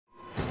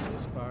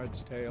This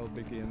bard's tale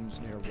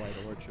begins near White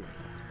Orchard,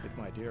 with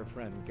my dear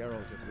friend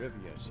Geralt of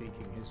Rivia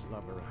seeking his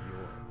lover of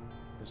yore,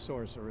 the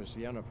sorceress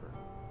Yennefer.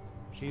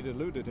 She'd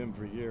eluded him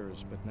for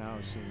years, but now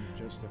seemed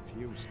just a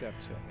few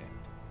steps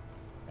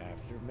ahead.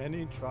 After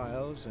many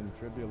trials and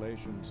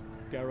tribulations,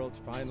 Geralt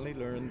finally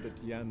learned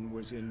that Yen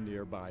was in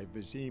nearby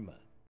Vizima.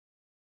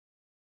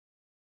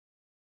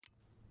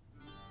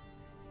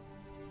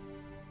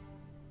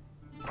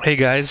 Hey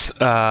guys,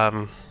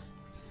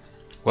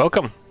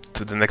 welcome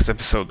to the next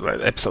episode,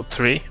 right? Episode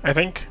 3, I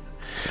think,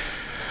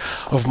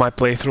 of my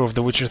playthrough of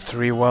The Witcher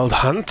 3 Wild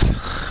Hunt.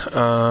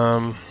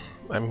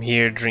 I'm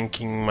here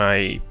drinking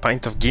my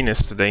pint of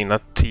Guinness today,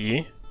 not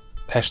tea.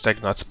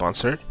 Hashtag not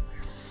sponsored.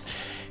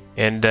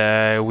 And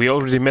we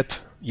already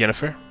met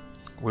Yennefer.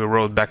 We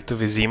rode back to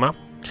Vizima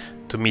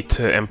to meet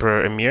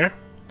Emperor Emir.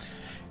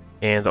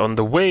 And on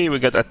the way we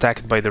got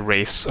attacked by the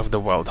wraiths of the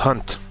Wild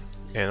Hunt.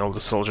 And all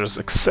the soldiers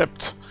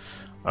except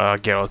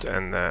Geralt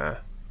and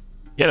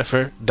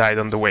Yennefer died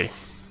on the way.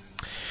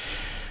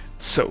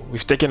 So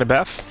we've taken a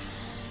bath,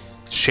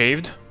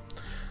 shaved.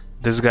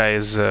 This guy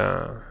is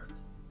a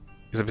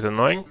bit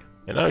annoying,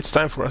 and now it's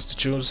time for us to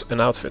choose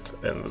an outfit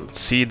and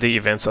see the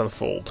events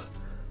unfold.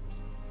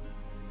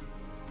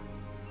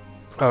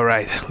 All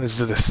right, let's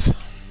do this.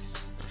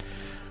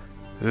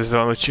 This is the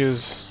one we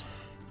choose.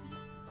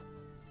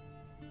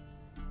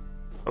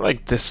 I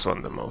like this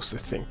one the most, I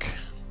think.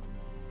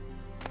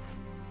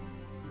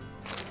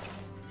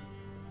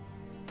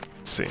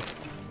 See.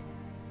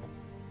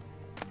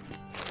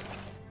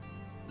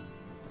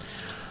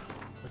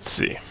 Let's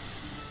see.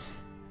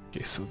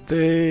 Okay, so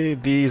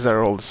these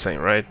are all the same,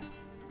 right?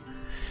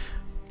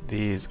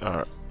 These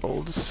are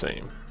all the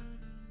same.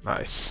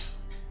 Nice.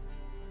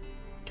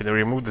 Can I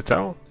remove the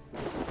towel?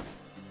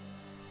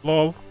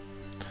 Lol.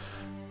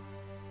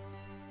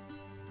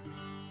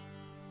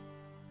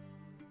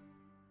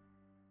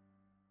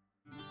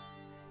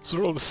 So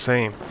they're all the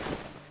same.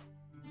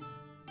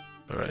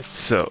 Alright,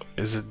 so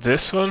is it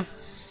this one?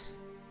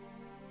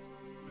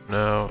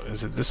 No.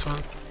 Is it this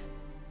one?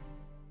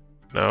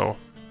 No.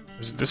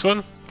 Is it this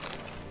one?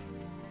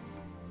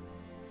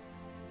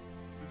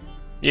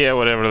 Yeah,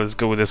 whatever, let's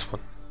go with this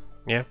one.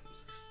 Yeah.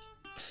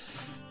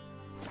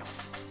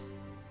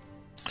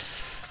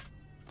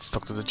 Let's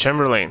talk to the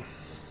Chamberlain.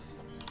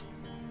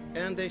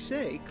 And they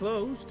say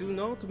clothes do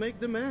not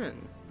make the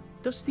man.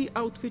 Does the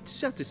outfit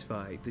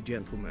satisfy the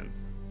gentleman?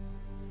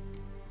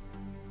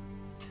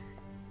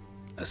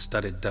 A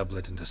studded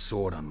doublet and a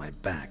sword on my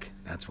back,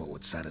 that's what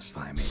would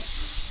satisfy me.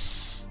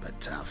 But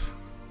tough,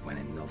 when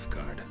in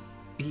Nilfgaard.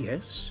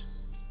 Yes?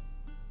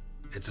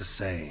 It's a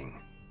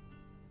saying.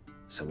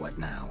 So what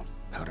now?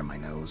 Powder my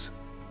nose?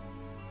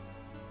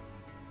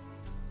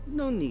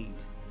 No need.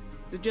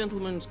 The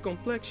gentleman's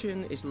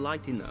complexion is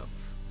light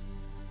enough.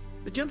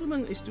 The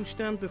gentleman is to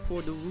stand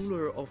before the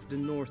ruler of the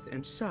North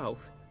and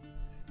South.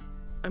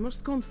 I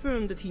must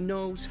confirm that he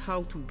knows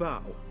how to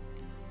bow.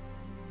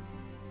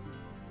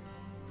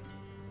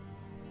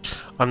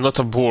 I'm not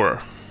a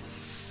boor.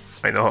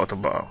 I know how to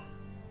bow.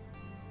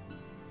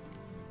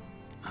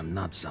 I'm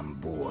not some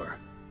boor.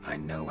 I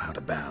know how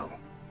to bow.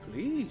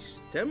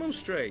 Please,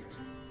 demonstrate.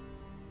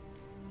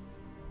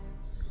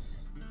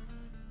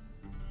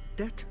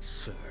 That,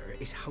 sir,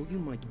 is how you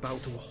might bow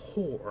to a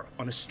whore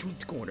on a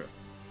street corner.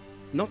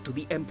 Not to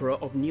the Emperor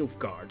of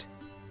Nilfgaard.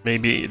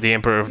 Maybe the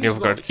Emperor of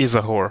Nilfgaard is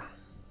a whore.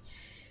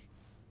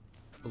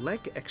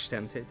 Leg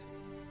extended,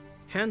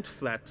 hand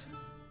flat,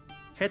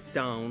 head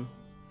down,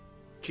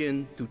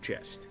 chin to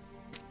chest.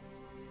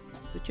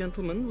 The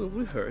gentleman will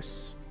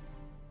rehearse.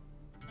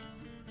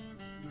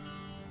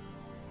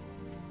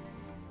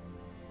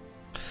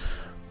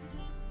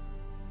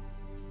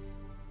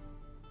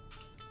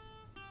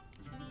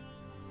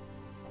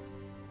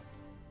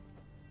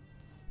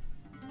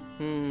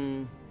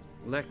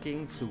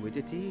 Lacking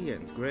fluidity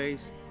and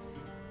grace.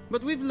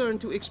 But we've learned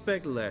to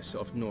expect less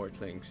of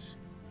Nordlings.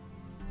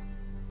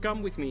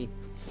 Come with me.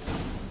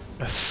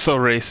 That's so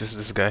racist,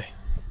 this guy.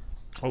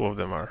 All of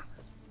them are.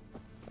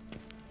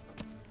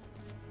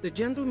 The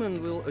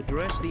gentleman will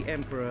address the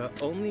Emperor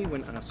only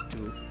when asked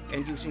to,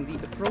 and using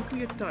the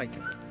appropriate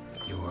title.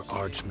 Your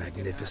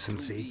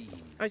arch-magnificency?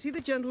 I see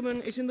the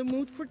gentleman is in the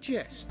mood for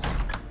jests.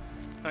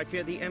 I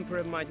fear the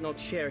Emperor might not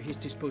share his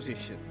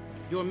disposition.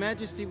 Your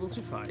Majesty will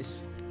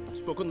suffice.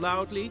 Spoken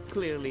loudly,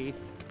 clearly,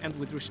 and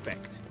with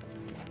respect.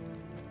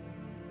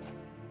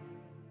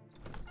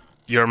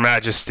 Your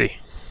Majesty.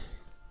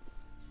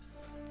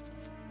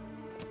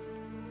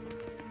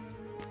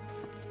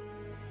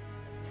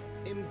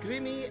 Im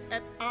grimi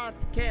et art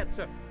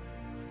ketzer.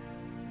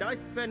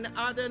 Duifen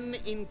aden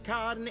in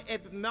karn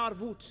eb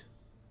marvut.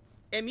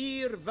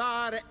 Emir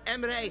var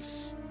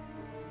emreis.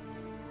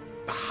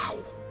 Bow.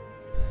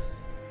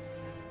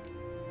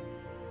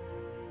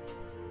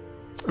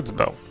 Let's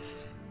bow.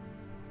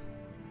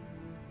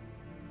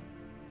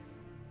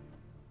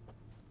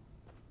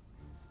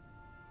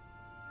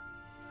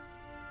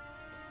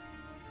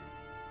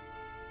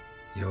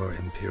 Your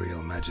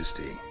Imperial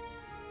Majesty.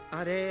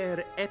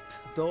 Arer ep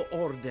the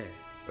orde.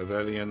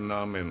 Welchen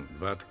Namen?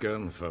 Wat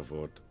kan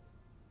verwoord?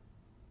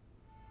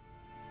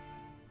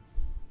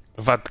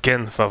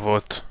 Vatgen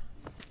favot.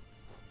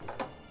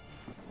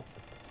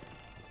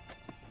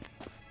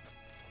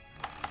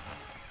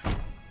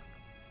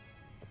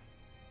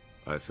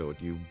 I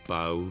thought you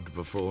bowed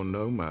before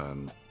no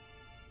man.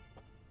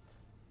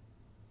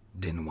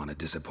 Didn't want to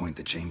disappoint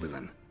the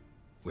Chamberlain.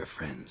 We're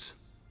friends.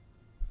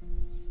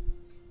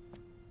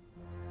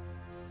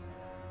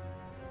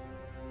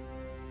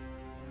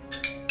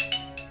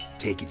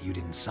 Take it you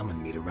didn't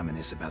summon me to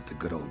reminisce about the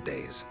good old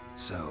days,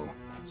 so...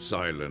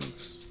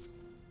 Silence.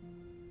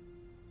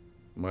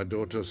 My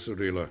daughter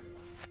Cirilla,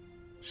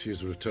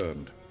 she's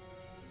returned.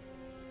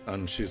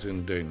 And she's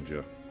in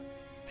danger.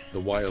 The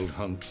Wild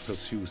Hunt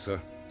pursues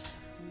her.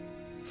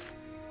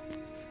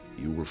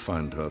 You will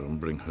find her and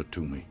bring her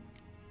to me.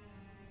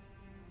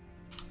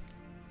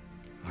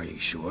 Are you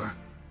sure?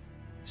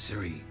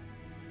 Ciri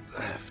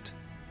left.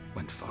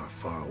 Went far,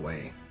 far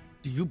away.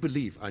 Do you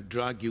believe I'd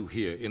drag you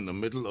here in the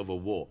middle of a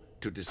war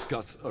to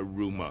discuss a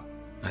rumor?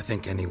 I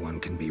think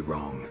anyone can be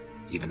wrong,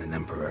 even an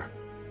emperor.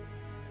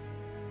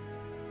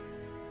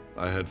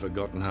 I had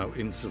forgotten how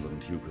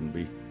insolent you can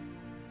be.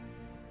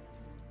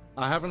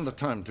 I haven't the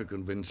time to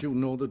convince you,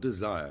 nor the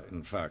desire,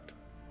 in fact.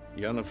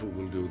 Yennefer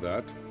will do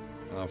that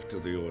after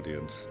the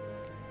audience.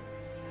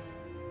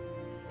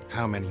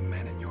 How many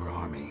men in your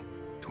army?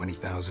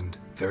 20,000?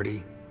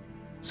 30?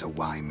 So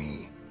why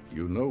me?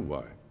 You know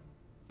why.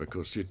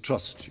 Because she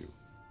trusts you.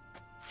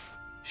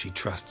 She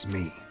trusts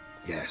me,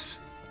 yes.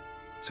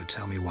 So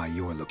tell me why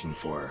you're looking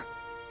for her.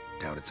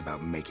 Doubt it's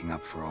about making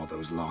up for all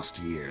those lost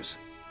years.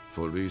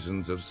 For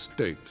reasons of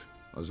state,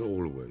 as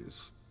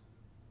always.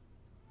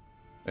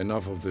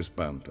 Enough of this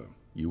banter.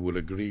 You will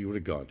agree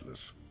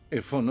regardless.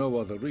 If for no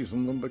other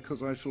reason than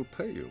because I shall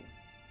pay you.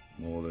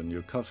 More than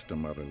you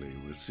customarily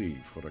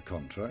receive for a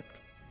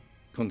contract.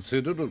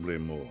 Considerably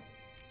more.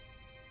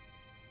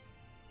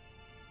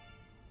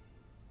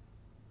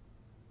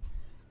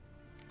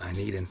 I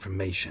need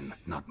information,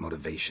 not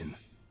motivation.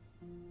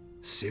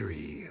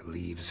 Ciri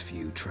leaves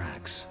few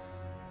tracks.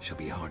 She'll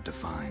be hard to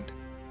find.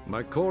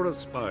 My corps of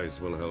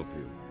spies will help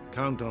you.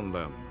 Count on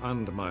them,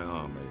 and my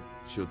army,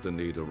 should the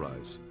need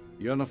arise.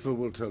 Yennefer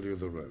will tell you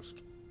the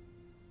rest.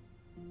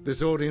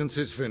 This audience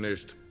is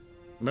finished.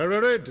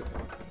 Mererid!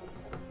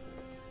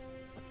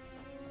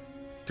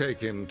 Take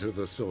him to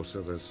the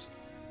sorceress.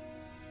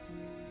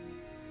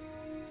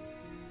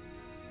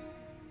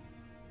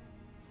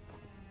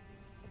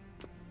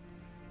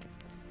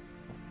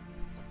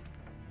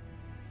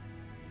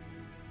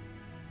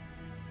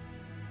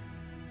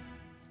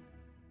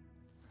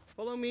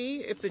 Follow me,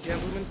 if the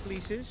gentleman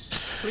pleases.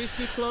 Please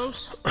keep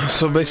close.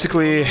 So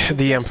basically,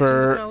 the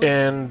Emperor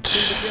and...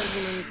 The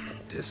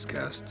gentleman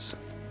Disgusts.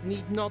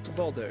 need not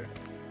bother.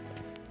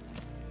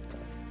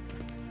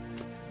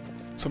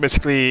 So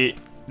basically,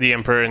 the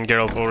Emperor and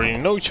Geralt already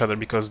know each other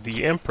because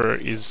the Emperor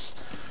is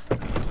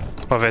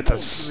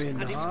Pavetta's.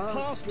 And it's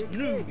past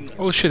noon.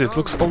 Oh shit! It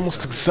looks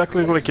almost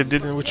exactly like it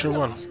did in Witcher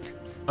 1.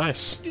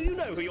 Nice. Do you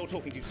know who you're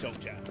talking to,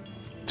 soldier?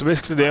 So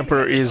basically, the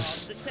Emperor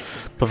is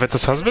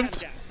Pavetta's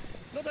husband.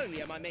 Not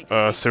only am I making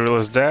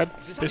Cirilla's dad,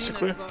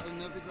 basically.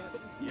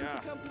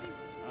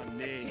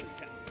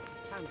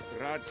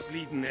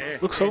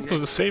 Looks almost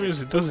the same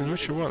as it does in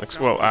Witcher 1.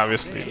 Well,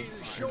 obviously,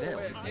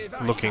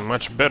 looking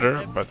much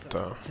better, but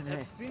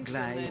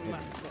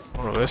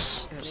more or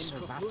less.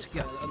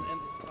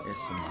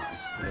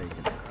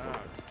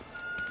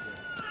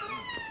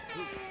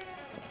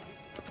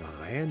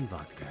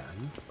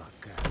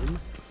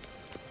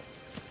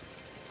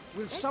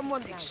 Will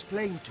someone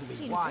explain to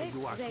me why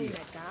you are here?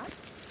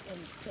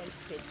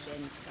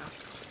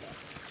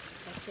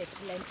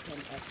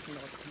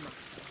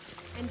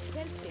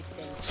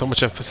 So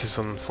much emphasis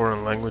on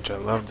foreign language. I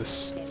love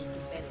this.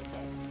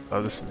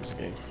 Love this in this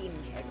game.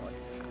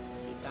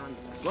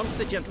 Once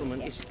the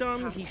gentleman is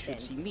done, he should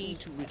see me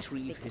to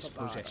retrieve his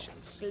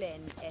possessions.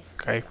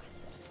 Okay.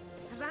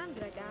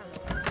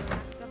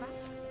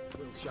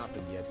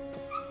 Sharpened yet?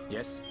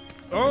 Yes?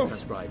 Oh!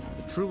 That's right.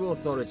 The true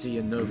authority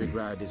in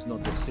Novigrad is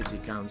not the City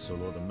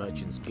Council or the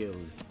Merchants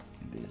Guild,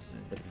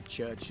 but the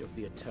Church of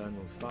the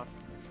Eternal Fire.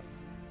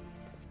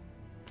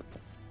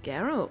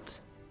 Geralt,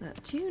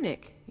 that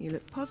tunic. You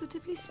look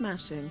positively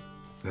smashing.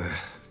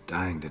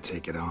 Dying to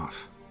take it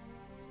off.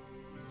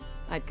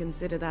 I'd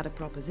consider that a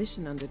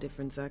proposition under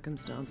different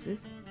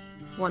circumstances.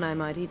 One I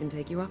might even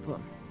take you up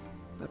on.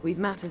 But we've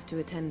matters to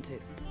attend to.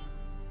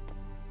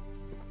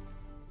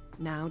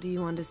 Now do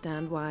you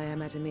understand why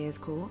I'm at Emir's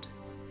court?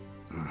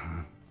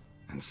 Uh-huh.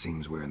 And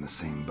seems we're in the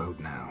same boat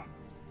now.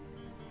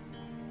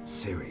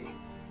 Ciri,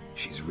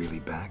 she's really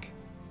back?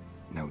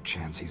 No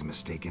chance he's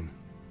mistaken?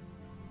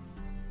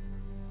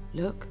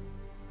 Look,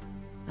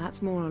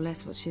 that's more or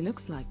less what she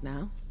looks like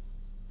now.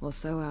 Or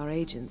so our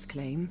agents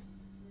claim.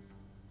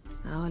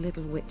 Our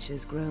little witch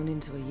has grown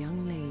into a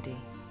young lady.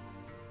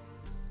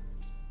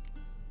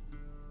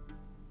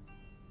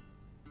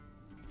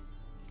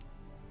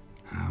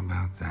 How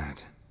about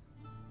that?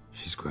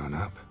 She's grown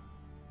up?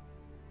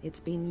 It's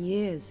been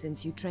years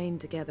since you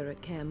trained together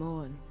at Kaer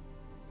Morhen.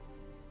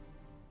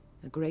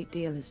 A great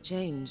deal has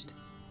changed.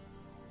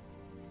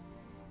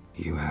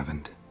 You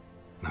haven't.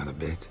 Not a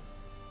bit.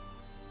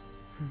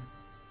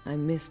 I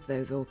missed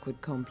those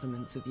awkward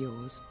compliments of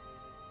yours.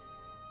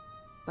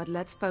 But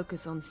let's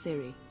focus on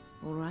Ciri,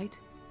 all right?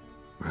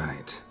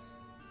 Right.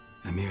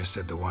 Emir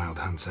said the Wild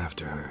Hunt's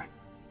after her.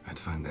 I'd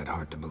find that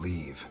hard to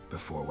believe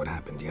before what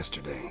happened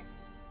yesterday.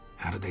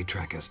 How did they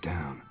track us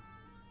down?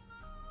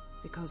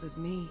 Because of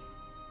me.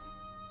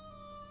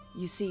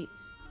 You see,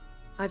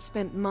 I've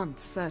spent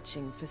months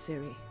searching for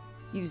Ciri,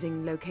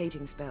 using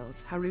locating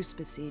spells,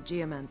 haruspicy,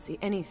 geomancy,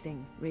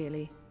 anything,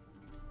 really.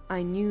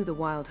 I knew the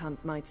Wild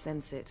Hunt might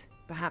sense it,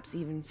 perhaps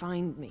even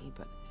find me,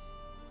 but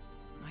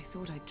I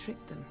thought I'd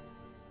tricked them.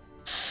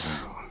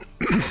 Well,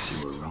 guess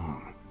you were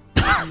wrong.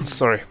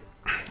 Sorry.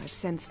 I've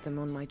sensed them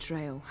on my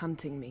trail,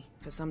 hunting me,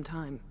 for some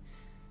time.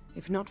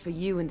 If not for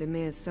you and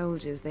Emir's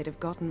soldiers, they'd have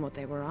gotten what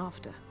they were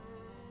after.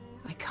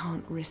 I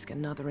can't risk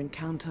another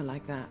encounter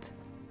like that.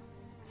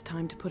 It's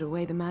time to put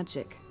away the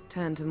magic,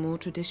 turn to more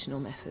traditional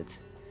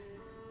methods.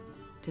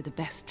 To the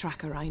best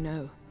tracker I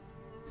know.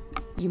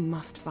 You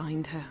must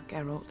find her,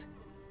 Geralt.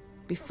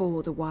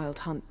 Before the Wild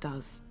Hunt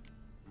does.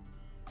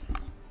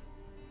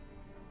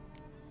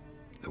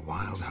 The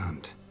Wild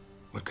Hunt?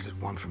 What could it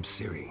want from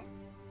Ciri?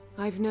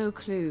 I've no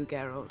clue,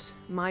 Geralt.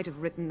 Might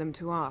have written them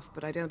to ask,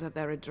 but I don't have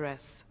their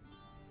address.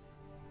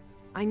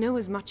 I know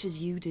as much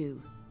as you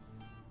do.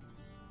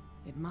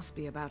 It must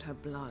be about her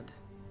blood.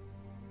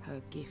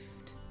 Her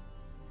gift.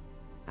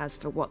 As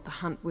for what the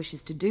Hunt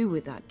wishes to do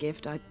with that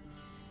gift, I'd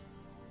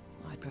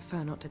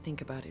prefer not to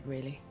think about it,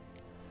 really.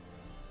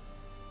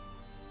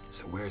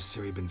 So where's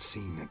Ciri been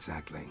seen,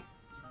 exactly?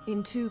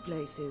 In two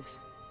places.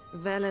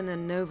 Velen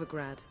and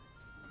Novigrad.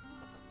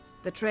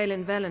 The trail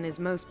in Velen is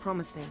most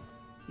promising.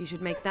 You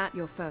should make that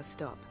your first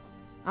stop.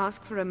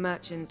 Ask for a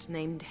merchant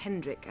named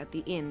Hendrik at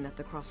the inn at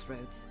the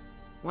crossroads.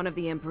 One of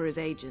the Emperor's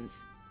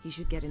agents. He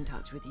should get in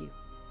touch with you.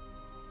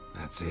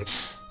 That's it?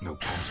 No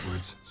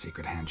passwords?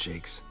 Secret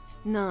handshakes?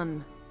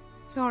 None.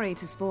 Sorry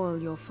to spoil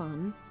your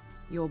fun.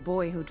 Your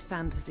boyhood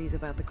fantasies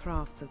about the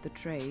crafts of the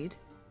trade.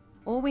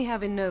 All we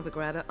have in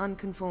Novigrad are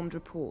unconfirmed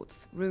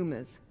reports,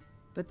 rumors.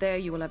 But there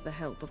you will have the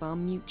help of our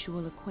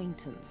mutual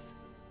acquaintance.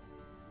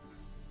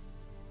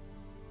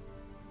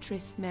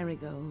 Triss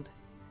Merigold.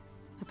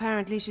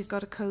 Apparently she's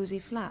got a cozy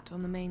flat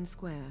on the main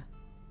square.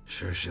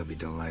 Sure she'll be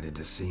delighted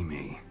to see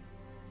me.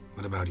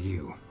 What about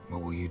you?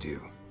 What will you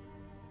do?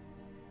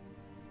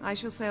 I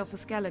shall sail for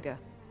Skellige.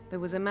 There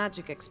was a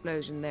magic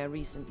explosion there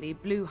recently,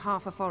 blew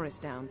half a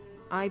forest down.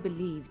 I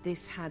believe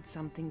this had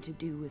something to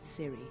do with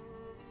Ciri.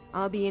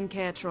 I'll be in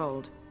Caer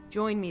Trold.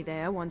 Join me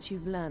there once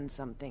you've learned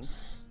something.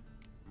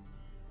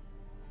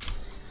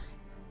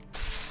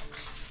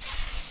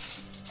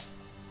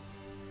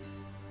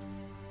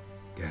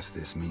 Guess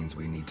this means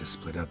we need to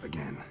split up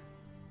again.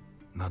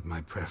 Not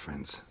my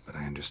preference, but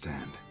I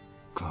understand.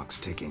 Clock's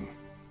ticking.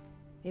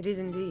 It is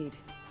indeed.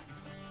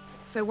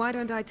 So why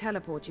don't I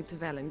teleport you to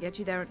Velen, get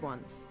you there at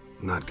once?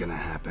 Not gonna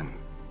happen.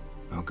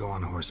 I'll go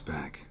on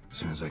horseback, as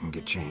soon as I can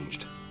get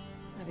changed.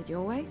 Have it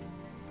your way?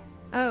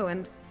 Oh,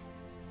 and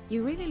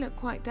you really look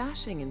quite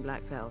dashing in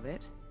black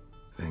velvet.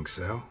 Think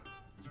so?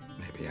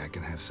 Maybe I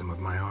can have some of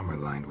my armor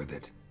lined with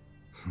it.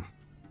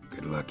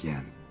 Good luck,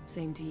 Yen.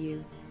 Same to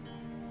you.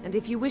 And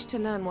if you wish to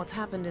learn what's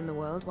happened in the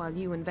world while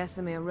you and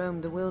Vesemir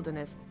roamed the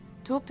wilderness,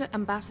 talk to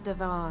Ambassador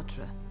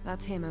Varatra.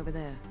 That's him over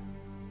there.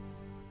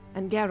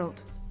 And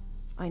Geralt,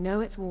 I know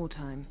it's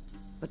wartime,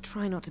 but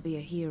try not to be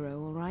a hero,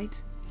 all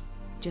right?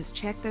 Just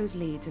check those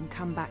leads and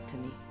come back to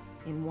me,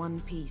 in one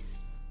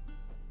piece.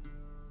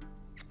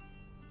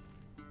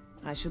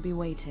 I shall be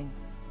waiting.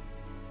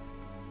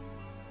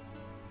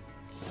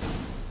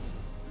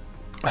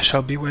 I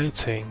shall be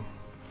waiting.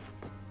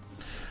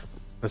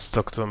 Let's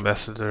talk to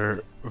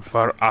Ambassador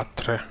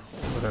Varatra,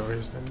 whatever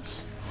his name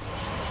is.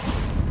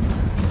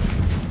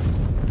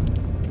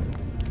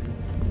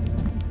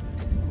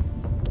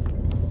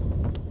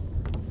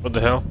 What the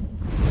hell?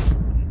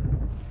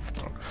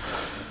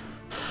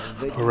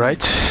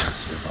 Alright.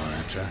 Ambassador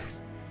Varatra.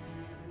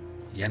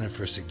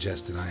 Yennefer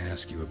suggested I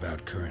ask you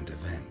about current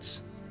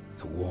events,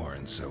 the war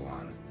and so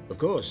on. Of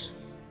course.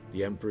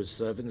 The Emperor's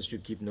servants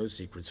should keep no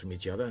secrets from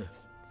each other.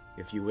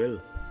 If you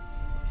will,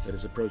 let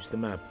us approach the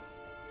map.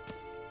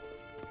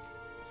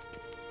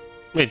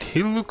 Wait,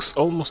 he looks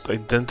almost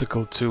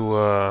identical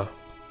to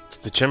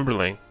the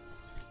Chamberlain.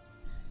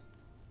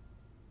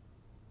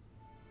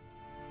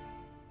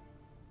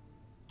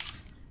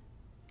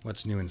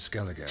 What's new in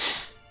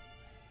Skellige?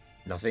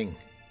 Nothing.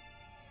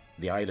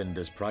 The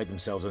islanders pride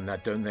themselves on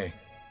that, don't they?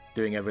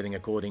 Doing everything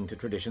according to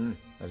tradition,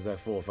 as their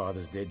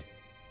forefathers did.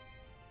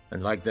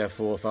 And like their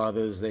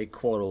forefathers, they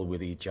quarrel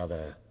with each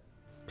other,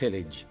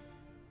 pillage,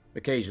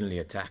 occasionally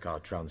attack our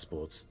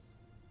transports.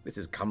 This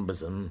is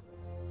cumbersome,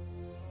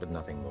 but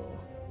nothing more.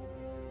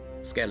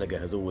 Skellige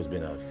has always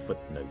been a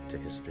footnote to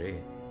history,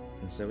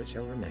 and so it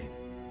shall remain.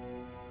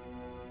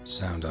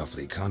 Sound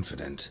awfully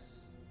confident.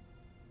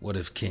 What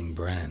if King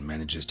Bran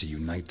manages to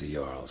unite the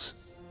Jarls?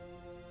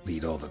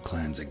 Lead all the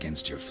clans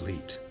against your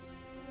fleet?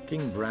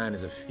 King Bran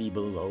is a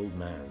feeble old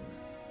man.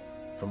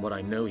 From what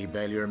I know, he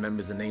barely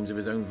remembers the names of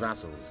his own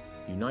vassals.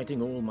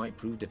 Uniting all might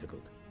prove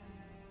difficult.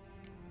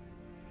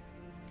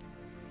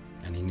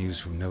 Any news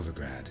from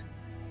Novigrad?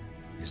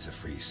 Is the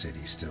Free City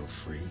still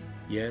free?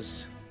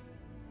 Yes,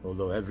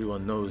 although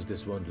everyone knows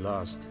this won't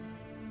last.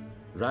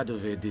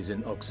 Radovid is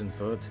in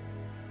Oxenfurt,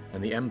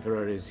 and the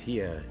Emperor is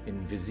here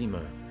in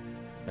Vizima,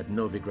 at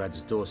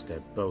Novigrad's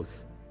doorstep,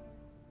 both.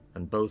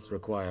 And both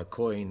require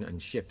coin and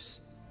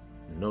ships.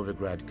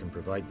 Novigrad can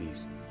provide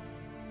these.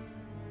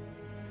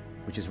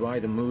 Which is why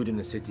the mood in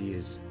the city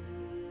is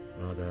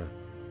rather,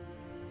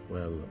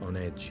 well, on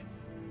edge.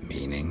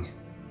 Meaning?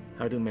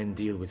 How do men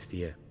deal with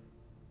fear?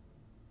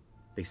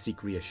 They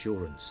seek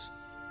reassurance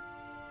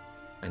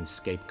and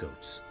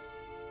scapegoats.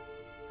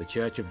 The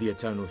Church of the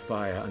Eternal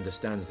Fire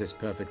understands this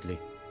perfectly,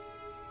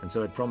 and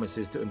so it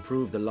promises to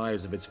improve the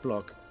lives of its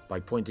flock by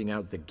pointing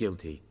out the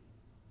guilty.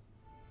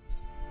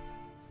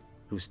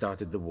 Who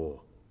started the war?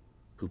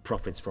 Who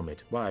profits from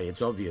it? Why,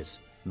 it's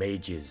obvious.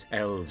 Mages,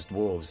 elves,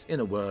 dwarves,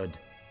 in a word,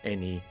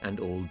 any and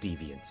all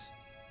deviants.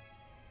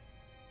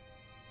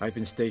 I've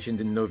been stationed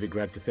in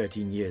Novigrad for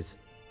 13 years.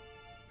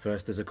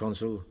 First as a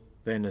consul,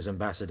 then as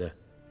ambassador.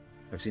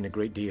 I've seen a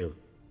great deal.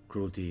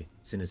 Cruelty,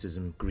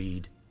 cynicism,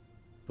 greed.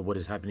 But what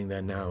is happening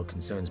there now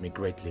concerns me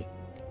greatly.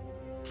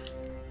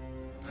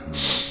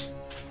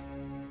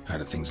 How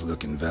do things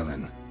look in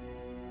Velen?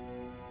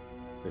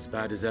 As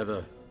bad as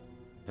ever.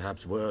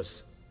 Perhaps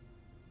worse.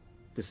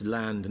 This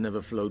land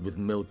never flowed with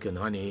milk and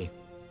honey,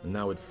 and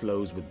now it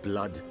flows with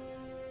blood.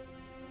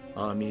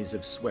 Armies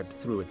have swept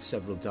through it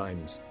several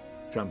times,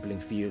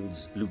 trampling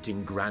fields,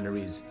 looting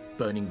granaries,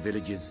 burning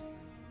villages.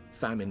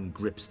 Famine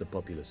grips the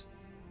populace.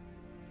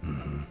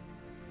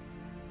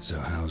 So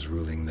how's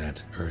ruling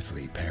that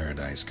earthly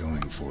paradise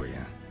going for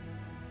you?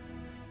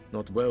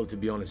 Not well, to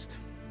be honest.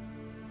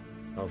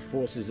 Our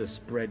forces are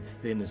spread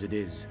thin as it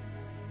is,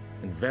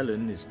 and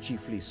Velen is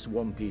chiefly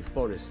swampy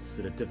forests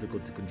that are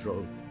difficult to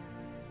control.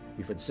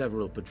 We've had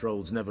several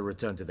patrols never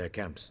return to their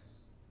camps.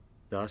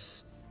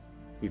 Thus,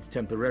 we've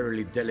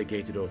temporarily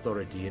delegated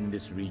authority in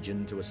this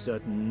region to a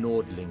certain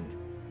Nordling,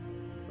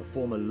 a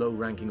former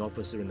low-ranking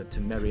officer in the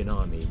Temerian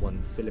army,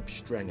 one Philip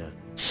Strenger,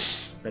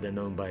 better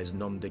known by his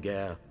nom de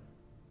guerre,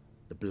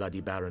 the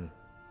Bloody Baron.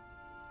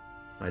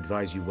 I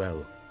advise you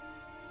well.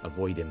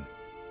 Avoid him.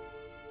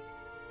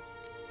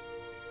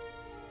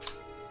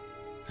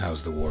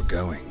 How's the war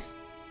going?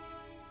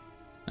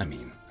 I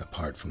mean,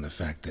 apart from the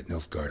fact that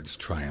Nilfgaard's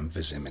triumph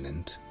is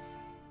imminent.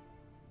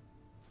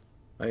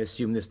 I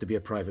assume this to be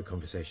a private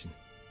conversation.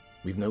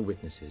 We've no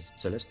witnesses,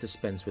 so let's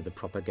dispense with the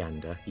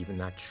propaganda, even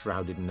that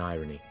shrouded in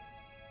irony.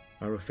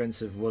 Our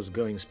offensive was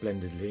going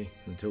splendidly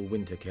until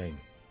winter came.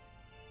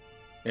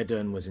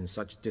 Edirn was in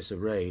such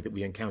disarray that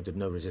we encountered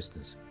no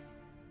resistance.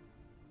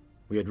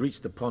 We had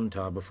reached the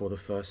Pontar before the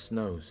first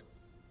snows.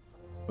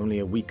 Only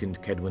a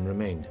weakened Kedwin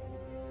remained,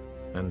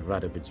 and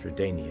Radovid's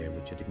Redania,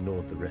 which had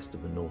ignored the rest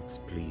of the North's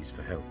pleas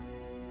for help.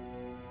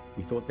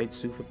 We thought they'd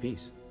sue for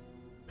peace,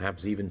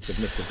 perhaps even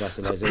submit to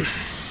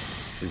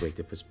vassalization. We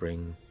waited for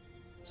spring,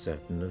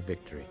 certain of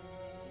victory.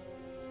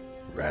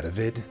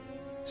 Radovid?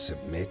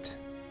 Submit?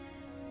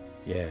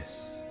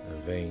 Yes,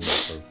 a vain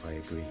hope, I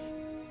agree.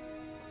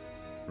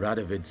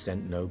 Radovid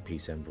sent no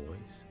peace envoys,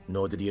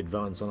 nor did he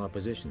advance on our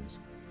positions.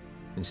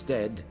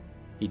 Instead,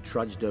 he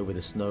trudged over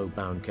the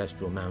snow-bound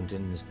Kestrel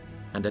Mountains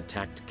and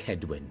attacked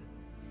Kedwin,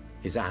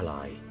 his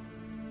ally.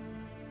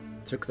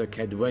 Took the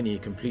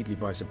Kedweni completely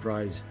by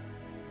surprise.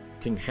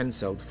 King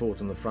Henselt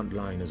fought on the front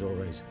line as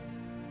always,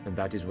 and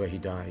that is where he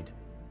died.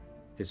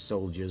 His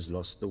soldiers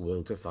lost the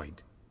will to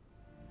fight.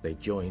 They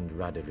joined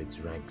Radovid's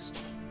ranks.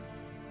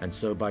 And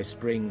so by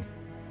spring,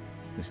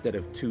 instead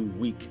of 2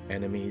 weak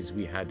enemies,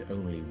 we had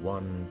only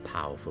one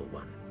powerful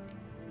one.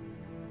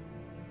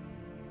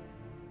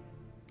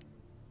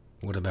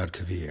 What about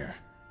Kavir?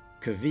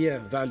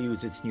 Kavir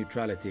values its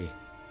neutrality,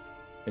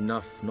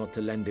 enough not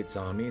to lend its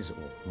armies,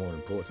 or more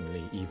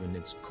importantly, even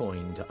its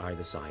coin to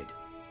either side.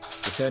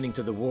 Returning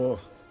to the war,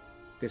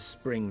 this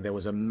spring there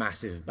was a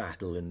massive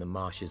battle in the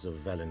marshes of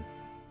Velen.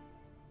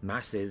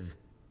 Massive,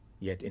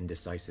 yet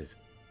indecisive.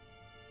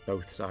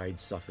 Both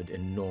sides suffered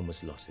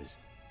enormous losses,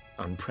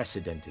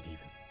 unprecedented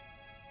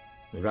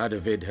even.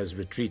 Radovid has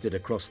retreated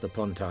across the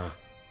Pontar.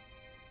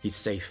 He's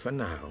safe for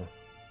now,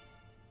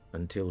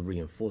 until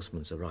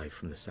reinforcements arrive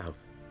from the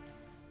south.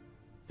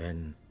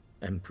 Then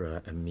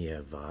Emperor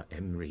Emir var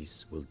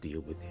Emrys will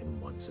deal with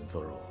him once and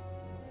for all.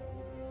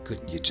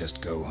 Couldn't you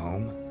just go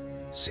home?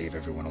 Save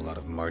everyone a lot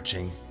of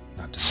marching,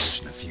 not to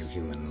mention a few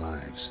human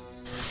lives.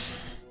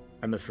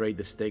 I'm afraid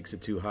the stakes are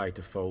too high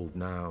to fold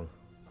now.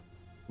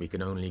 We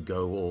can only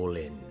go all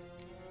in.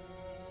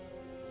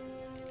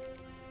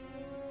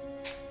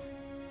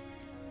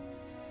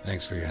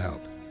 Thanks for your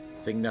help.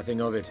 Think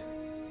nothing of it.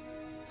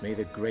 May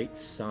the great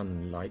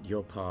sun light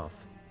your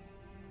path.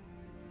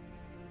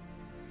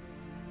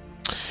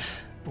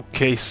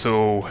 Okay,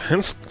 so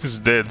Henselt is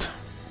dead.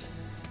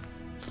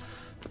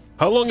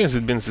 How long has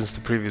it been since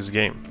the previous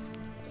game?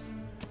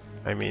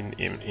 I mean,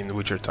 in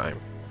Witcher time.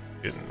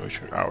 In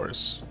Witcher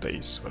hours,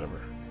 days,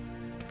 whatever.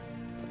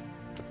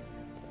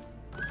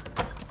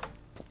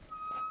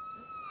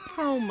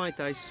 How might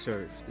I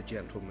serve the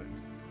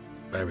gentleman?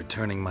 By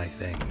returning my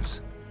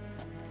things.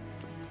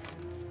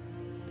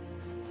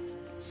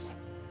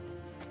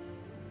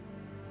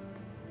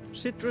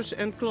 citrus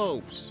and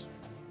cloves.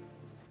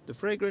 The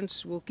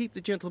fragrance will keep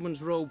the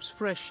gentleman's robes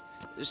fresh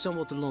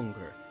somewhat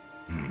longer.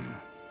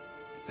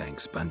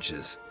 Thanks,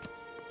 bunches.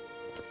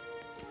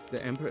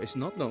 The Emperor is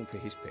not known for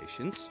his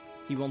patience.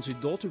 He wants his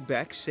daughter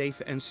back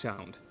safe and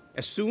sound,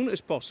 as soon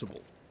as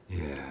possible.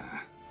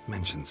 Yeah,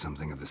 mentioned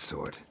something of the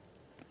sort.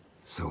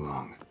 So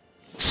long.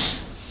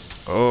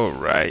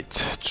 Alright,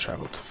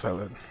 travel to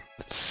Velen.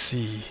 Let's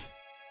see.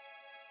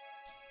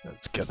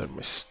 Let's gather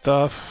my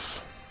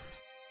stuff.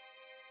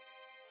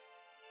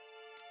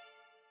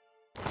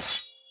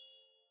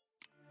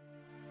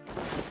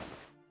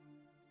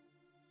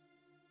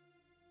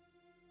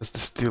 That's the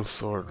steel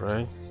sword,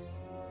 right?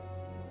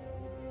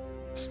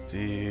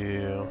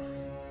 Steel,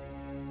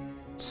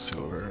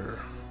 silver.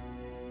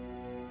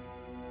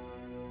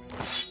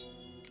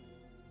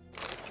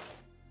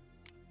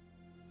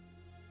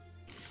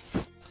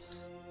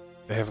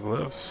 They have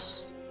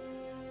gloves.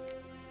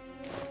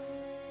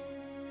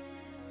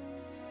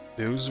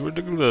 Those were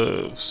the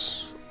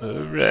gloves.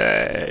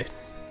 Alright.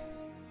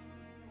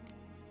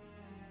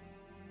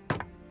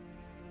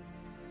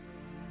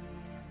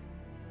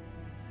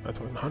 At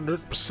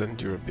 100%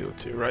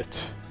 durability,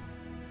 right?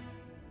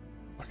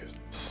 What is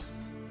this?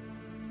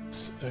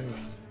 So,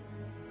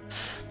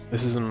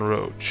 this is an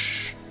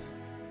roach.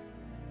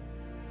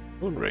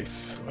 Moon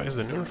Wraith. Why is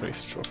the Moon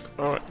Wraith drop?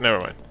 Alright, never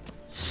mind.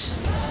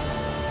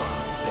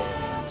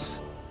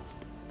 Barbarians.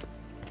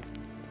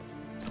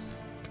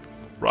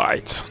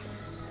 Right.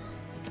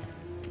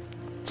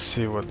 Let's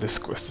see what this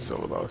quest is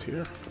all about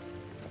here.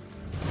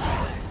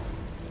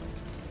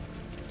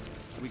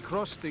 We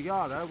crossed the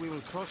Yara, we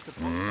will cross the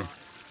pond.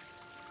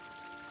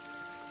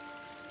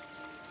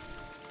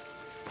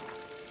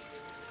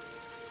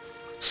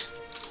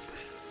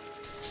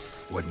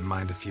 Wouldn't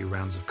mind a few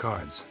rounds of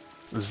cards.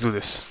 Let's do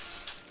this.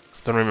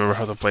 Don't remember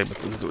how to play,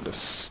 but let's do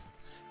this.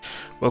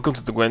 Welcome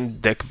to the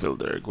Gwent Deck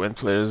Builder. Gwent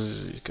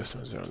players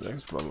customize their own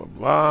decks, blah blah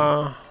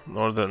blah.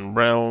 Northern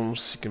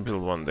Realms, you can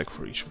build one deck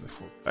for each of the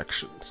 4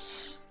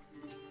 factions.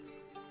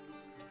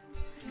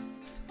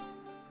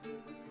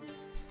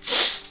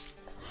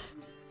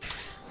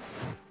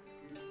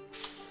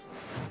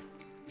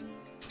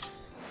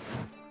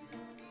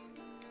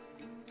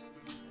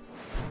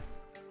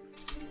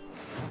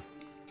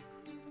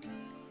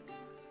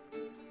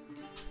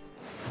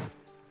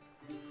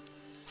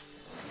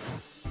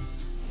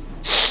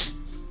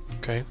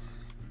 Okay.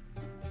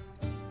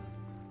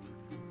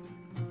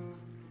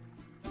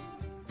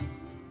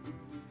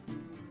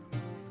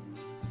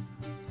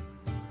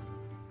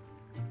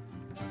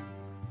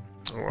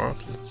 Alright,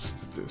 let's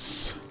do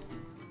this.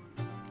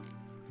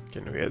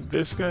 Can we add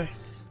this guy?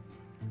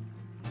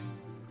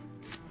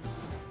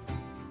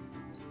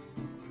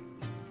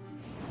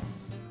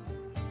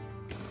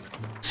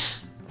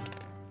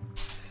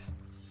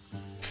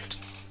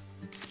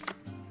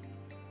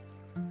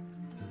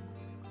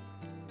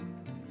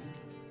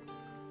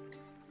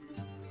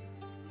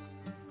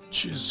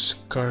 Choose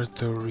card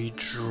to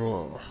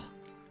redraw.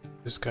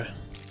 This guy.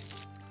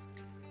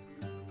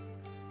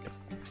 Yep.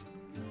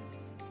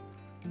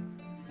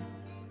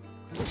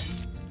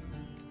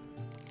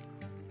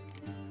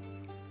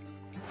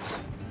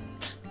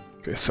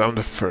 Okay, so I'm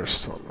the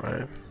first one,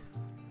 right?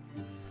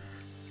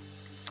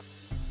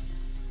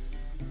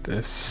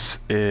 This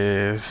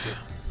is...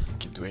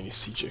 Can do any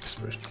siege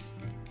expert.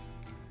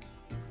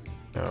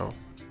 No.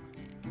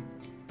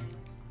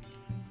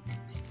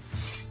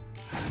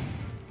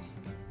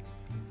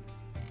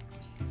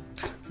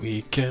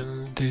 We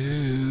can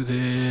do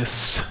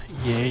this,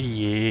 yeah,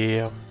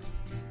 yeah.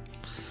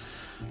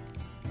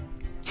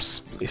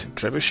 Place a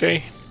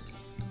trebuchet.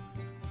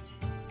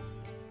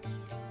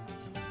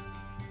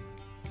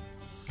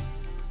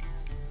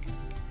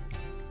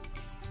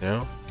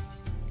 No.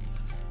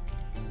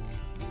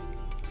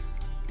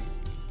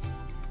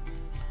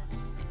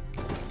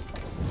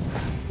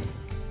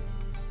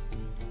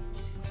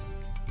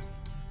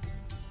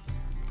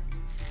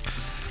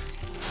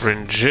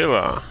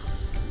 Fringilla.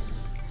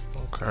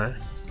 Okay.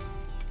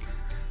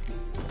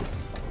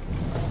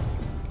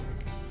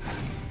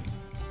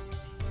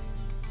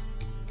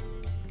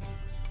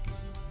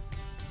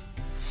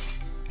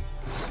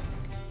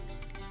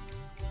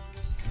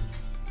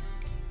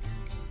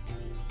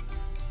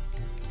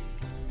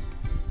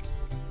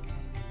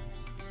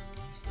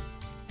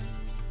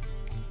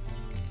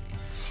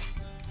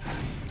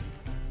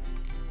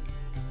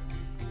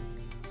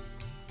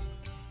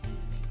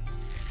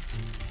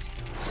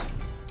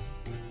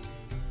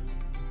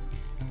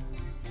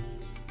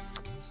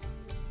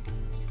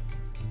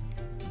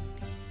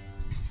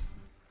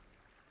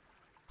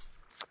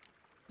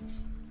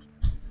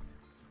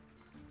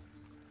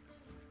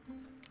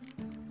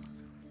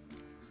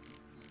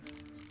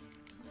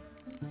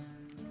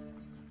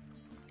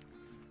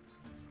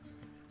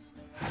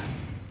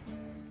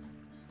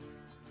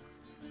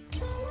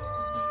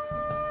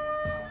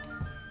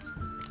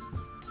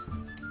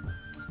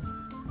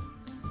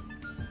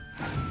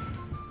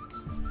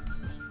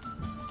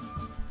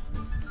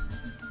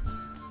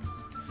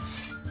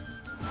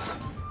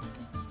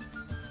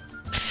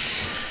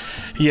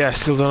 Yeah, I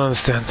still don't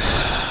understand.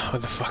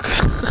 What the fuck?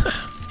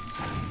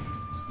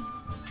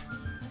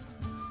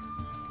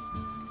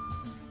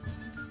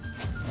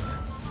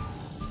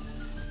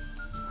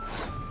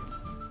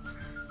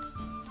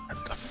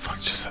 What the fuck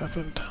just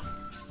happened?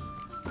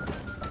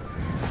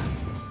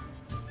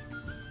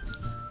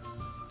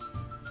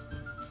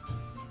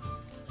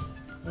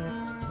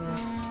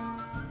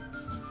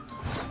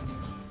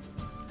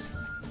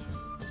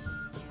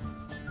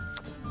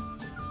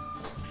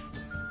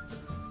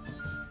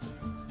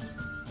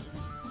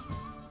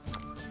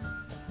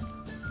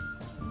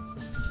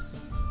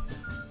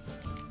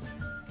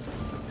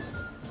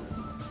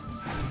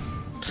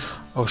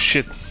 Oh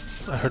shit,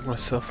 I hurt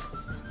myself.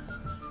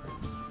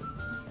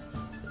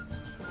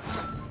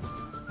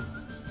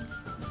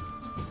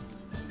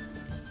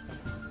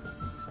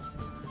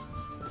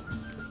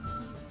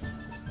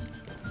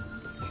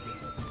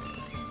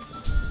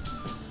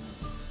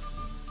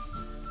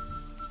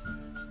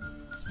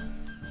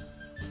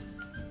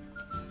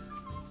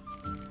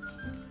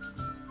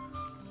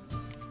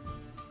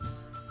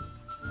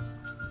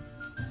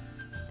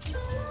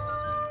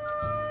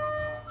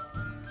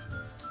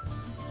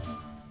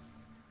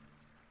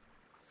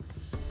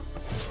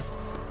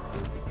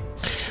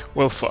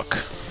 Well, fuck.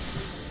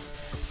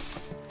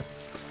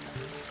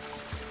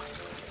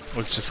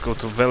 Let's just go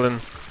to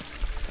Velen.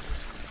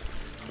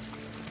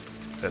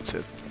 That's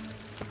it.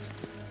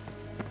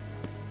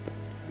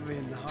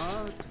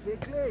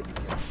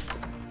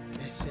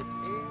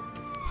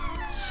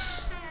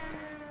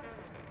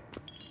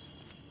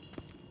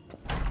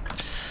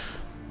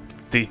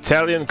 The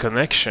Italian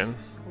connection?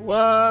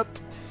 What?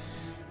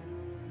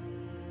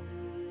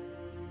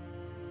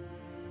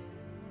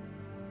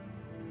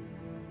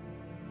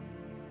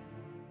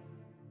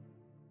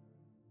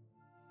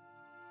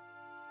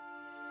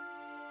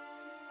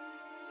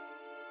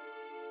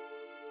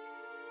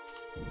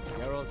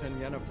 Geralt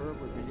and Yennefer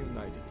were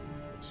reunited,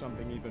 but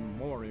something even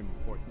more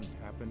important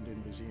happened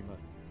in Vizima.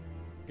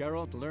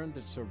 Geralt learned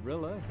that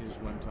Cirilla, his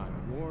one-time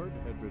ward,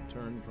 had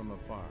returned from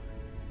afar,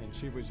 and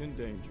she was in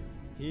danger.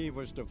 He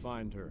was to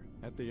find her,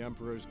 at the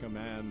Emperor's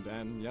command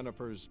and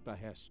Yennefer's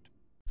behest.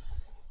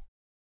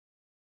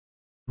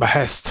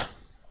 Behest.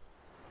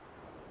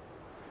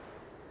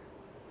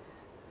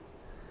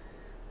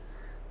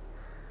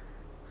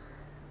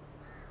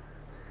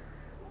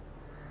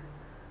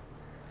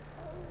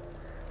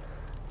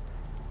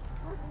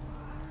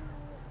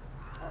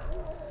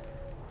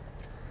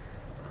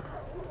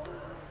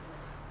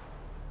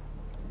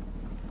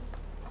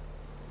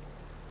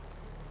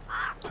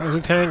 How's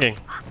it hanging?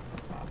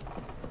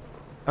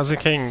 How's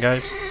it hanging,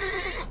 guys?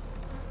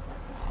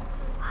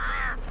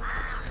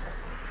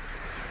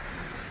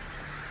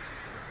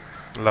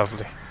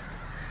 Lovely.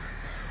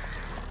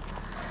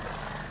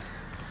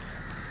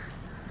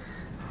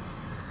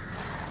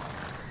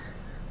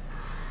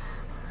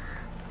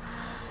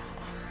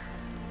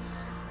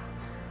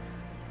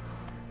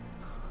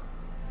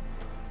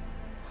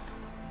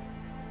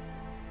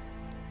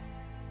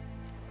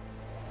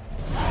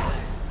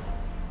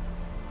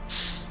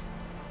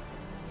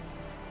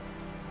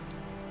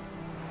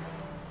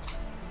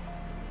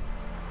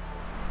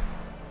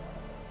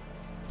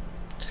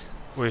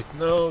 Wait,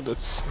 no,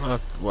 that's not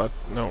what,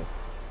 no.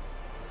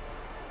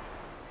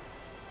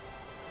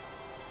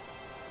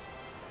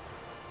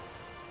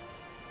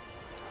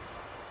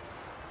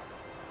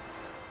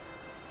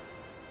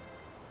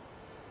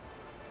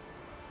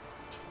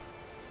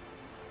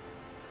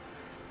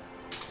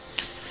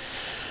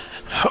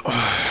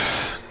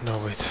 No,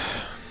 wait.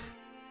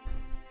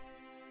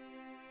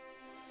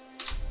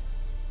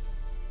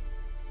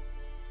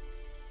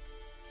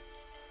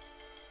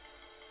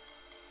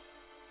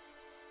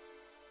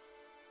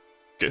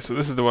 Okay, so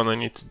this is the one I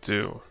need to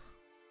do.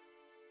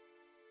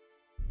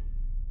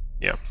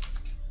 Yeah.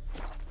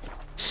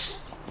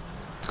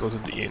 Go to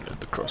the inn at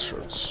the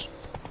crossroads.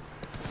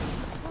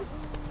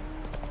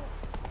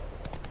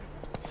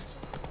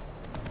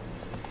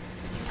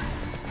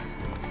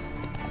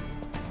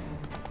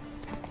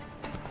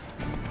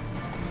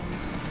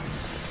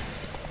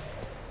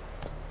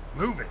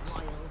 Move it!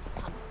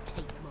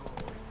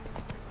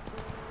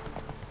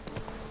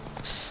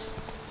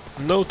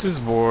 Notice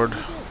board.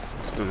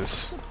 Let's do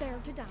this.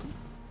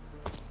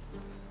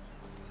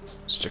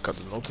 Let's check out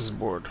the notice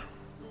board.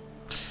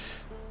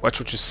 Watch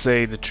what you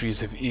say, the trees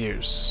have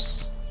ears.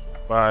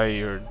 Buy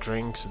your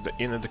drinks at the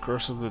inn at the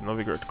crossroads of the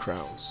Novigrad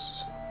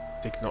crowns.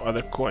 Take no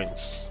other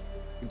coins.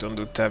 You don't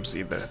do tabs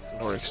either,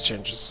 nor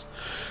exchanges.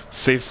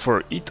 Save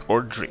for eat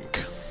or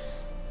drink.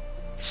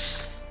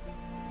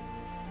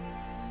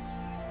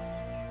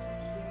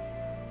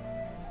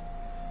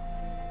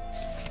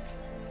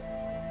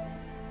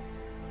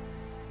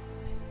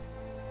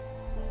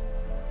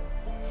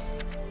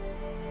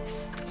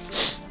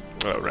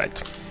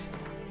 Alright.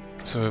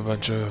 So a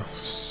bunch of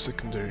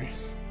secondary.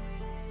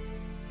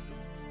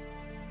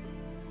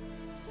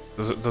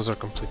 Those are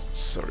completed,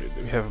 sorry.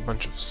 We have a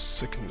bunch of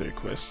secondary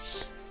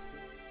quests.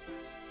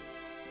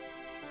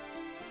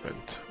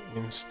 And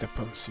win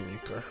Stepan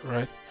Sinikar,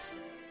 right?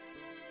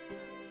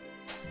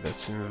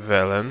 That's in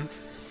Velen.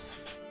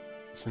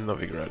 It's in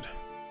Novigrad.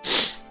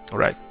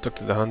 Alright, talk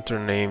to the hunter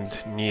named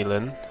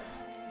Neelan.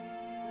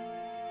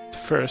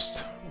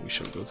 First, we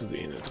shall go to the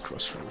inn at the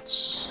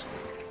crossroads.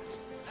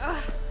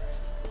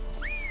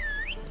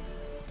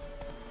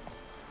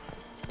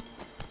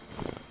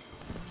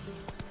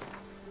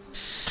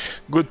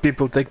 Good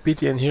people, take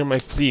pity and hear my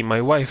plea.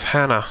 My wife,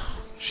 Hannah,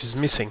 she's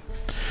missing.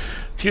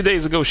 A few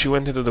days ago she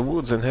went into the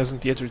woods and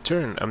hasn't yet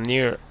returned. I'm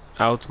near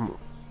out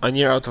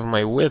of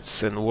my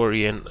wits and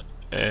worry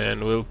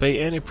and will pay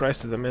any price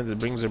to the man that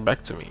brings her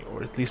back to me,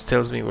 or at least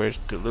tells me where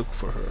to look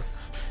for her.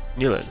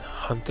 Neelan,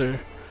 hunter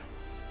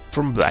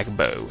from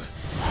Blackbow.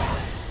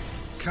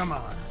 Come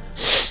on.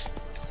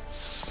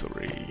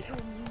 Sorry.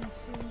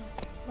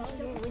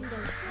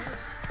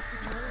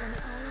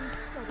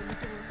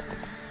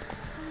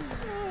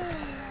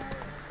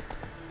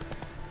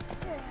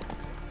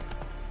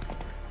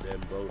 Then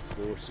both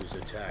forces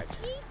attacked,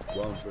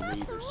 one from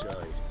either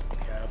side.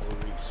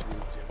 Cavalry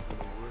swooped in from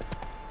the wood.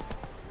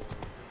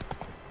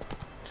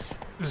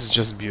 This is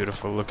just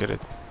beautiful, look at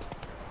it.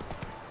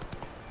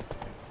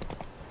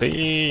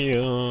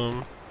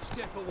 Damn.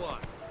 Step away.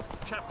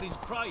 Chaplain's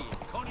praying,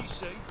 can't you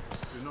see?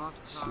 Do not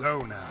Slow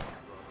now.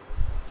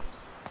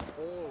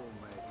 All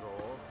may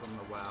draw from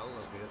the well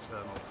of the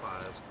Eternal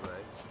Fire's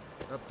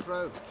grace.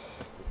 Approach.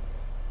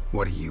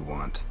 What do you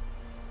want?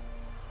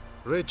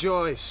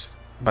 Rejoice.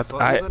 But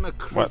For even a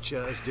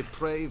creature as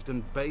depraved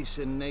and base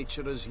in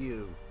nature as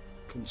you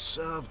can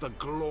serve the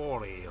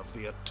glory of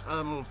the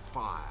Eternal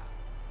Fire.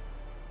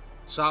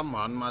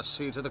 Someone must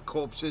see to the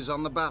corpses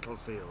on the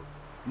battlefield.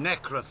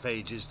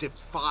 Necrophages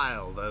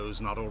defile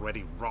those not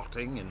already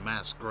rotting in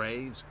mass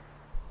graves.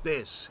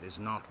 This is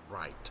not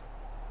right.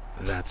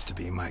 That's to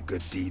be my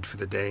good deed for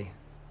the day?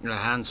 A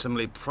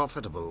handsomely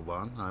profitable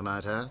one, I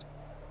might add.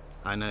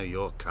 I know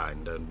your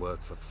kind don't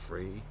work for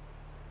free.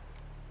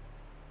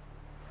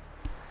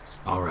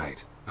 All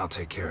right, I'll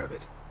take care of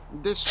it.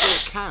 This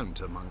will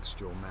count amongst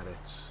your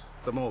merits.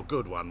 The more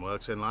good one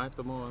works in life,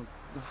 the more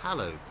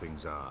hallowed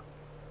things are.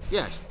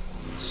 Yes,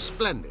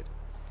 splendid.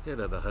 Here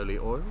are the holy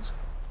oils.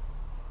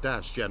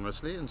 Dash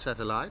generously and set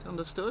alight,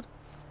 understood?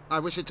 I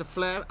wish it to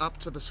flare up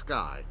to the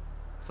sky,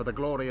 for the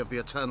glory of the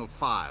Eternal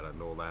Fire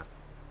and all that.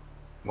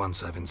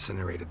 Once I've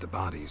incinerated the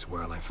bodies,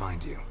 where'll I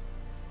find you?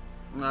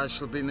 I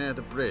shall be near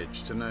the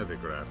bridge to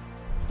Novigrad.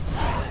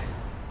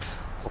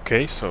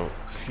 okay, so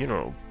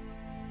funeral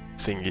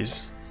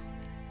thingies.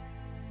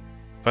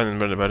 Find and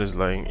burn the bodies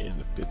lying in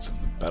the pits of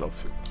the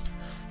battlefield.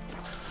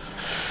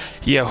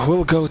 Yeah,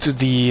 we'll go to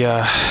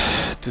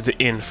the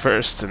inn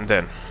first and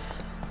then.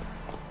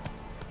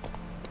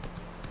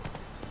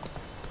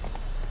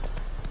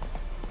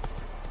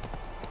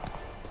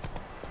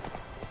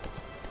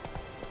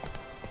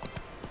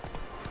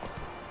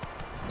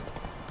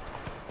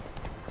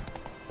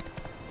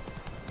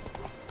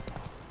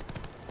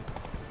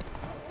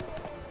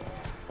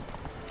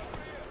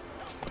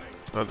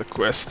 Another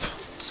quest.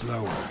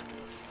 Slower.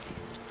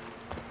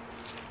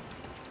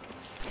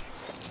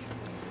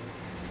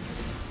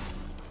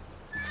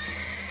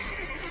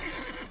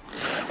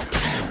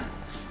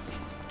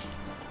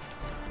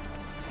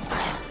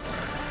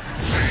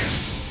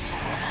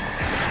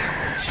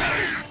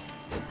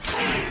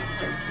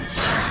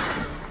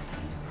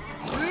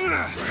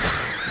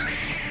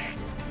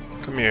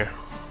 Come here.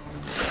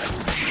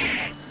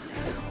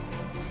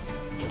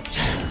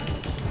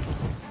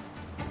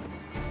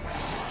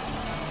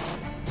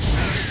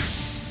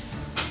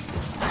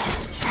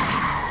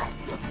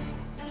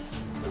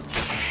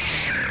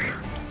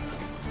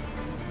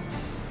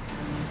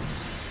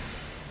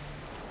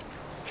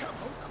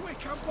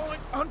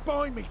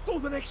 Unbind me before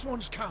the next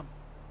ones come.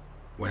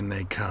 When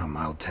they come,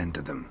 I'll tend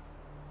to them.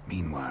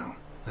 Meanwhile,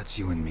 let's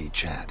you and me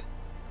chat.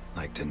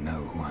 Like to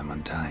know who I'm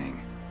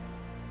untying.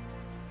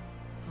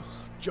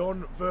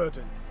 John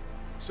Verdon.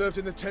 Served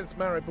in the 10th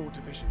Maribor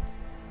Division.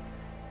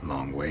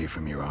 Long way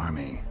from your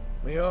army.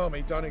 My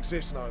army don't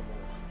exist no more.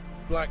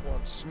 Black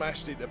One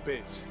smashed it to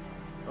bits.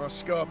 I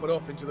scarpered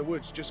off into the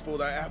woods just before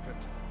that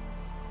happened.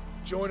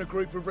 Joined a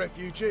group of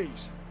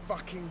refugees.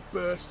 Fucking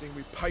bursting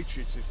with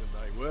patriotism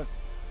they were.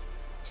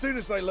 Soon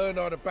as they learned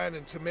I'd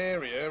abandoned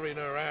Temeria in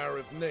her hour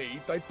of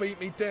need, they beat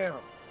me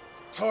down.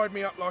 Tied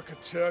me up like a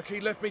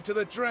turkey, left me to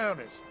the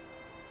drowners.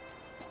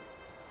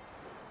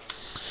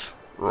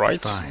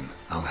 Right. Fine,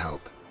 I'll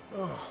help.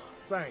 Oh,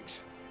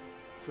 thanks.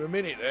 For a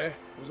minute there,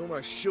 I was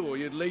almost sure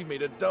you'd leave me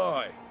to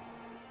die.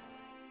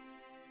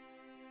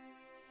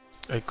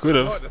 I could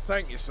I'd like have. to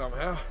thank you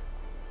somehow,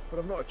 but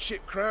I've not a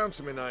chip crown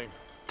to my name.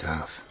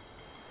 Tough.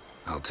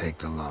 I'll take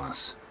the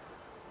loss.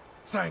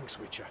 Thanks,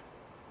 Witcher.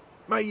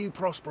 May you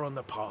prosper on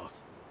the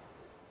path.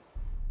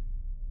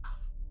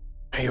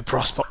 May you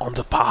prosper on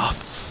the path.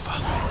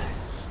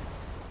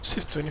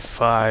 Civ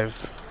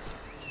 25.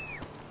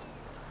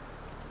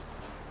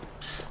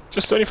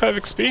 Just 25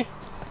 XP?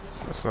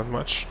 That's not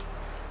much.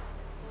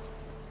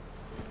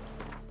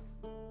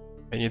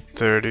 I need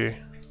 30.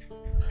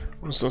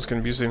 Moonstones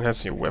can be used to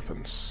enhance your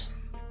weapons.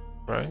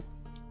 Right?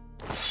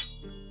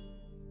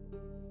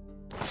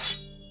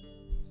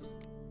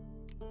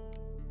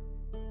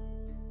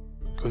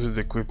 Go to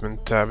the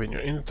equipment tab in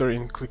your inventory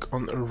and click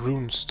on a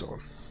runestone.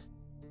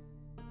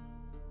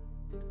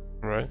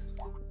 Right.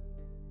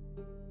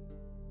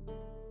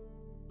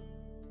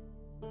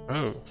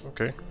 Oh,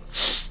 okay.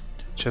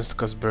 Chance to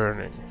cause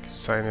burning.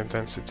 Sign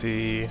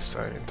intensity.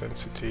 Sign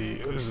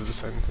intensity. This is the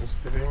sign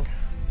intensity thing.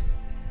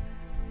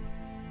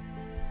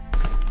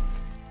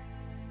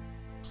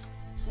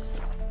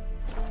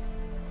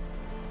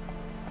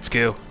 Let's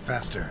go.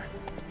 Faster.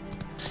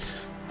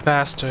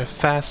 Faster,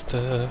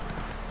 faster.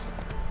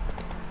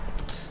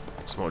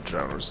 Some more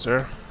drowners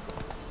there.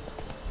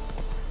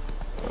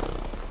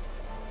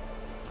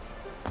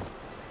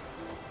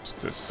 What's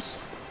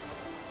this?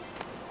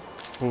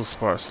 Full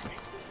sparsely.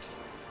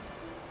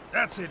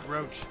 That's it,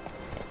 Roach.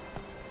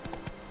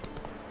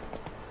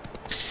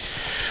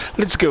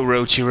 Let's go,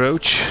 Roachy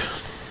Roach.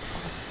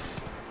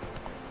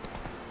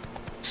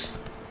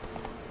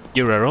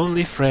 You're our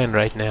only friend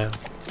right now.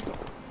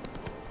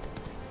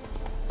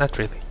 Not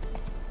really.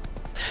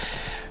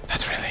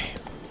 Not really.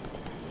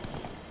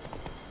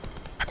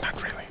 But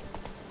not really.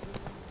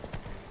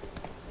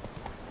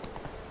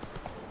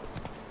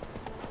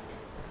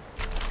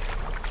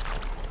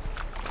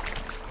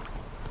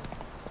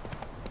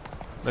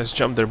 Let's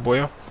jump there,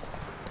 boyo.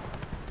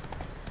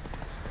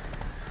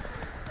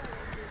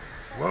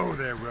 Whoa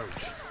there,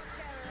 Roach.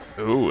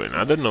 Ooh,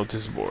 another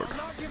notice board.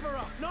 Not give her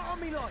up, not on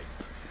me life.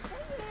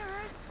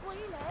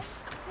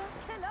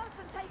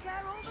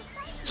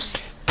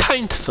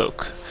 Kind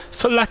folk,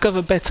 for lack of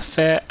a better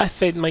fare, I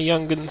fed my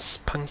young'uns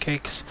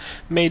pancakes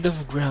made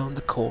of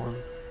ground corn.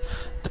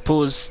 The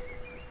poor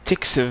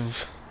ticks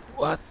of...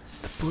 what?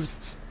 The poor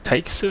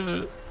takes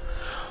of...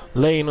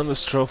 laying on the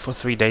straw for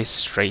 3 days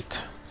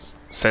straight.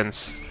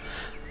 Since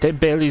their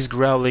bellies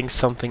growling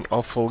something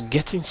awful,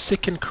 getting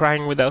sick and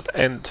crying without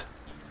end.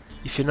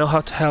 If you know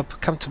how to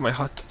help, come to my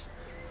hut.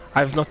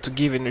 I've not to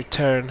give in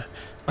return,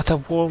 but a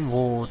warm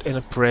word and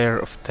a prayer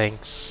of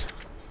thanks.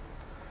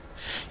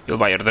 You'll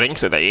buy your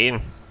drinks at the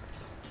inn.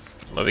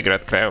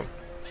 Novigrad crown.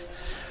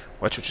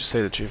 Watch what you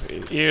say, the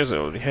chief ears. I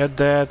already had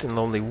that. And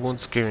lonely wound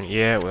screaming.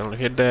 Yeah, we only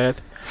had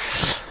that.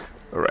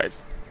 Alright.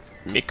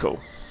 Mikko.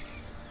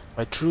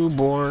 My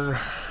true-born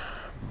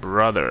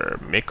brother,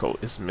 Mikko,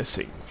 is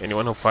missing.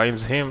 Anyone who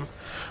finds him,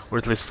 or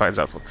at least finds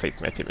out what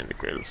fate met him in the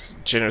grave, is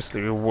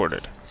generously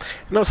rewarded.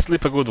 And I'll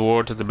slip a good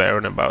word to the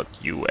Baron about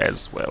you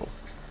as well.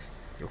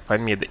 You'll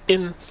find me at the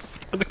inn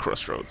or the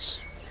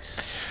crossroads.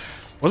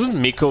 Wasn't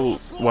Mikko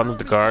one of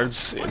the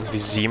guards in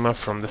Vizima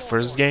from the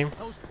first game?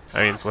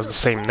 I mean, it was the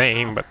same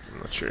name, but I'm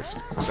not sure if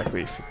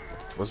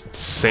it was the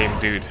same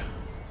dude.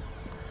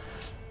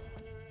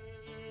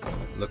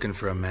 Looking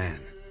for a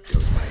man.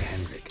 Goes by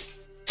Hendrik.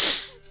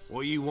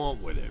 What do you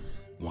want with him?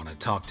 Want to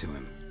talk to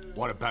him.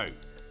 What about?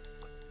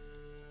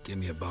 Give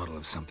me a bottle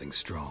of something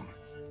strong.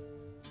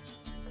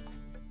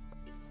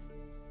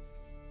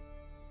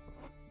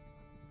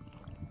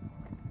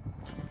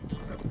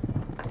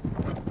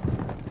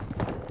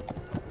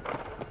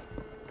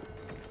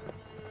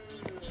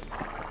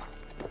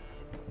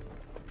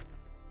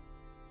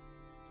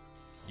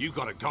 You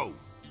gotta go.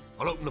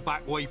 I'll open the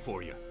back way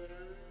for you.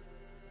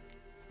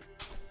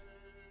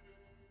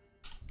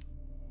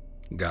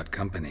 Got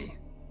company.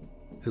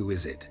 Who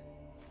is it?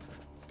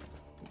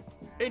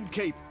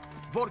 Innkeep.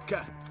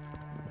 Vodka.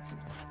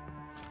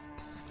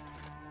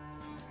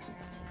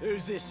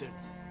 Who's this in?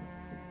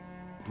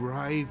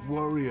 Brave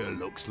warrior,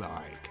 looks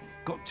like.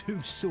 Got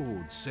 2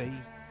 swords, see?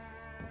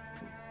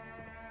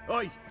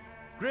 Oi,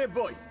 great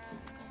boy.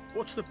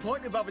 What's the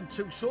point of having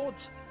 2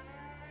 swords?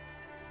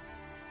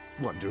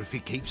 Wonder if he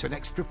keeps an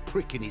extra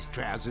prick in his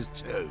trousers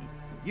too.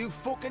 You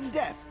fucking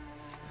deaf?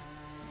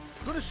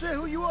 Gonna say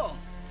who you are?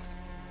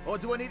 Or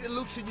do I need to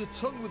loosen your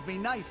tongue with me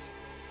knife?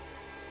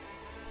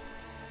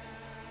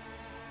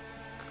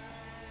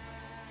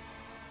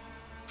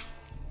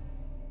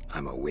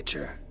 I'm a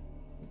witcher.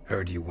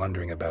 Heard you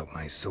wondering about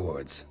my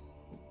swords.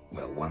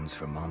 Well, one's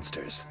for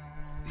monsters,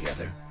 the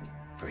other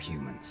for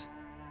humans.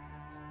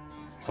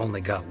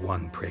 Only got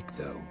 1 prick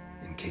though,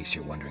 in case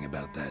you're wondering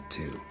about that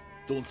too.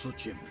 Don't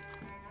touch him.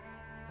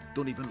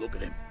 Don't even look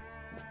at him.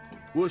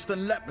 Worse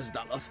than lepers,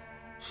 that lot.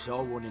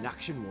 Saw one in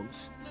action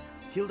once.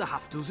 Killed a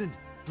half-dozen.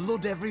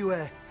 Blood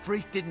everywhere.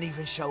 Freak didn't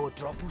even show a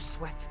drop of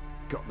sweat.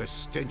 Got the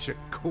stench of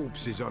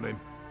corpses on him.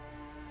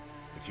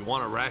 If you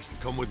want a rest,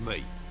 come with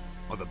me.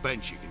 I've a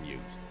bench you can use.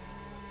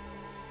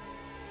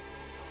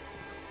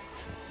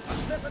 I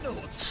step in the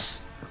hut,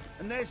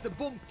 and there's the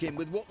bumpkin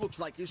with what looks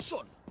like his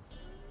son.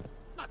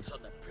 That's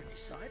on the pretty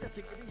side, I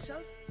think, of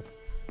himself.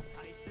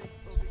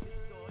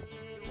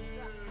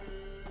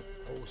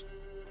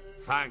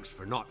 Thanks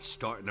for not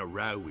starting a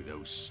row with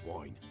those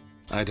swine.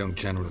 I don't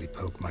generally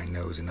poke my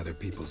nose in other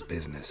people's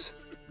business.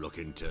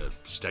 Looking to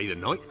stay the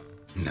night?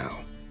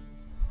 No.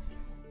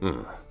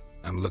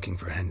 I'm looking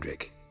for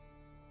Hendrik.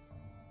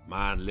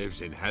 Man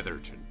lives in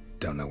Heatherton.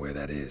 Don't know where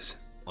that is.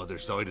 Other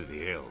side of the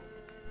hill.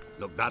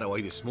 Looked that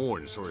away this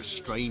morning, saw a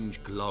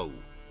strange glow.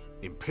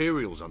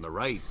 Imperials on the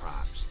raid,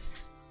 perhaps.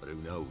 But who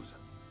knows?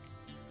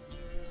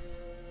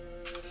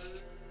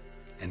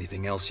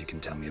 Anything else you can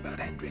tell me about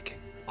Hendrik?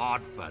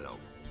 Odd fellow.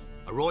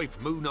 Arrived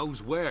from who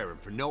knows where and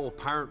for no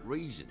apparent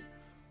reason.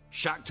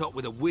 Shacked up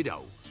with a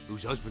widow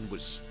whose husband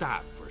was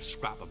stabbed for a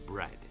scrap of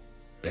bread.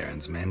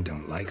 Baron's men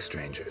don't like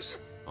strangers.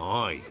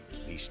 Aye,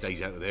 he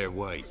stays out of their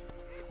way.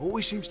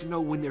 Always seems to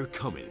know when they're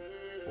coming.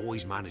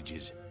 Always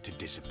manages to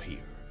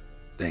disappear.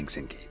 Thanks,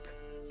 Innkeep.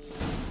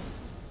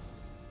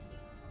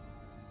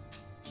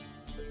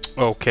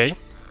 Okay.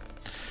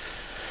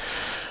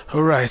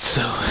 Alright,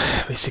 so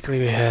basically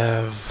we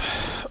have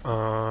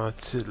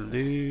to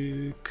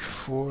look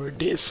for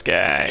this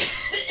guy.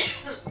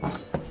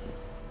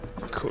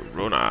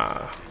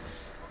 Corona.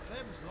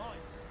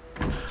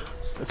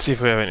 Let's see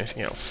if we have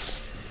anything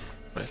else.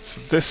 Right,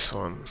 so this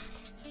one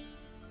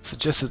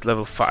suggested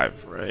level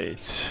 5,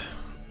 right?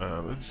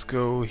 Let's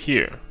go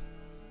here,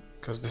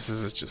 because this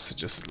is just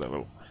suggested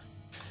level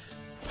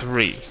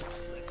 3.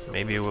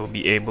 Maybe we'll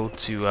be able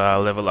to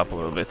level up a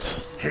little bit.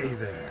 Hey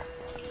there.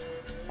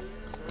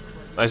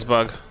 Nice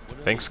bug.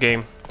 Thanks,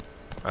 game.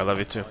 I love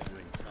you too.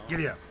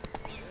 Giddy up.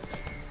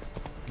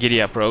 Giddy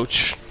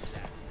approach.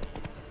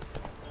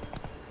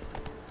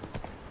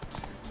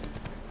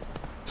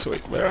 So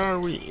wait, where are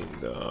we in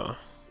the...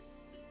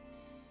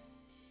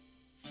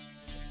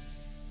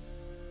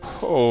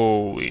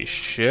 Holy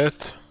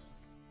shit.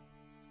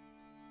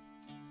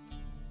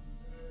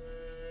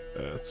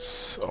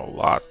 That's a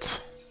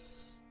lot.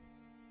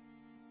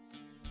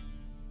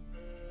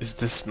 Is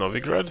this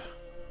Novigrad?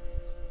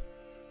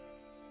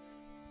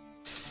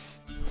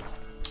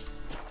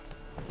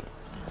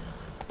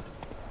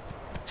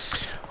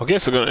 Okay,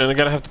 so I'm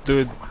gonna have to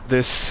do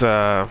this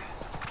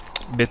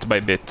bit by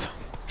bit.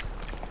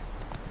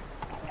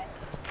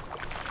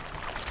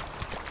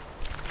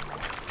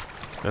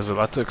 There's a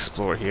lot to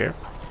explore here,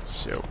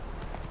 so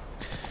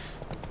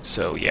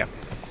yeah.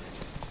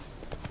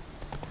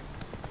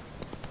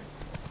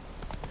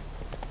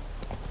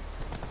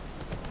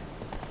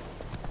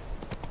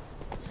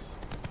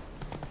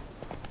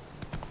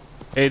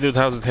 Hey dude,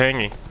 how's it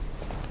hanging?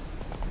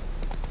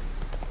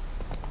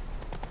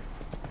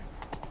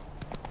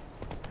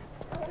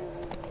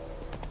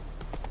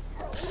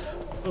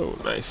 Oh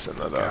nice,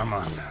 another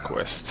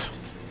quest.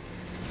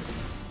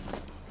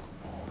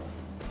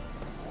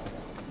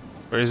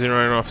 Where is he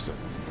running off to?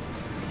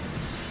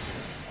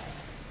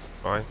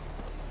 Fine.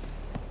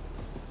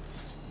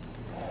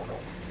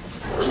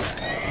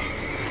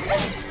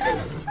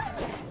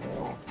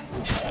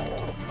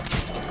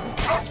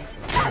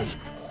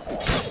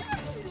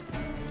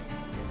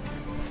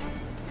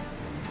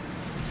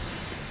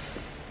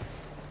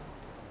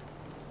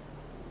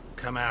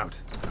 Come out.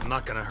 I'm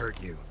not gonna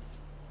hurt you.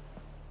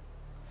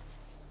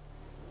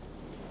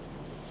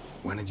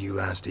 When did you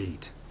last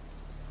eat?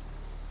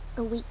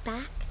 A week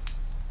back.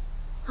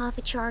 Half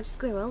a charred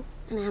squirrel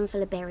and a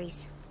handful of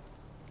berries.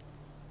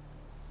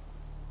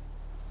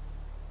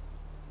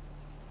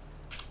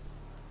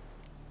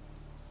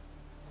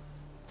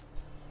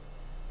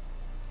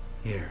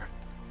 Here.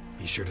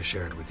 Be sure to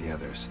share it with the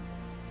others.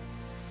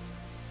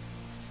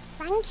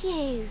 Thank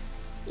you.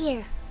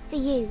 Here, for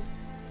you.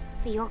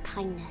 For your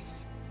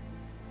kindness.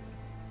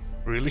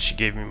 Really? She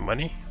gave me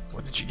money?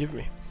 What did she give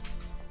me?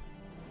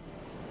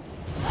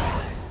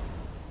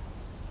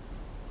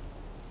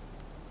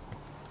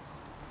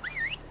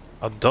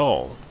 A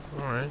doll.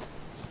 Alright.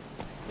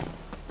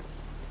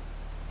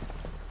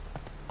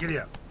 Giddy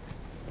up.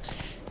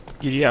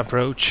 Giddy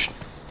approach.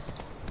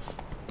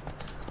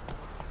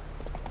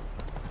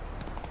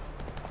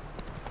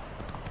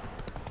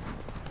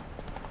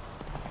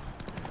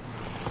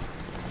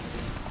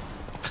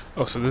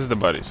 Oh, so this is the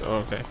buddies. Oh,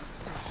 okay.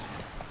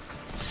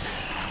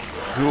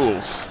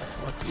 Ghouls.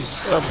 What is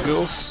up,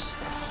 ghouls?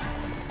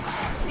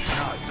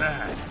 Not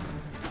bad.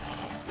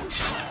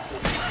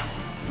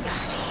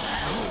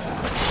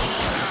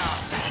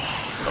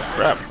 Oh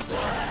crap.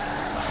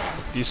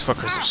 These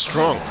fuckers are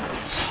strong.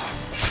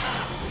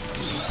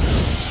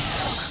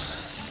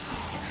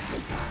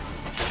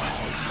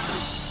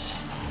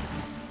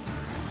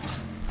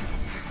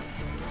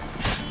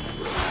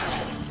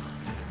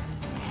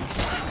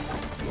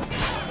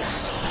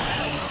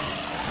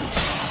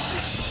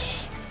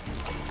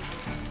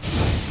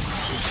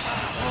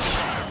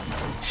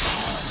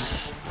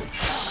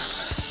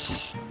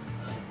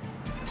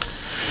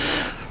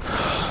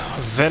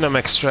 Venom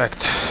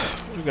extract.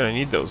 We're gonna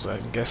need those,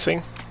 I'm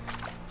guessing.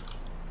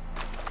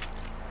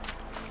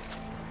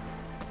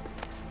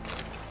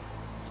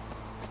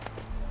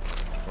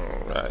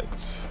 Alright.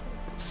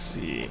 Let's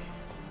see.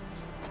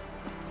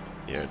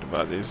 Here are the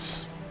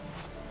bodies.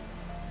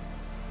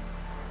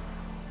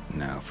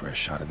 Now for a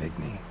shot of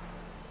Igni.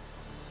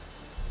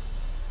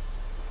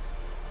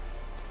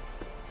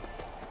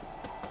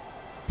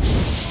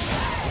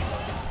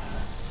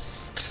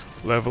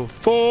 Level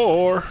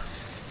 4!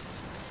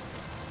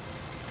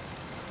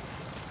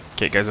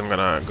 Okay guys, I'm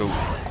gonna go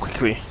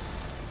quickly.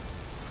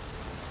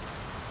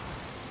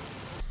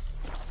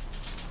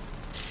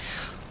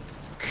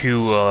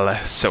 Cool.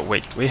 So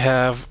wait, we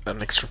have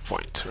an extra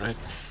point, right?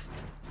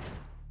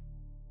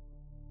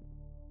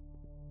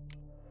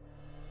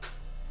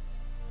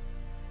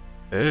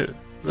 Oh,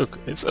 look,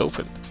 it's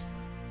open.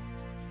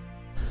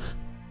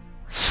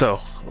 So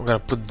I'm gonna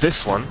put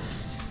this one,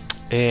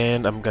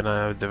 and I'm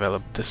gonna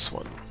develop this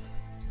one,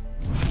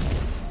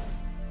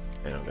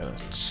 and I'm gonna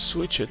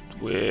switch it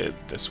with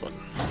this one.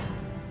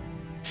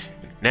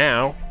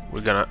 Now we're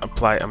gonna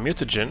apply a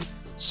mutagen,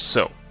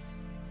 so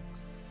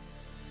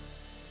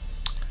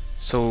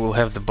we'll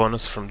have the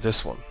bonus from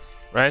this one,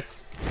 right?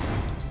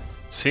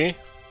 See?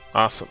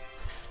 Awesome.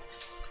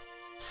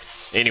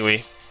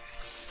 Anyway,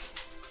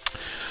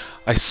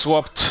 I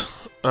swapped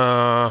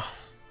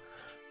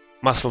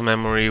muscle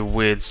memory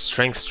with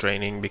strength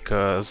training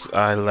because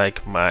I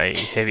like my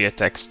heavy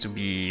attacks to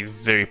be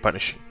very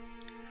punishing.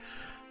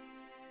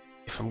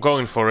 If I'm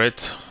going for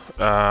it,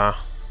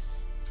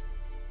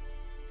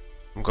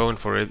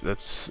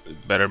 that's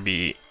better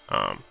be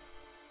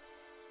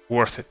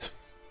worth it.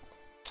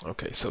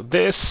 Okay, so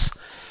this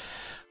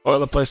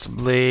oil applies to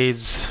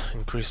blades,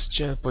 increase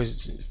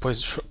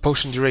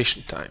potion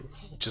duration time,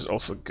 which is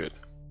also good.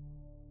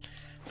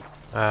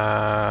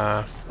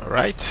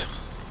 Alright.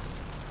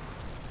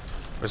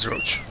 Where's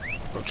Roach?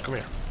 Roach, come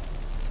here.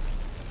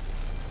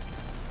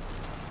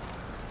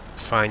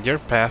 Find your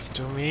path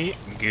to me.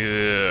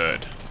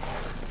 Good.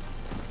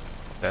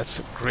 That's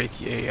a great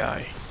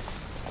AI.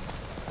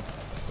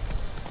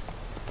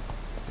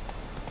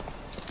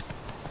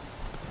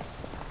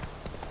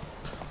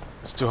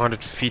 It's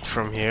 200 feet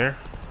from here.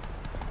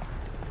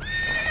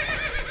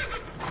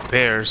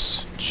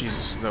 Bears.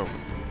 Jesus, no.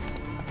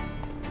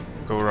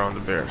 Go around the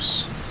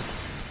bears.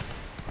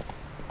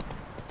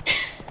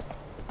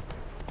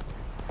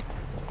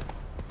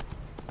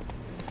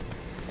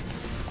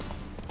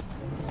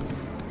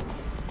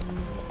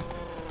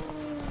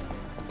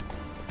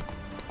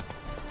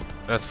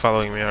 Not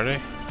following me, are they?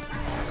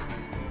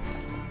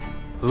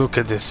 Look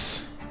at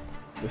this.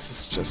 This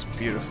is just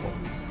beautiful.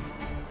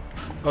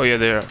 Oh yeah,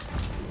 they are.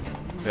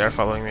 They are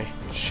following me.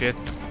 Shit.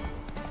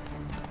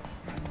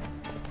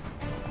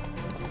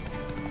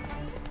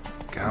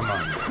 Come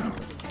on now.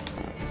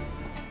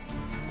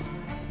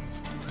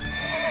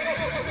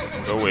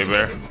 Go away,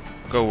 bear.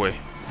 Go away.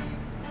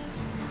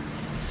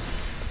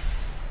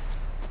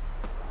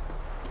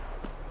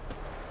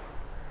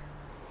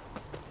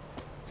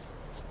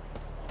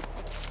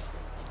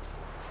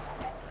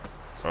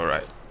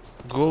 Alright.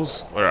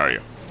 Ghouls, where are you?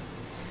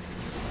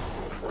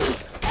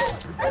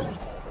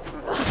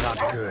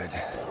 Not good.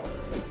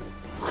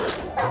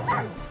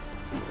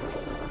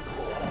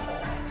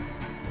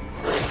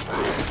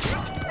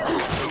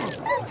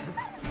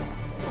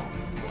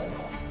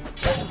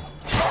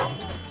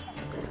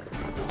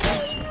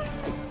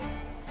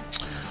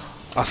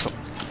 Awesome.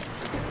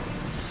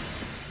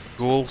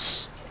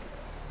 Ghouls.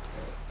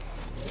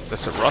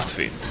 That's a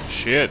Rothfiend.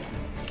 Shit.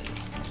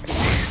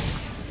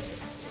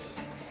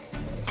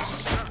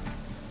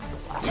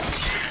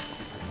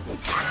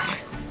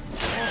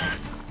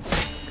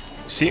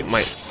 See,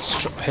 my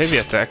heavy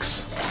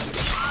attacks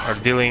are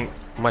dealing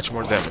much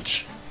more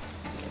damage.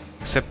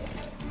 Except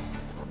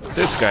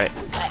this guy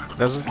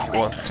doesn't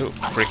want to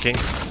freaking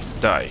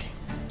die.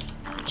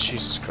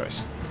 Jesus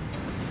Christ.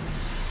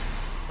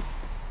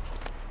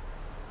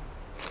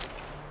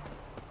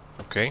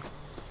 Okay.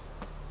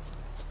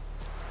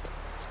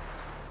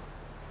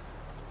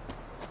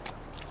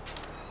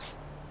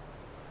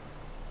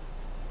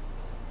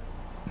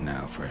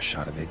 Now for a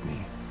shot of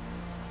Igni.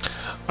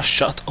 A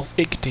shot of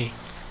Igni.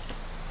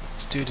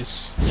 Let's do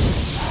this.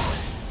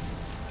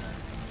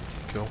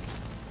 Cool.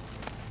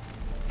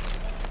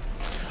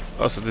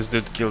 Oh, so this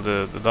dude killed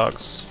the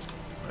dogs.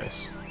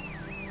 Nice.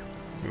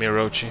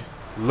 Mirochi.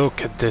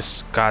 Look at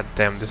this.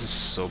 Goddamn, this is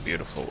so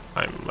beautiful.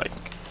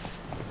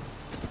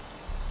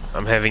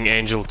 I'm having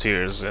angel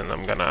tears, and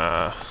I'm not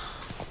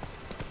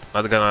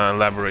gonna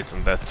elaborate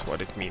on that, what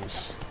it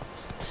means.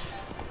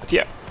 But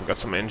yeah, we got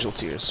some angel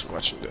tears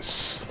watching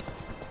this.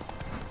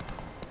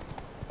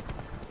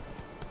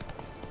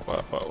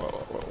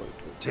 Whoa.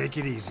 Take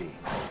it easy.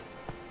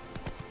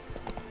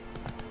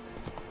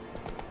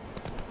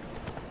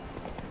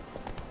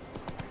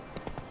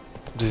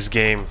 This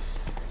game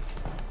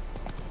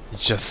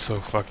is just so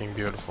fucking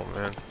beautiful,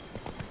 man.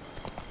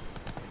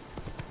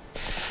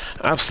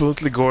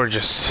 Absolutely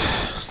gorgeous.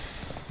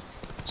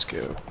 Let's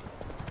go.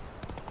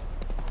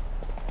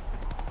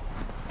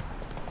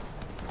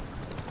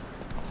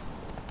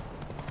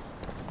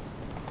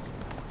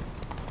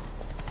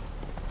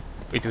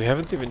 Wait, we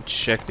haven't even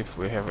checked if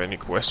we have any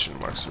question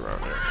marks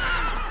around here.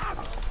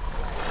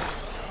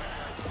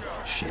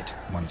 Shit,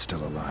 one's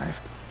still alive.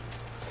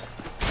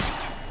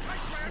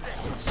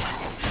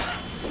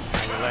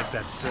 I like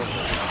that silver.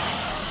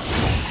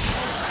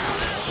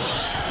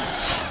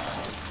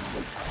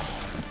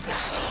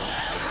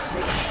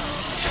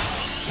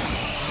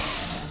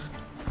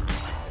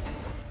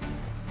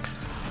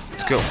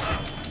 Let's go.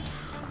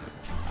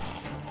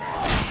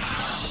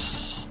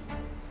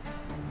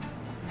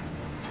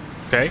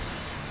 Okay.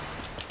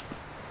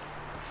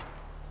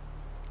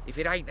 If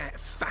it ain't that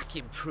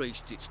fucking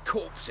priest, it's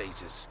corpse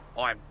eaters.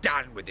 I'm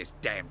done with this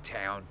damn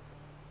town.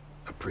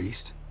 A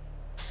priest?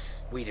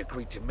 We'd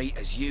agreed to meet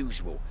as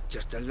usual,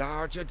 just a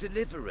larger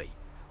delivery.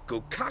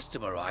 Good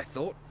customer, I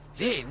thought.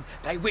 Then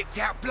they whipped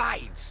out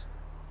blades.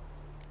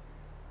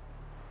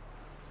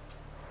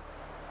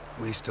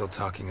 We still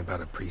talking about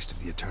a priest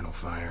of the Eternal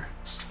Fire?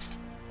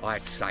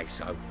 I'd say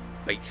so.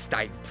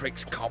 Beat-stained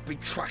pricks can't be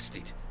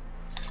trusted.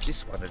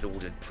 This one had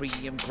ordered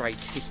premium-grade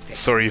fistech.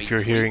 Sorry if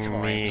you're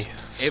hearing me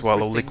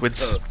swallow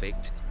liquids.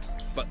 Perfect,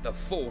 but the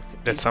fourth,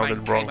 That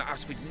sounded wrong. came at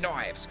us with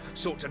knives,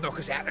 sought to knock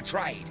us out of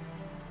trade.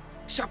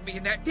 Shoved me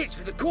in that ditch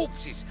with the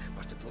corpses.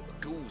 Must have thought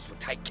the ghouls would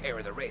take care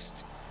of the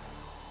rest.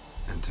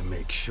 And to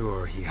make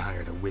sure, he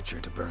hired a witcher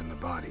to burn the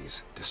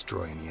bodies,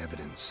 destroy any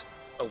evidence.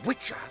 A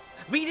witcher?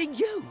 Meaning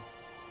you?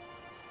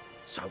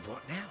 So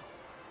what now?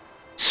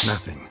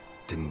 Nothing.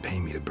 Didn't pay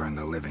me to burn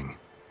the living.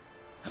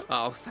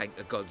 Oh, thank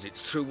the gods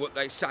it's true what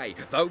they say.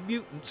 Though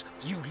mutants,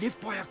 you live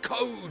by a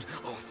code.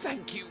 Oh,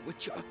 thank you,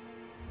 Witcher.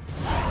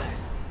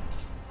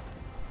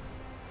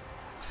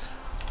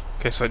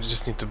 Okay, so I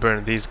just need to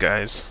burn these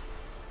guys.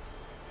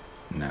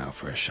 Now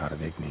for a shot of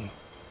Igni.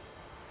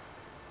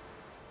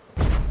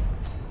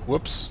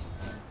 Whoops.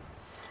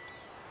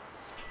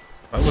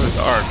 Why was it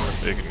hard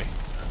with Igni?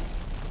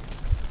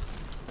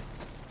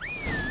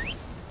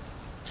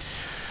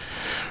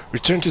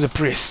 Return to the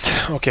priest.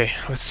 Okay,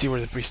 let's see where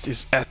the priest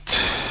is at.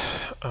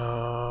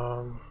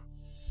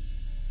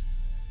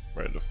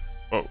 Where the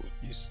oh,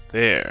 he's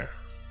there.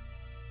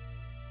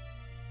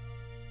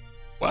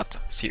 What?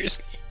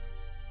 Seriously?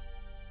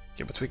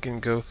 Okay, but we can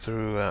go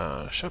through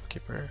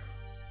shopkeeper.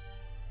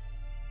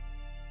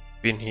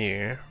 Been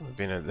here. We've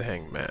been at the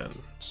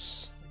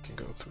hangman's. We can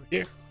go through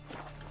here.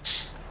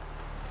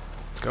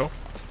 Let's go.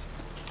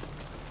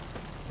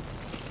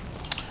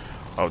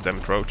 Oh, damn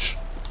it, Roach.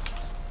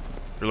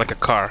 You're like a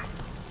car.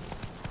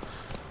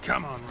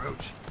 Come on,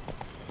 Roach.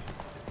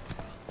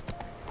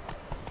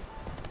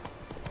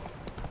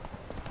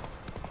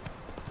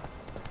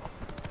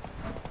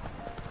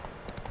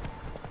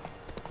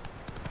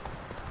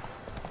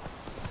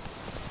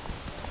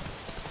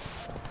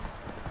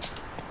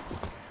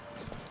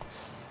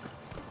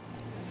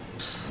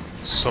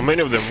 So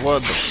many of them,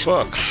 what the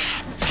fuck?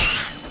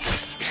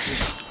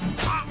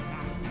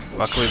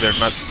 Luckily they're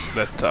not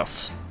that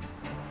tough.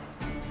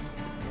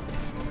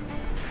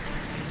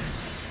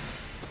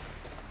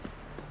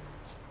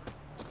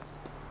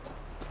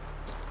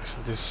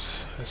 So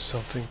this has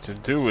something to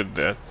do with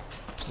that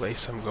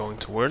place I'm going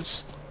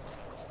towards.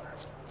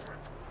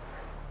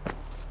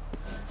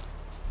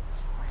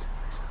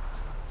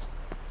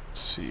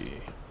 Let's see.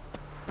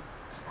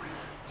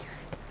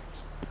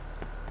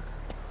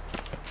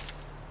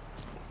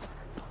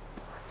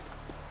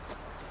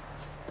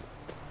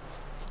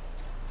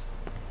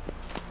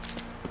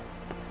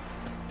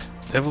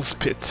 Devil's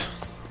Pit,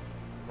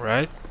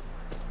 right?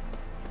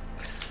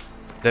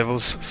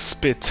 Devil's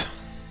Spit.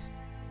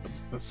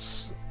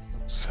 What's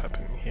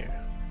happening here?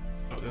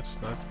 Oh, that's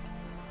not.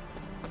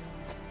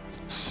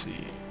 Let's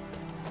see.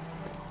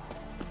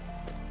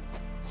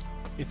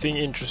 Anything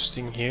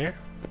interesting here?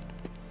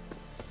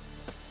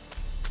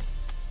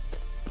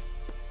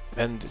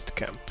 Bandit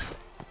camp.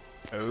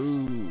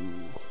 Oh.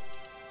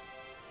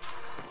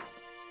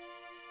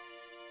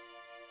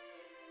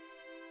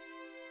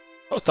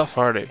 How tough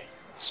are they?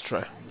 Let's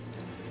try.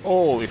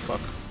 Holy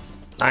fuck.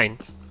 9.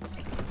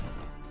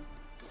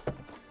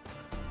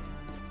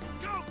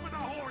 Go for the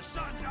whore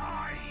son's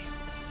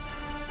eyes!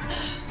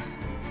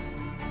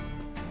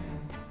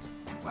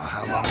 Well,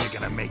 how long are you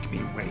gonna make me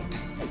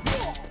wait?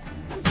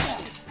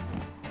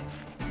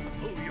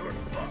 Oh, you're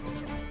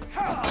fucked.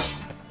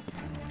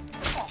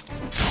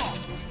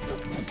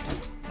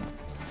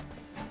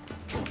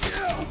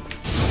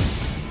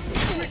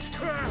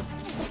 Witchcraft!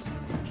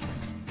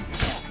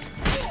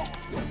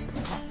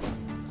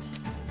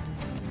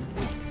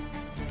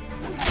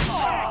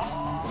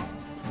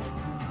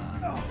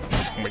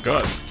 Oh my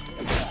god.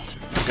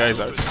 These guys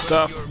are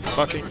tough,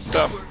 fucking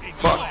tough.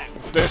 Fuck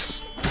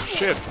this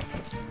shit.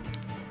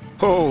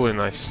 Holy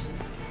nice.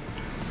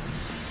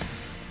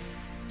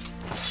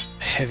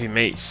 Heavy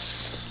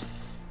mace.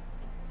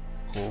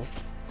 Cool.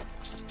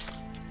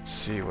 Let's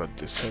see what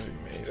this heavy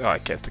mace. Oh, I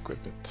can't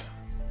equip it.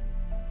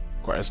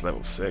 Requires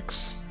level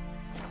 6.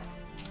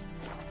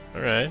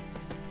 Alright.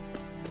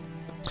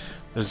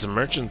 There's a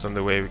merchant on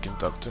the way we can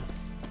talk to.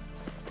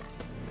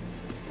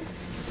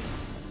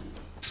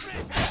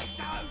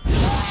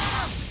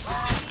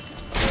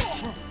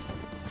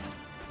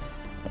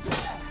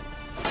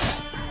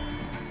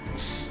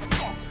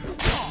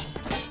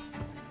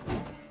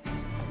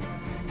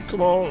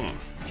 Come on.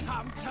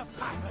 Come to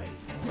Pappy.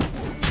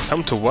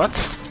 Come to what?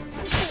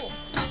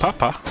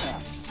 Papa?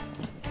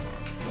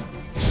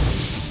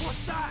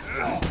 What's that?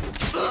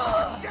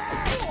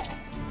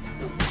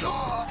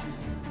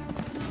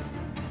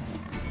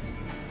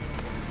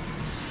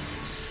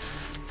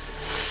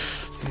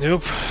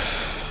 Nope.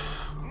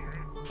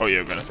 Oh,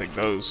 you're gonna take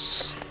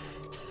those.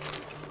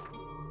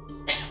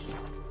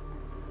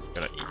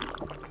 Gonna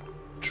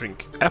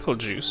drink apple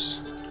juice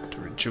to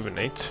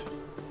rejuvenate.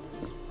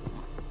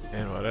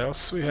 And what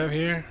else we have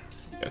here?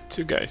 Got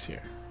 2 guys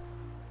here.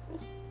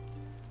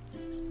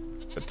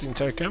 Is that the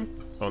entire camp?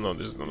 Oh no,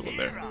 there's another one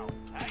there.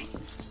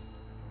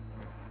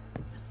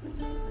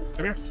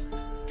 Come here.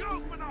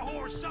 Go for the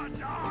whore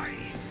son's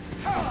eyes!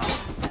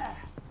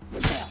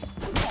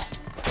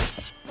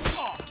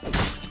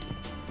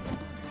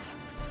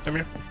 Come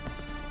here.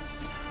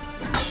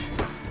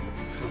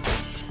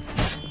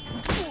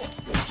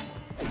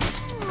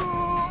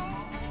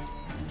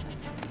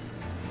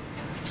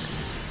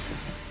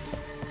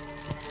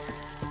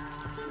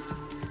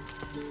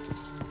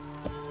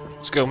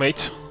 Let's go,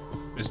 mate.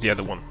 Where's the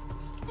other one?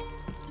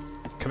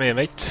 Come here,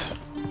 mate.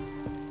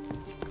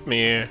 Come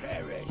here.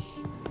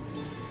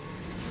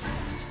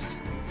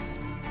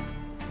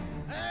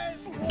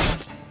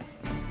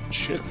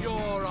 Shit.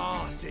 Your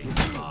arse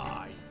is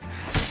mine.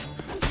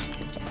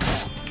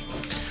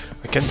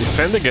 I can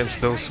defend against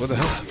those. What the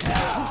hell?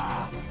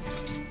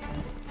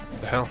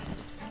 What the hell?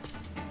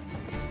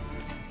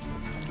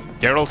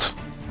 Geralt.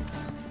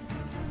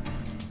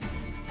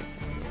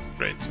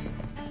 Great.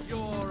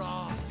 Your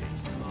arse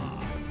is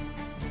mine.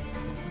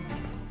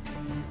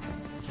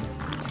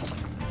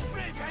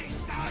 Rip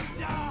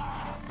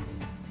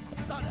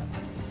son of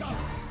a ghost.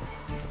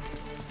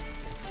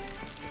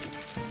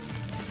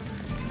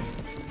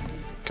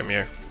 Come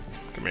here.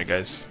 Come here,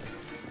 guys.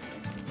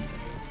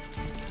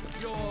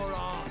 Your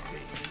arse is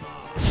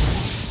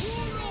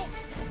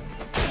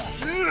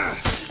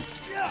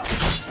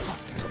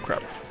Oh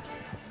crap.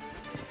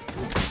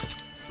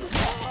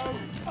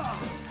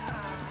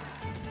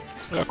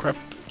 Oh crap.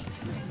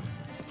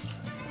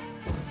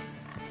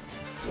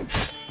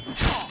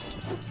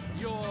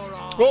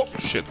 Oh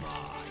shit.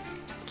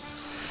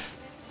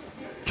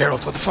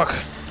 Geralt, what the fuck?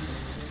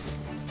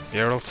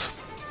 Geralt.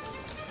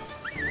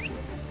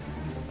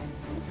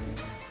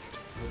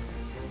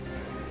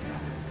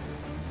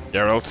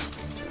 Geralt.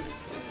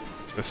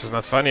 This is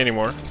not funny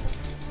anymore.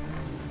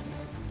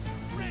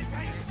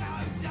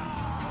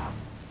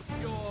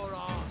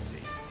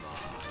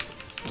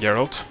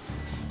 Geralt.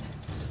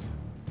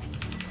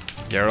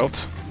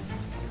 Geralt.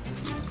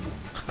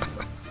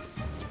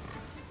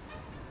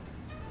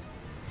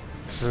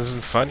 This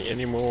isn't funny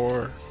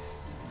anymore.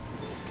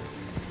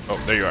 Oh,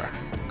 there you are.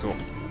 Cool.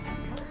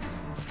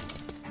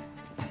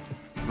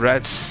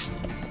 Reds.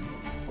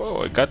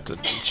 Oh, I got the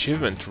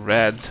achievement.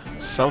 Red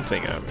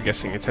something. I'm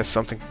guessing it has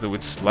something to do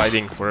with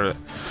sliding for a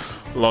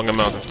long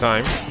amount of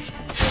time.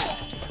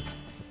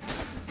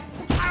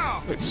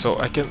 Wait, so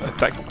I can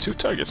attack 2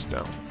 targets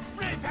now.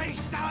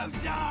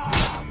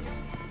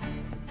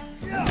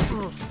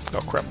 Oh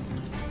crap.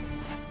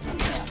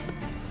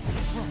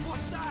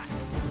 What's that?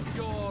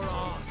 Your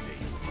arse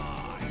is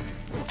mine.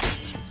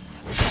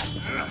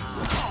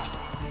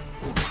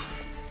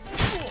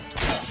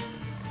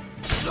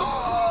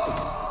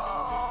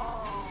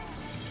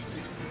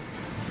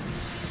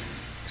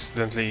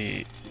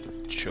 Accidentally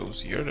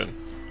chose Jurden.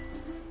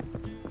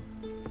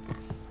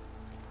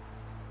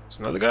 There's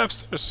another guy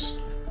upstairs.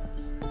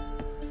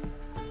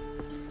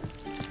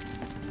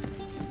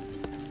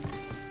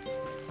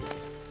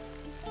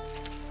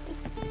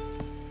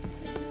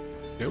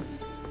 Yep.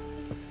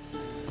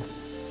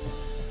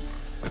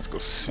 Let's go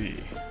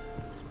see.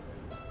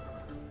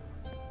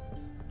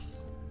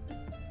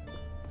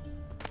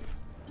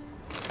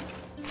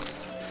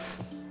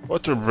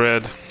 Water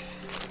bread.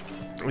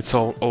 It's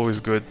always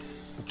good.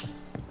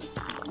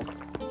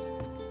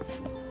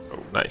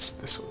 Oh, nice,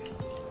 this one.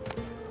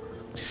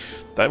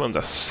 Diamond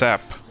as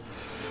sap.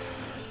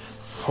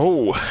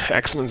 Oh,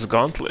 X-Men's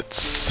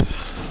gauntlets.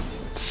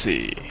 Let's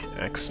see.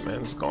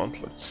 X-Men's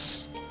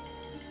gauntlets.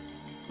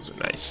 Those are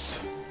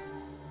nice.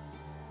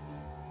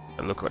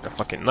 I look like a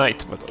fucking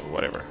knight, but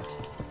whatever.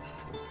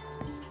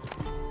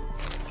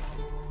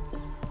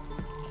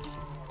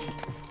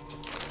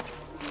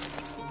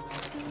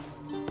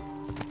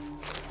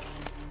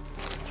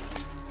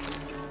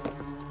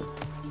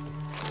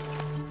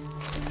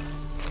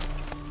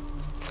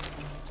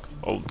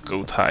 Old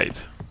goat hide.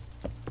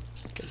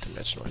 Can't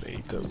imagine why they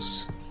eat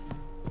those.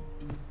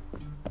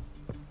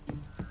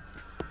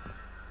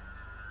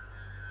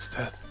 What's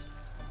that?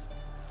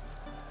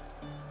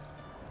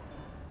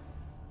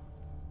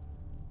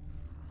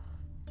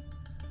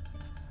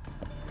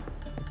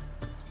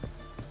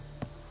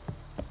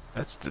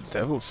 That's the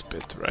devil's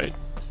spit, right?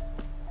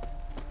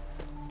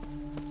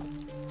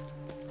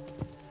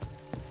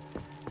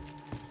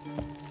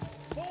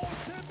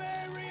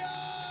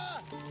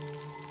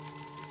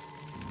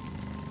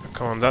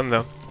 Come on down,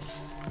 down.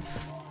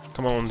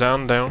 Come on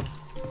down, down.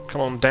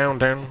 Come on down,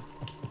 down.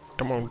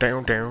 Come on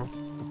down, down.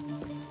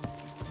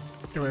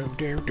 Do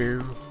do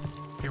do.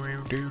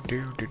 Do do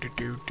do do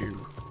do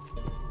do.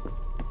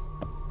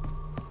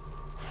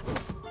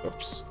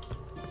 Oops.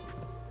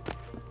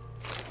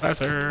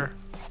 Ladder.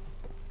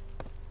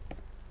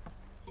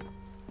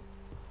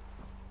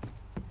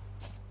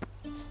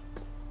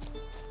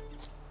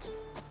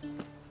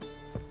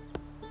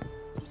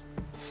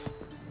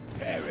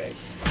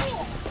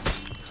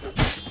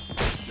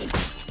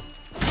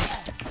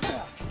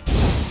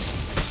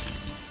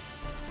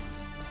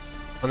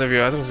 One of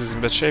your items is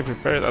in bad shape,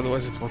 repair it,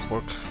 otherwise it won't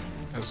work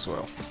as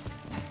well.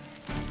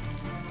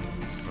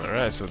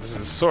 Alright, so this is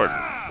a sword.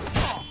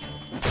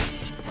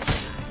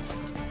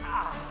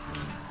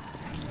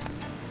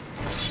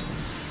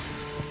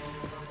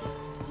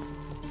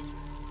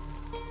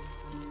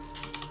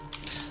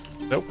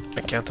 Nope,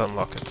 I can't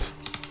unlock it.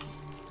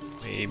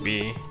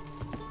 Maybe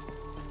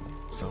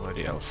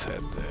Somebody else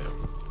had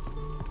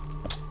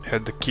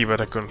the key, but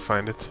I couldn't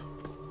find it.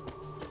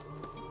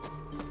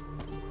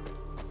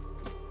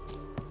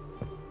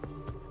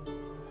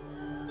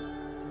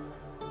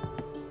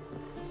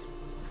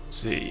 Let's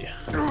see,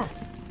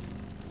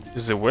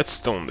 there's a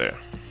whetstone there.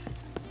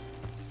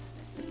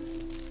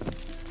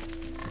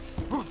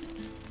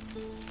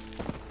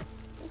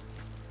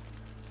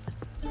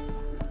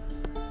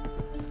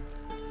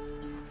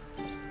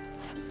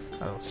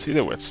 I don't see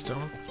the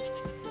whetstone.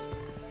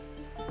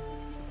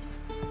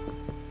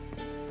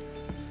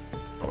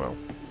 Oh well.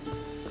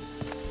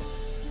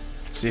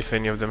 See if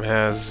any of them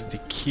has the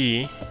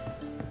key.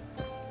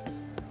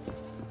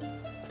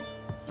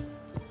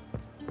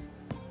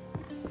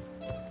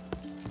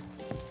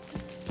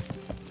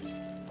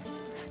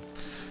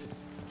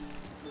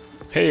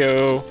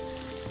 Heyo.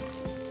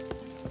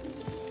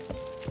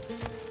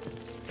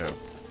 No.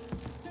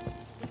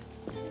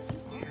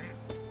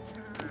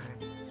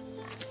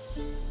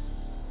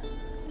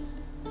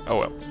 Oh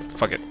well,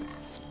 fuck it.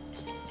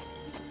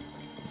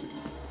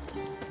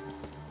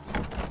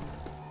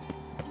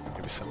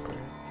 Maybe something.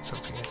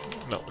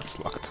 No, it's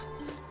locked.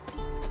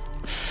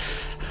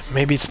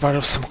 Maybe it's part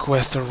of some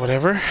quest or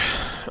whatever.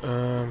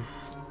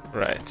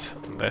 Right.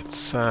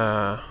 Let's.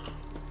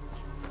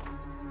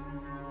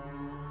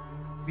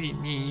 We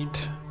need.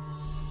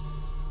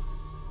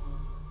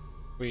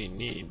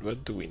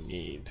 What do we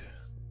need?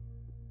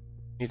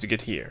 We need to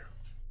get here.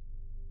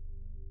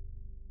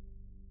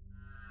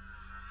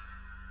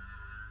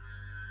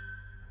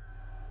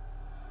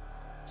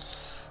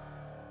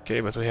 Okay,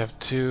 but we have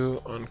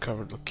 2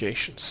 undiscovered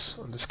locations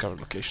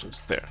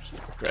there.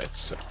 Right,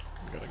 so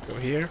I'm gonna go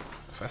here,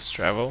 fast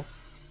travel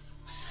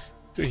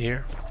to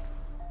here.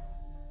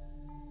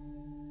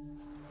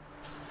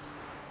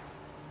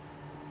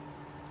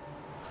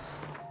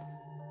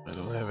 I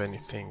don't have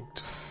anything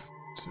to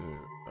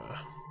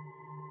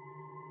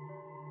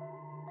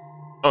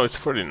oh, it's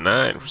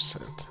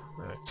 49%.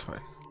 No, it's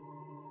fine.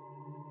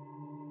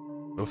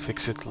 We'll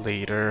fix it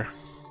later.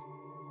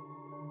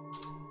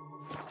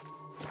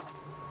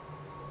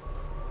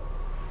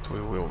 We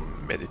will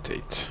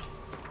meditate.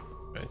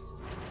 Right.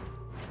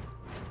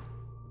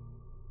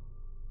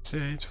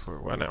 Meditate for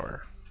 1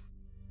 hour.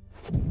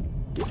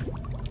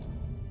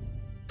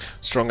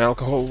 Strong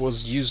alcohol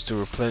was used to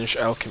replenish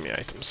alchemy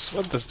items.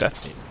 What does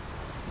that mean?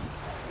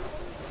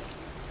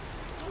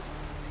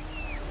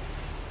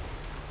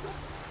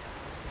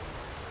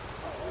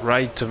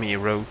 Write to me,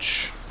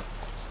 Roach.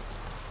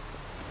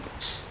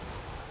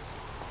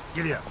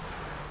 Giddy up.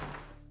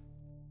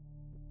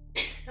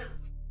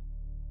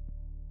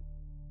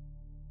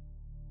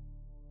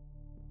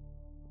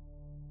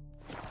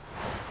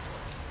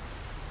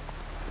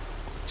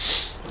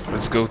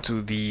 Let's go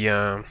to the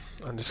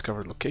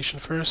undiscovered location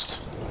first.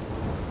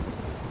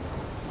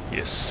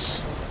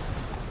 Yes.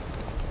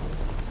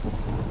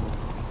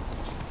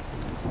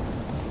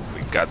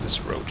 We got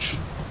this, Roach.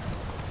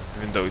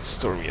 Even though it's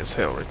stormy as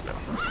hell right now.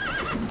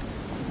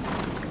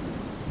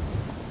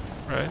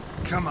 Right?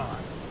 Come on.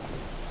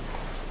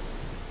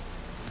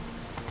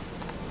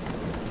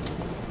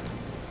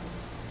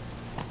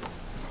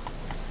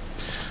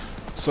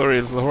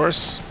 Sorry, little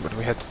horse, but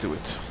we had to do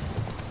it.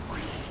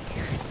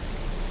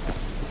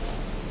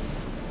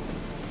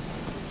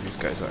 These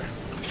guys are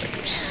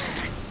beggars.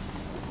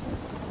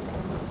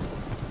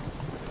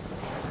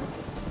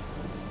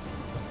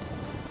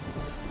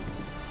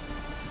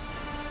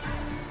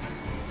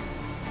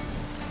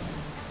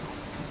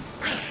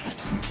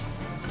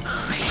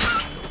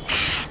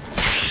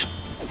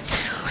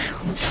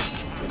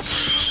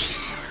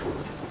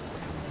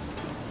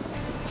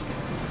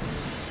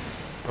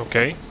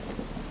 Okay.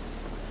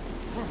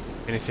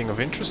 Anything of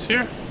interest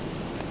here?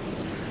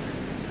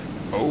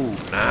 Oh,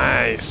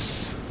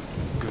 nice!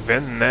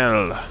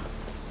 Gvenel.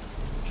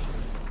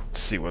 Let's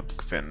see what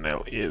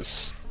Gvenel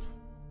is.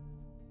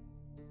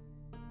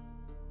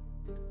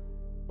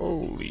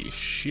 Holy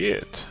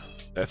shit,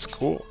 that's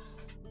cool.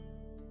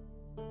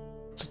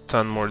 It's a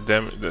ton more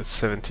damage. That's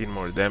 17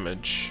 more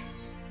damage.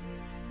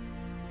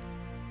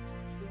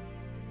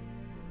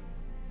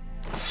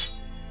 It's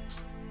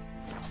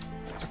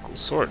a cool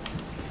sword.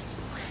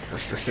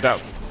 Let's test it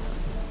out.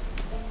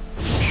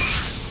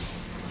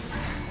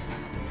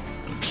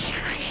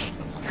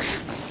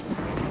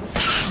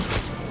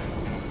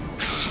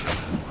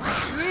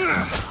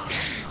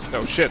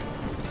 Oh shit.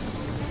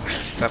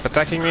 Stop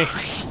attacking me.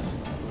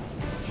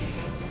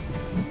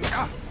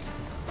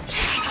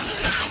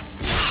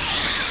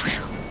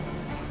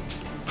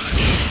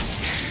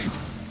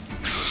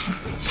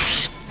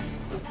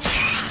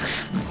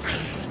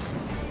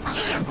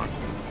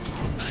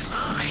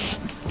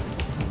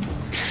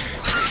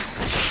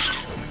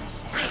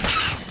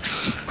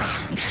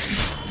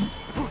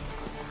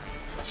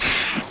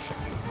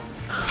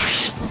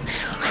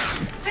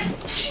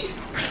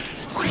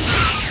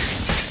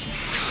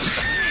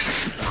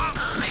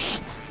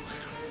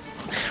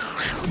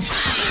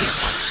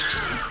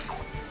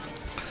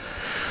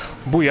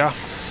 Booyah!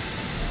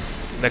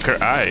 Necker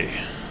eye.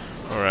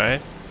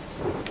 Alright.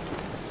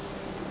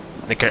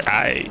 Necker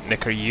eye.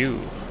 Necker you.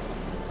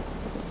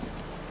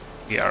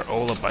 We are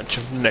all a bunch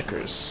of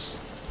knackers.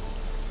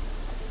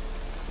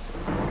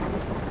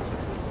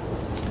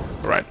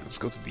 Right, let's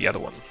go to the other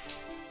one.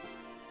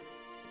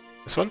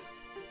 This one?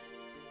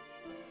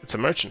 It's a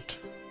merchant.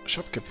 A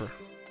shopkeeper.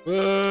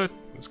 What?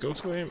 Let's go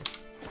to him.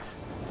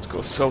 Let's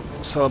go sell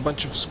a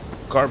bunch of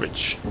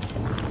garbage.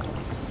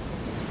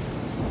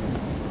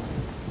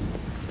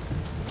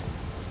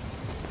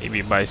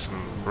 Maybe buy some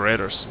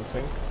bread or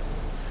something.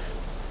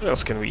 What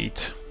else can we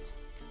eat?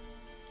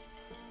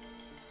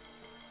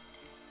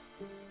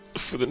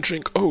 Food and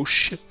drink. Oh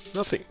shit,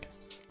 nothing.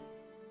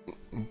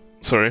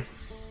 Sorry.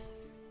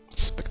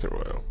 Spectre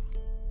oil.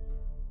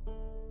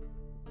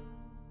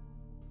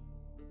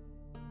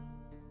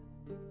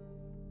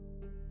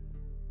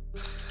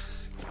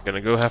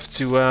 Gonna go have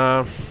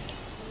to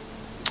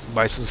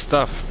buy some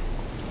stuff.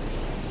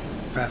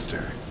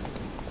 Faster.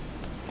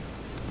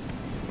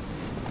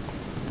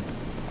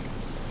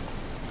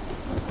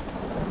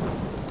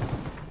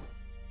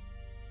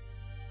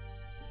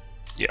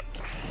 Yeah.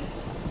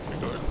 We're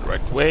going the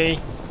right way.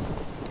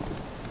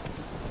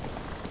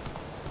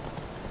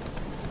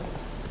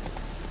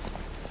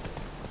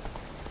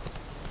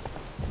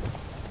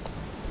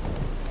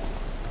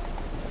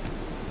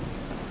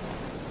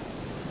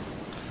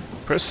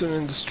 Person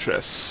in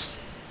distress.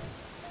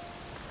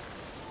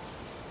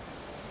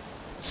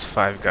 It's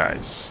 5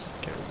 guys.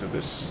 Can we do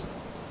this?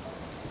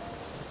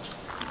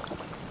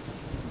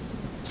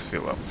 Let's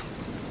fill up.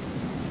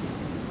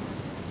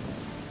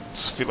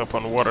 Let's fill up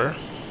on water.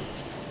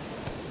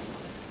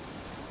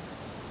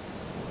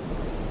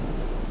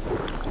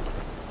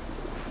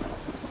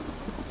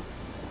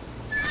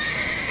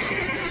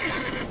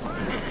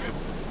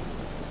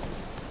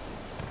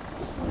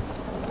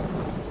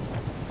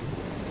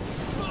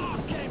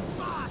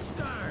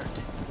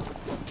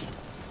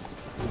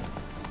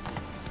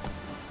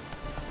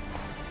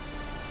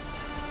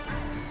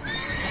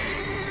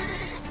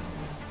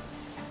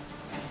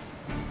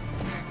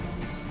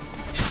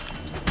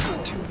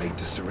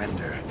 To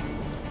surrender.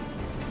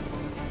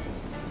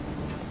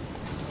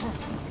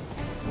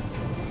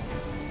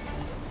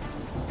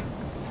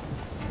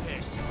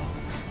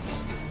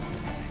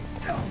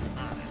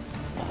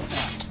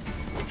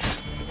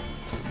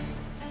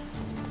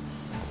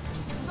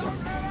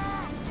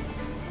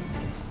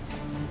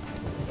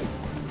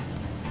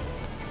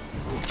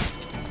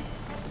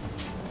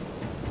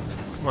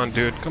 Come on,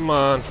 dude, come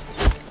on.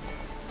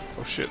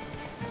 Oh shit.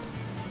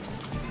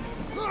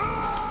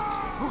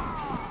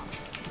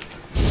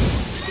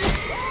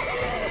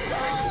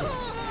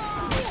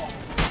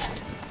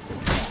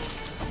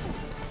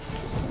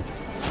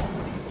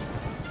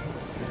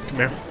 Come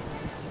here.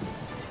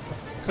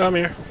 Come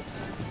here.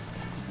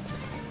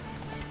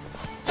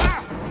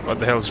 What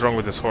the hell is wrong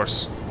with this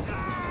horse?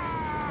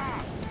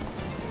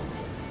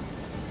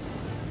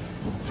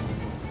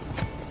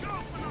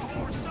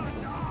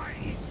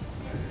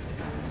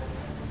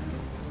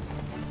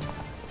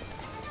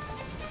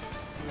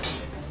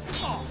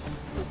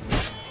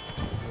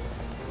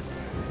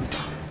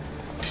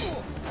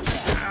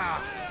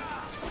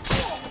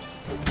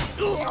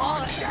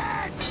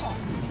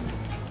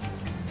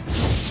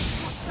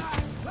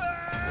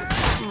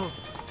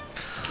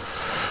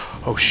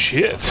 Oh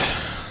shit!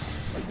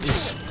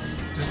 This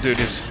dude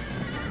is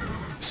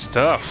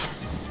stuff.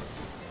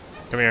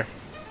 Come here.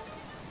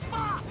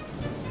 Oh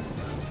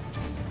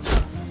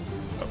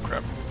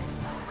crap.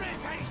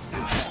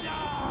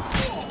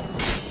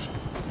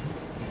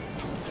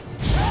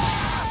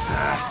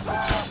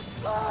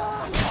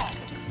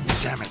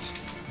 Damn it.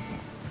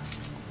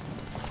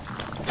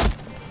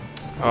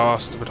 Oh,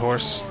 stupid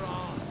horse.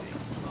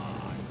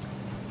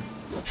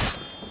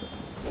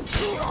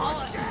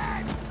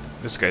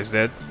 This guy's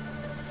dead.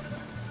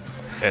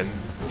 And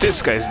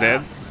this guy's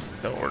dead.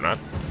 No, we're not.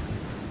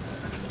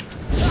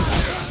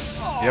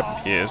 Yep,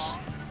 he is.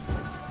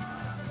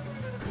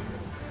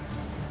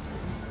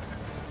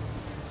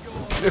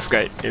 This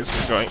guy is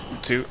going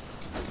to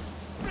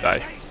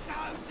die.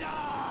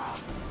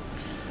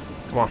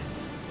 Come on.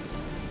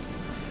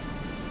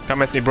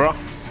 Come at me, bro.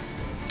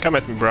 Come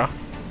at me, bro.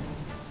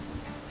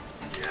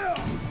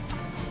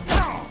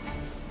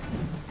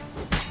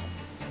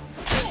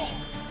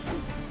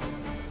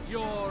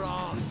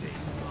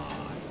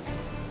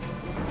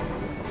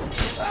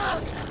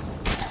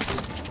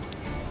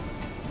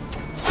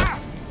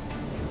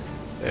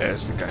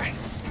 There's the guy.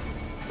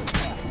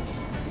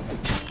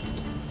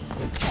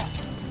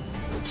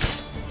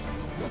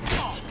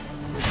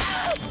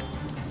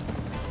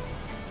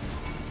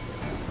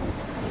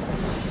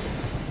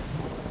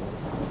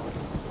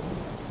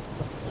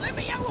 Let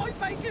me out, White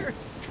Baker!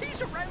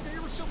 He's around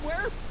here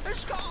somewhere.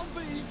 There's gotta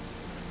be.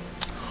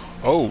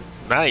 Oh,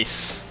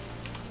 nice.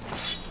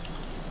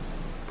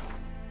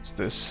 What's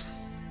this?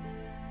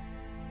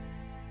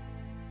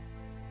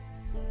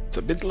 It's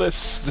a bit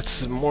less,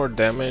 that's more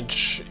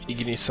damage,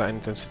 Igni sign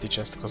intensity,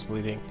 chance to cause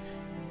bleeding.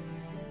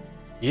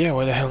 Yeah,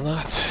 why the hell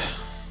not?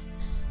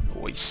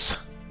 Nice.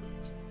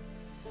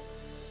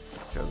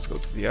 Okay, let's go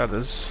to the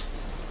others.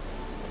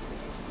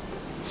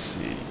 Let's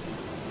see.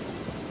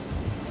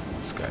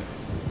 This guy.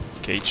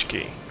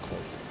 KHK, cool.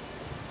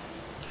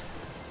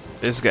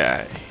 This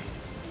guy.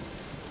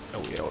 Oh,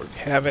 we already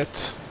have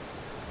it.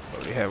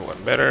 Already have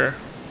one better.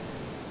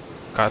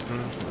 Cotton,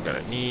 we're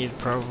gonna need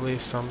probably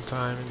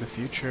sometime in the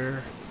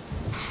future.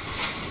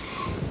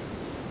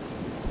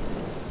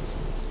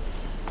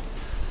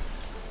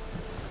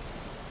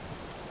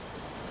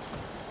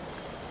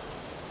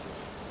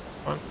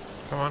 Come on,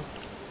 come on.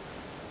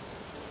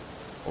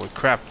 Holy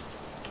crap.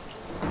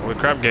 Holy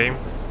crap, game.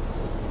 Look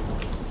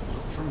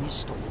from his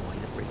stall by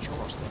the bridge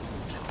across the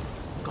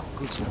pond. Got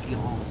goods for the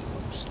army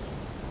mostly.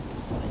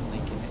 They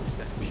make an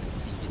exception.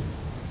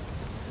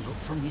 Look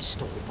from his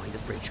stall by the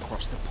bridge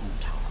across the pond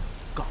tower.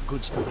 Got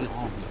goods for the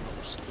army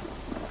mostly.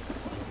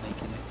 They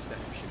make an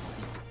exception.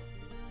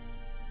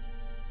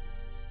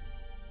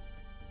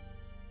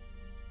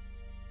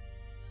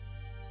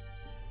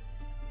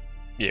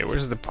 Yeah,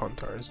 where's the pond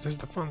tower? Is this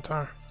the pond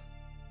tower?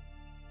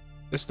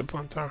 This is the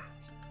pond tower.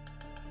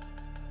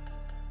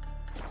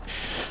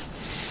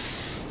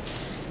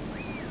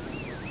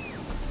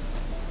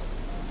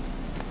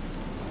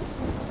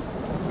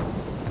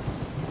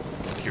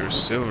 Pure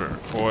silver,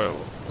 oil,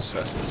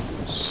 assassin's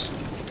boots.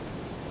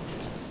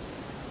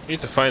 Need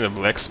to find a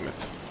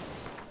blacksmith.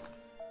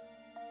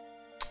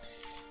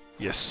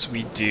 Yes,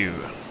 we do.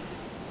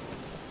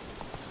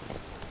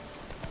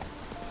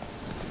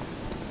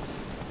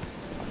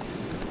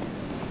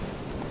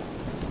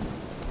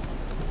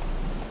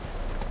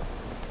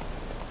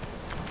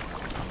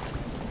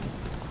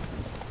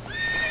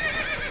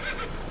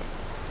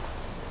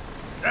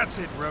 That's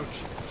it,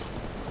 Roach.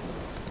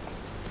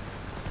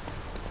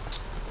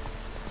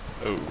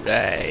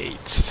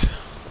 Alright.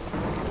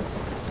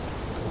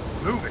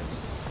 Move it.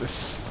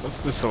 What's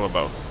this all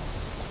about?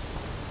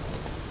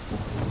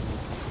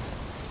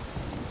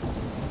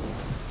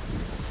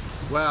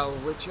 Well,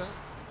 Witcher,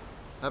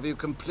 have you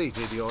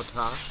completed your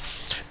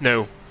task?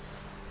 No.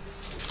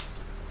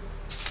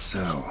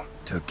 So,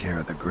 took care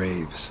of the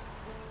graves.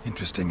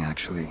 Interesting,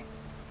 actually.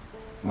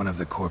 One of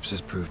the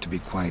corpses proved to be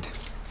quite,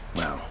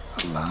 well,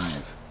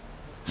 alive.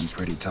 And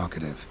pretty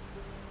talkative.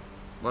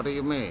 What do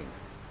you mean?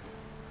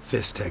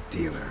 Fist tech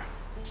dealer.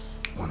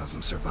 One of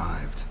them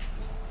survived.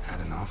 Had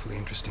an awfully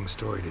interesting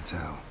story to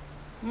tell.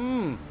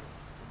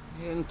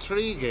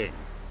 Intriguing.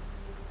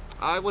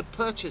 I would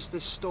purchase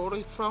this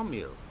story from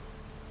you.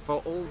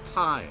 For all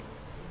time.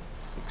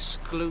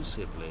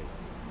 Exclusively.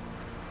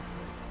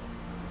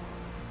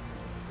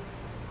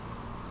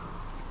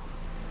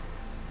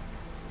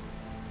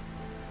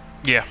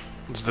 Yeah,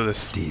 let's do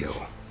this.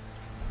 Deal.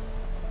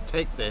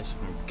 Take this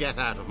and get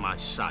out of my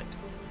sight.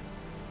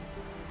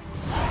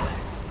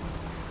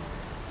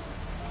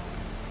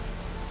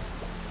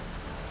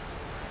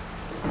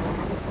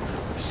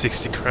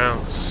 $60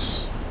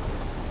 crowns.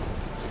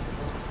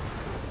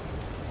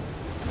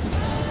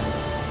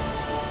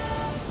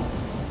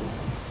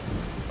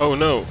 Oh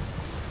no!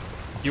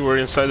 You were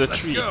inside the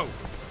tree. Let's go.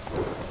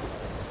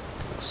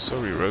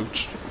 Sorry,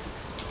 Roach.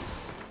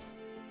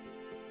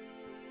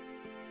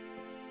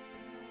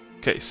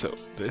 Okay, so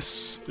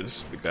this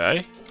is the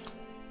guy.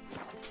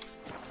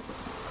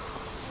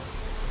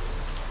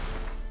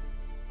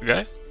 The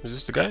guy? Is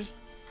this the guy?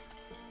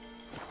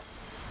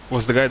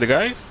 Was the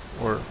guy?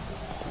 Or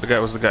the guy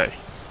was the guy?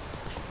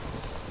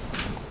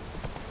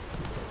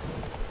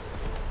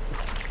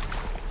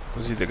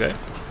 Was he the guy?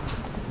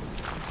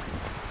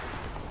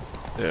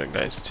 There are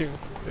guys too.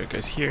 There are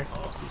guys here.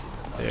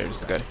 There's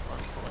the guy.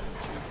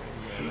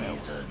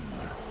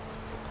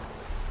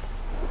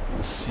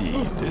 Let's see,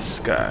 this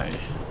guy.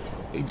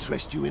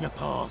 Interest you in a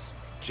pass?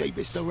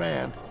 Cheapest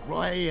around,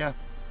 right here.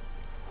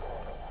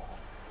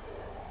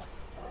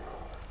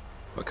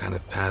 What kind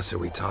of pass are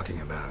we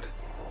talking about?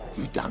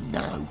 You don't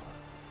know.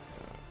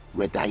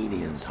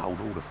 Redanians hold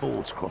all the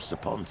fords across the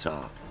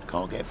Pontar.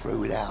 Can't get through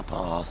without a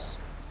pass.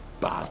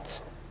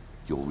 But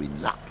you're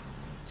in luck.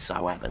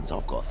 So happens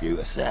I've got a few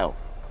to sell.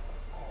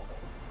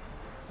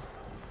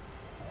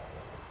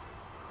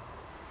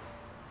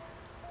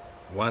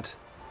 What?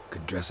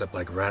 Could dress up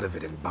like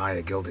Radovid and buy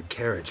a gilded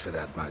carriage for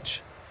that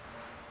much.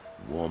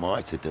 What am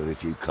I to do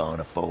if you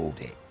can't afford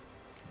it?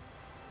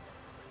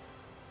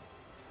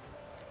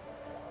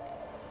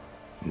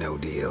 No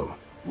deal.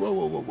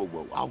 Whoa,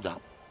 hold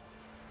up.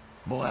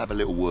 Might have a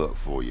little work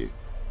for you.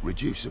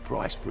 Reduce the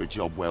price for a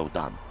job well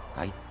done,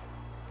 eh?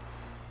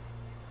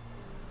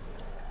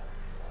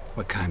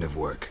 What kind of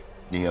work?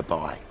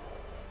 Nearby.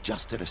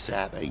 Just to the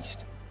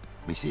southeast.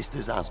 My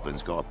sister's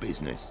husband's got a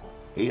business.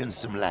 He and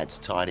some lads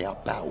tidy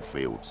up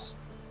battlefields.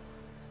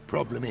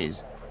 Problem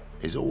is,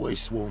 there's always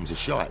swarms of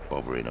shite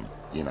bothering them.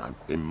 You know,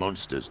 them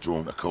monsters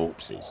drawn to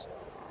corpses.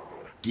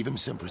 Give them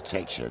some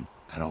protection,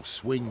 and I'll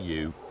swing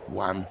you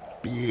one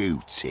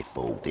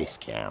beautiful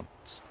discount.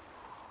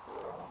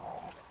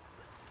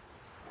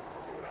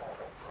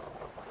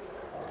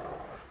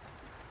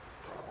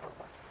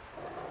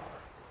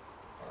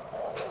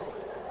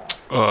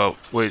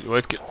 Wait,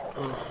 what?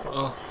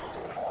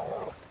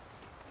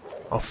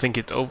 I'll think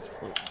it over.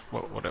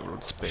 Whatever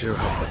it's been. Sure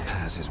hope the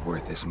pass is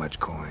worth this much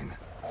coin.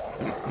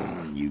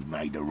 You've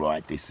made the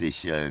right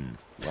decision.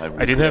 I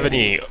didn't have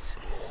any.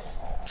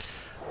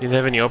 Didn't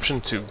have any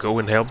option to go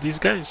and help these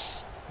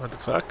guys. What the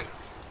fuck?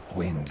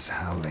 Winds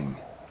howling.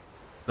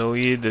 Know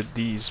ye that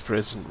these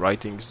present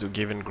writings do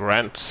give and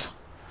grant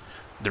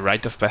the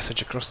right of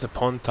passage across the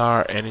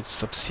Pontar and its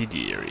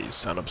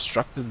subsidiaries,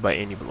 unobstructed by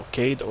any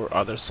blockade or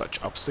other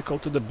such obstacle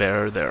to the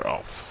bearer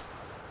thereof.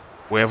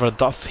 Whoever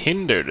doth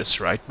hinder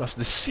this right must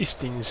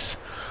desist in his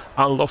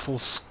unlawful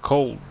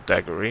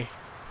skullduggery,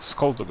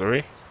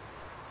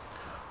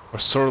 or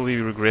sorely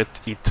regret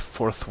it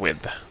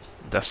forthwith.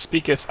 Thus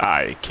speaketh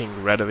I,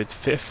 King Radovid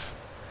V,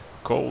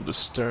 called the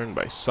stern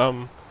by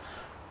some,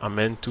 a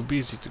man too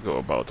busy to go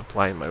about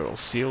applying my royal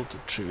seal to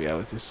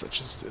trivialities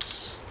such as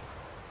this.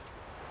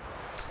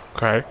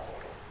 Okay.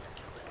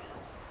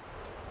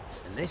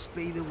 And this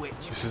be the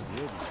witch. This is...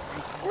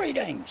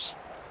 Greetings.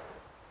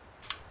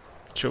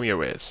 Show me your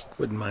wares.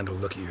 Wouldn't mind a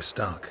look at your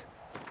stock.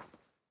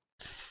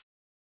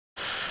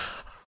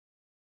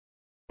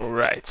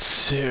 Alright,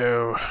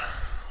 so...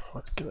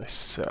 what can I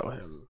sell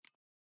him?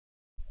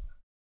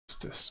 What's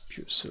this?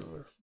 Pure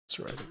silver. That's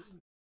right.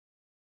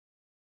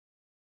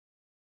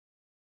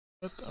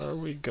 What are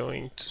we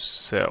going to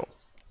sell?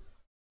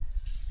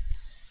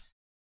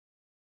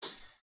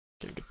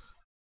 Okay, good.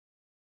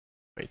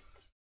 Wait.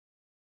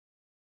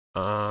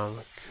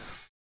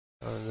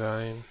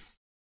 Paradigm.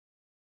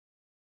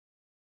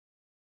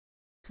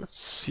 Let's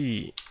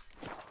see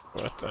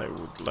what I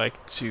would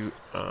like to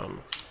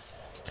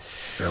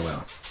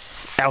Farewell.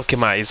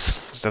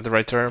 alchemize. Is that the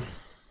right term?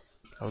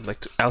 I would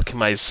like to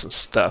alchemize some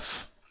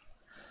stuff.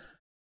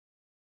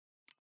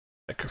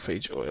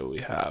 Macrophage oil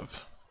we have.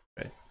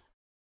 Okay.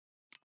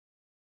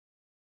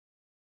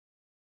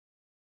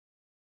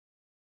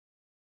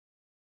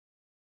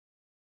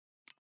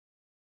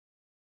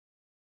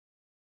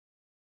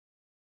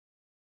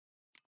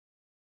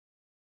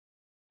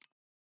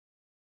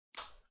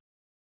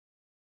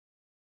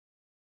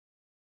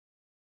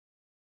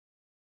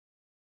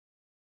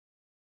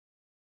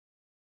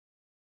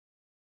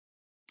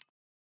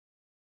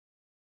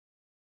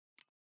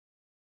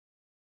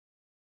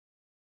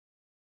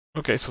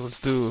 Okay, so let's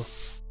do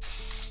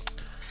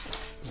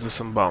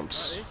some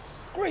bombs.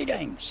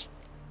 Greetings.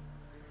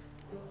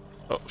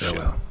 Oh shit.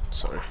 Farewell.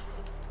 Sorry.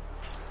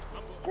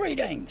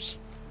 Greetings.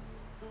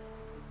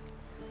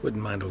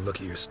 Wouldn't mind a look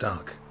at your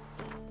stock.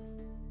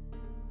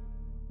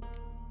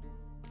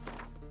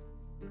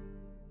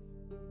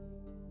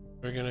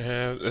 We're gonna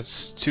have,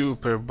 that's 2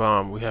 per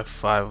bomb. We have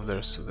 5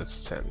 there, so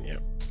that's 10. Yeah.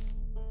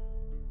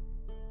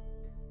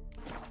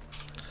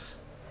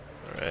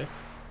 All right.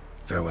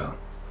 Farewell.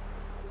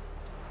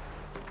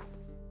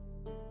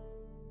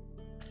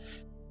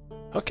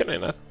 How can I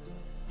not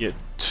get?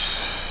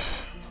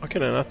 How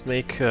can I not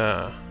make?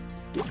 How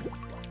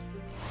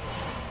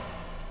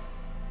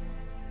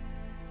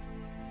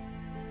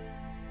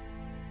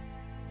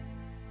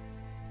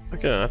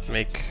can I not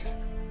make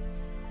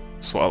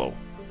swallow?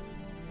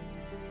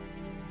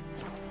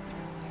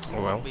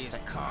 Oh well.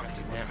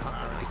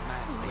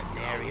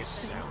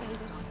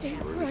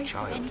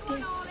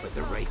 But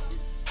the rate.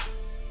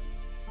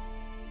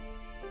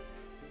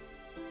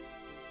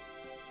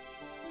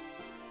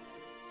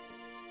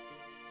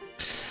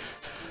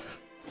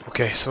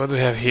 Okay, so what do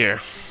we have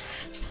here?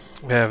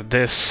 We have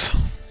this.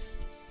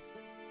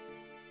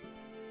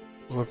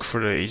 Look for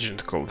the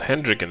agent called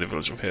Hendrik in the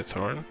village of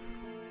Hithorn.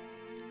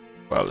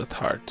 Violet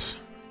Heart.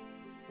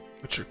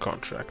 Witcher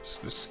contracts.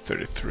 This is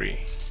 33.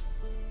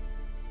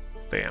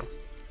 Damn.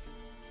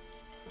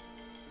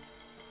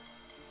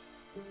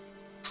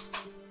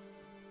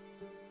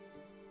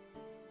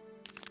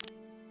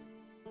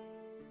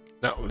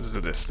 Now let's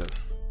do this then.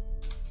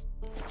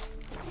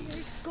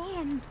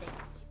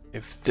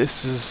 If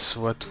this is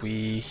what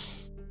we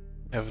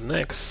have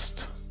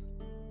next,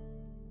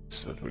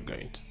 this is what we're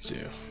going to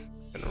do.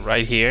 I'm gonna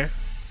ride here.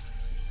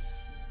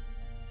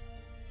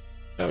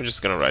 No, we're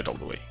just gonna ride all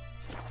the way.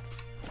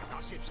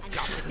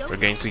 We're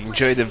going to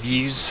enjoy the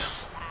views,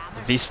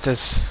 the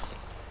vistas.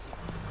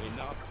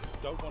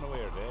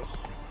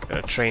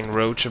 Gonna train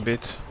Roach a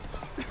bit.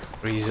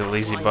 He's a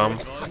lazy bum.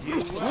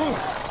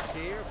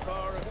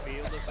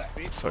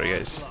 Sorry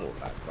guys.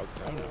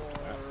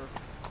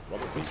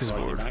 What is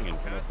board?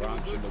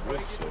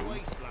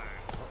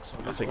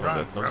 Nothing on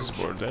that notice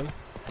board then.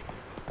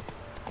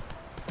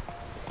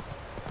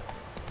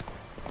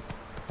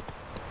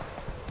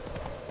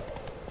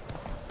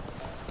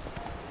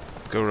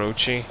 Let's go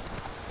Roachy.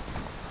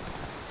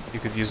 You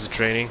could use the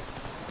training.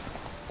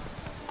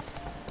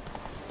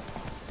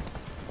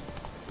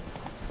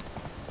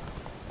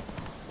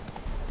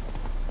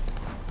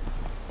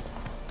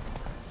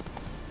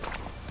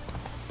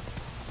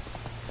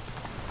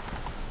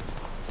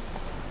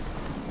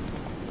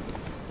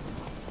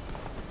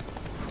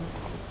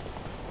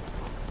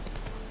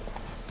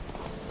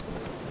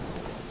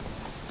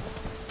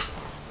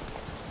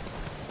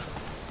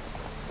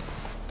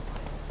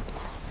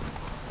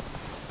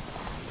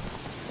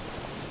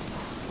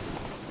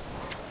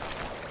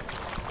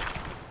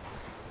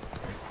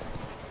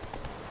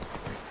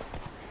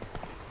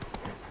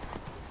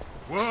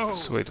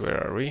 So wait,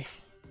 where are we?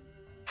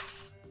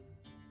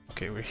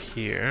 Okay, we're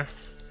here.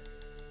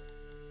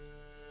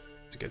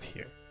 To get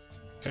here.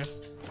 Okay.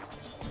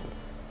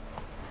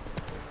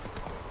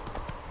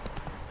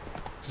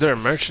 Is there a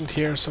merchant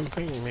here or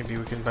something? Maybe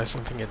we can buy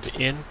something at the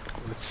inn?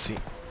 Let's see.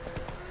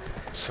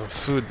 Some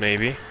food,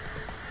 maybe.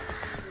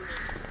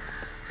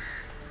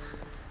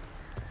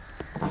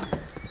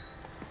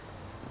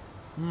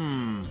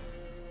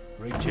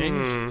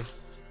 Greetings.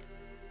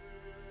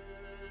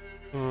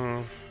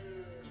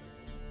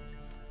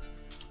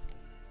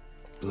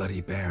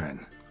 Bloody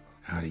Baron.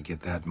 How'd he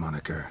get that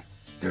moniker?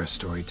 There a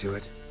story to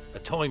it? A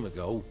time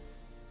ago,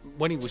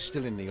 when he was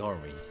still in the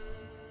army,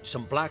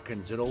 some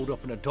Blackens had holed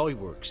up in a dye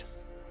works.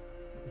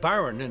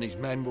 Baron and his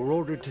men were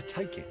ordered to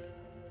take it.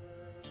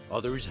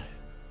 Others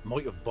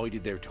might have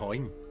bided their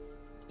time,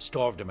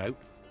 starved him out,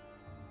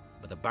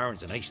 but the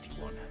Baron's an hasty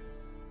one,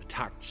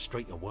 attacked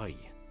straight away.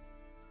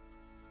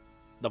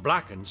 The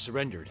Blackens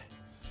surrendered.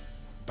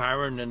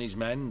 Baron and his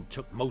men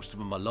took most of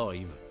them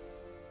alive,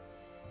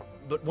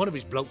 but one of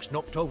his blokes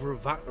knocked over a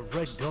vat of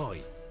red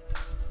dye.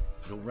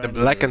 The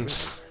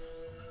Blackens.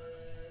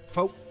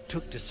 Folk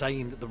took to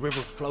saying that the river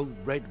flowed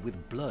red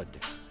with blood,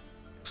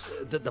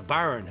 that the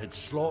Baron had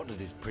slaughtered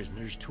his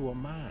prisoners to a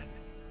man.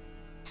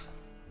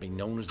 Been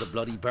known as the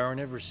Bloody Baron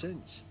ever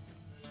since.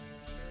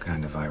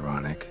 Kind of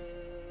ironic.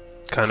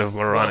 Kind of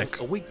moronic.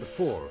 Well, a week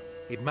before,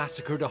 he'd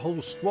massacred a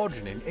whole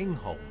squadron in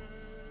Ingholm,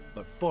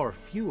 but far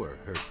fewer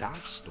heard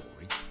that story.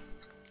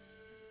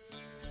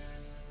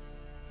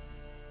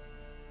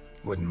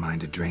 Wouldn't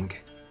mind a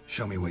drink?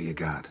 Show me what you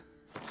got.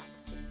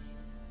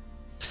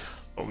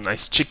 Oh,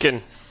 nice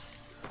chicken.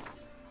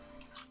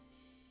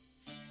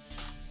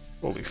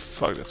 Holy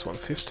fuck, that's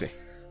 150.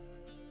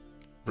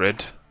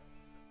 Bread.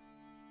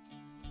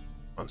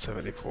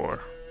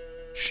 174.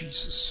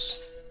 Jesus.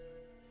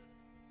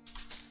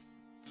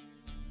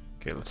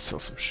 Okay, let's sell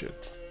some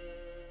shit.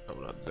 No,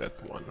 not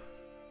that one.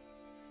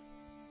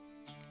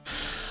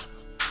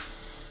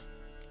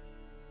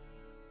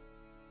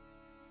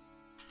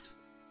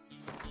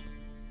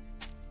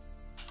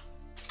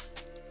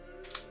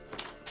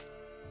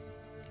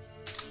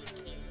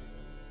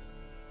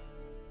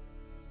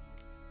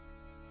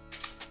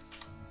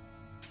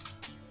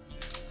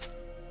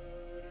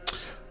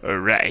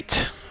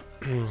 Alright.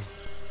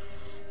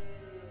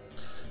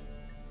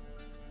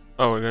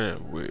 Oh, we're gonna...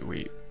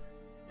 we...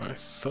 I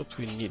thought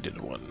we needed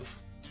one.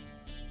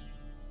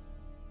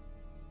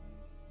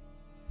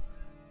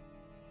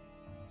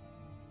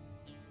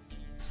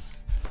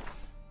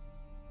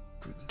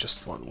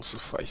 Just one will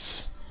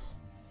suffice.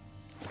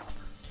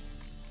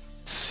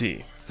 Let's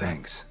see.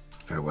 Thanks.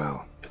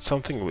 Farewell. It's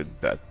something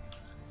with that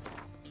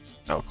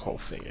alcohol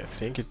thing. I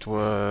think it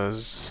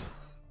was...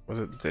 Was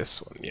it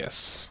this one?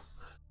 Yes.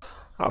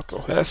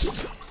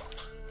 Alcohest.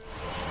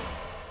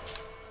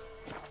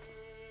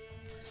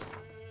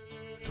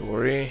 Don't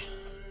worry.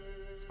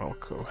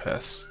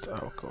 Alcohest.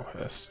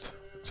 Alcohest.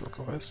 What's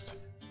alcohest?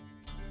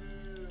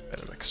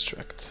 Venom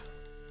extract.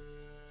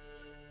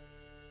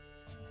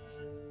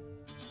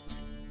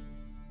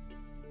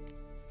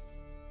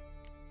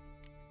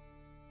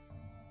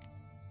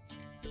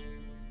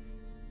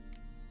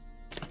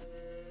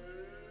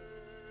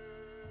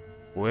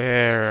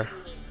 Where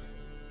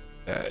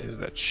is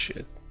that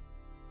shit?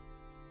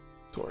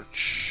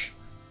 Torch.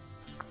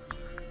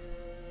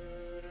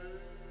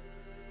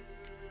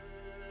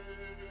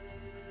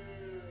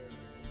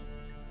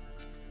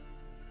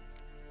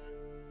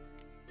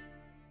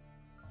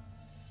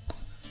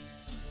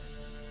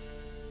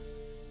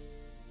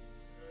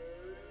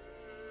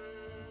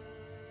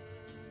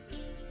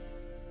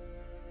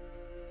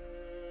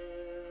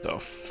 The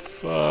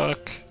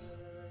fuck?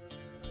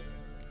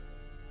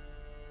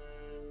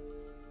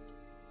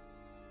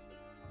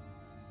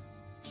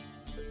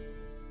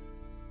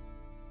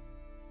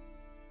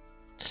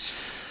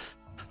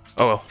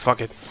 Oh well, fuck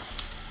it.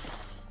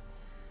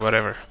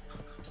 Whatever.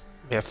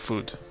 We have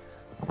food,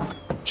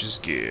 which is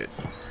good.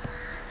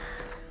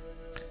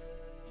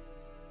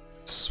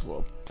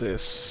 Swap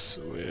this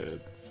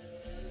with...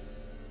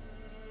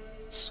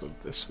 Swap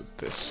this with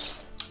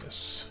this.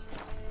 Yes.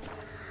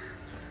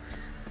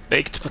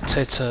 Baked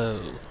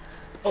potato.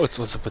 Oh, it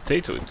was a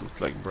potato, it looked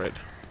like bread.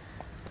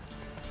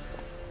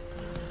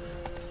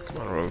 Come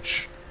on,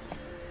 Roach.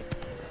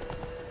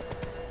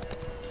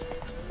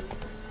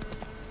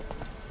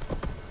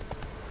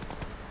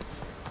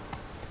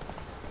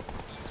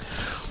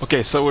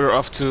 Okay, so we're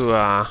off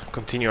to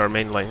continue our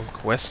mainline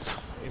quest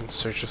in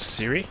search of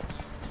Ciri.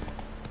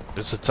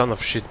 There's a ton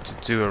of shit to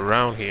do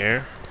around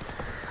here.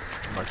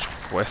 A bunch of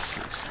quests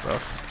and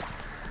stuff.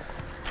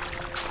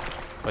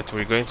 But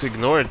we're going to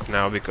ignore it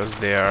now because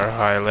they are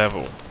high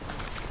level.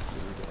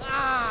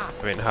 I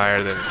mean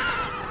higher than...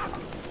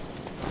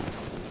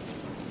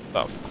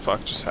 Oh,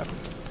 fuck just happened.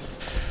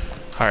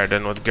 Higher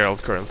than what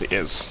Geralt currently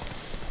is.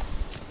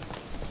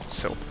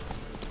 So,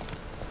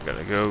 I'm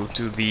gonna go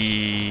to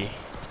the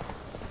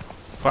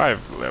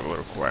 5 level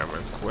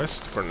requirement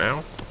quest for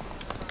now.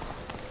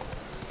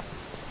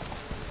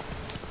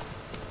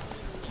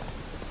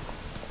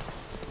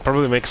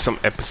 Probably make some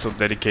episode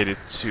dedicated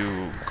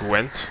to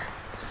Gwent.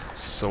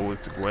 Solely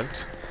to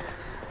Gwent.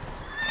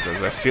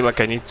 Because I feel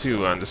like I need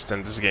to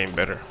understand this game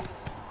better.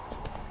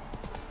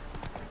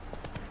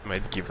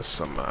 Might give us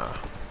some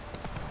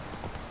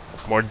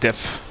more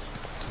depth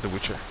to The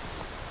Witcher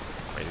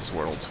in his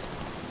world.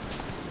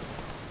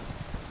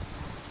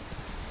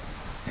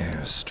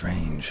 Air's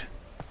strange,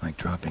 like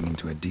dropping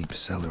into a deep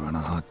cellar on a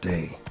hot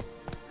day.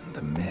 And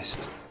the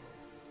mist.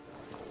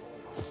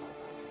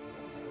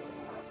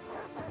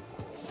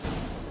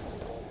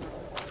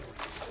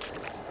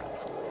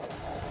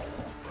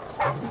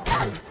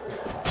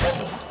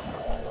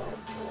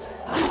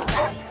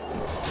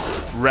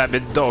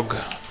 Rabid dog.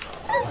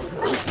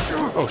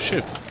 Oh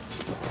shit.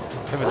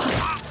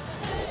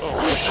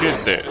 Oh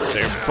shit,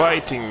 they're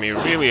biting me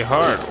really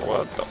hard.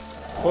 What the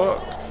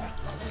fuck?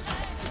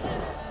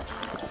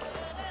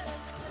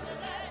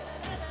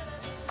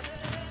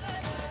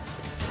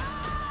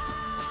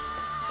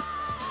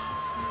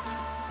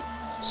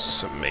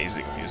 It's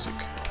amazing music.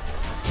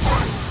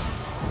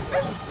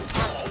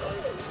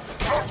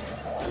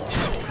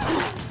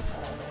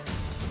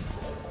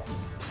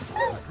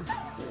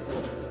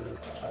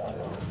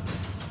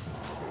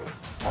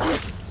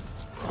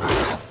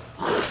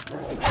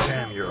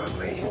 Damn, you're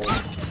ugly.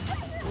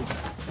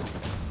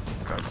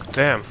 God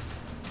damn.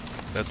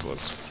 That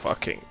was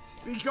fucking...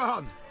 Be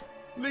gone!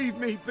 Leave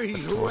me be,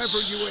 whoever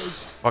you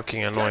is!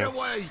 Fucking annoying. Get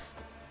away!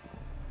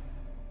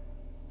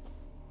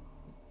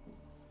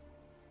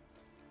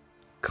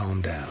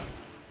 Calm down.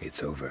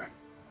 It's over.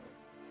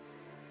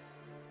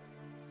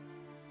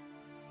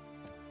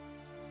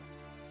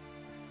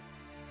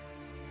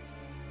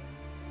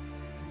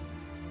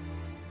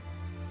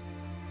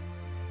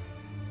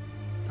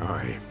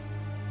 Aye,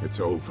 it's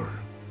over.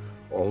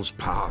 All's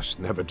past,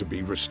 never to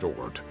be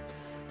restored.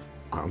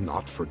 I'll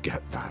not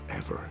forget that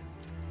ever.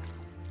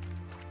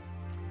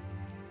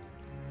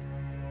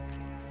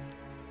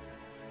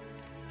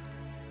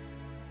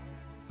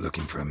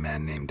 Looking for a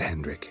man named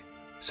Hendrik,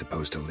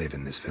 supposed to live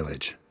in this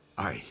village.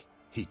 Aye,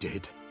 he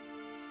did.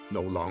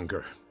 No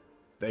longer.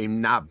 They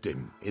nabbed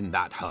him in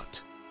that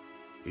hut.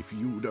 If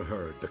you'd have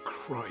heard the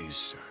cries,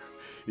 sir.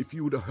 If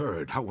you'd have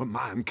heard how a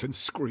man can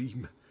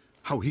scream.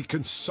 How he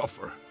can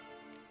suffer.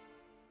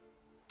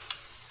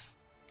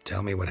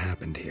 Tell me what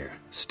happened here,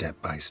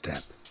 step by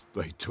step.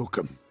 They took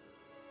him.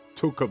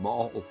 Took him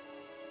all.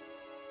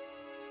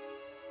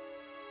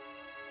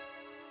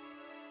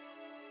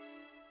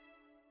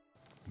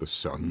 The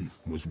sun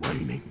was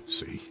waning,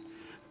 see?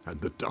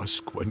 And the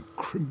dusk went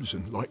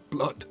crimson like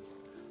blood.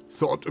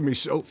 Thought to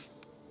myself,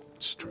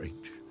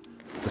 strange.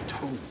 The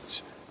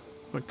toads.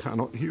 I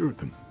cannot hear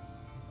them.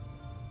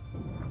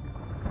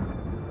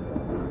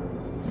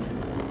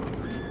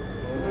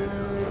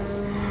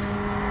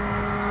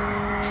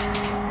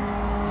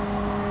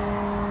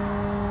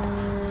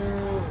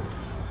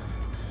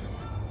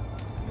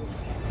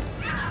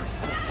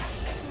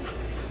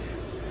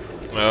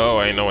 Oh,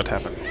 I know what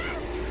happened.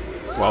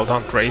 Well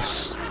done,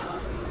 Trace.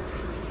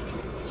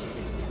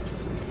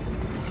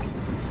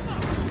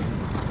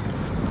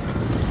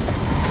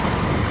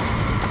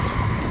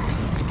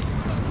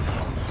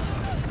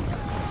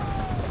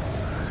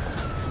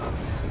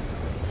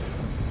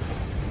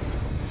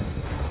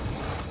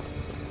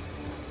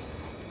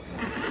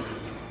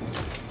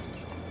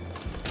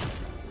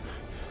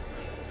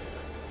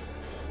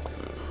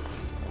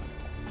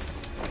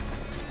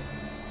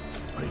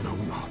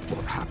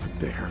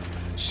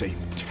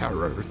 Save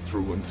terror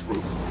through and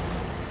through.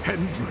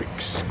 Hendrik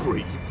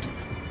screamed.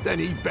 Then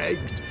he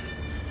begged.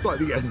 By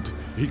the end,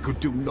 he could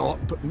do naught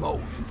but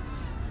moan.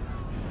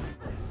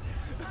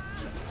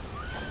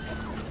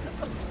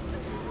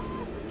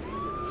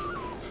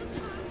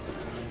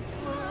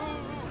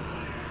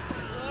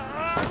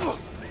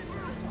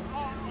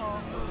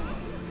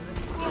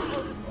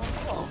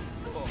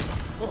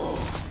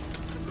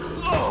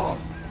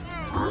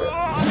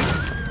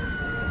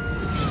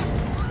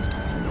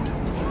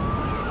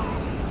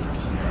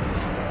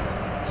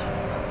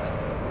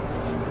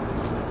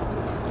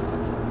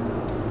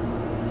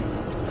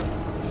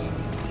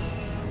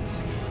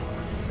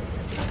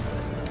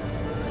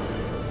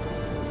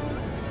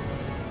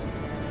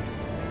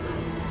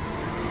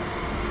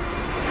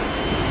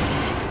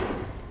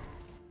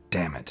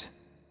 Damn it.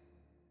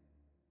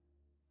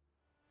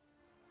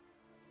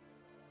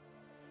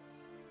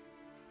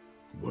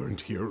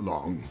 Weren't here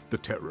long, the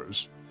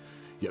terrors.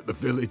 Yet the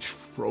village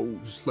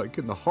froze like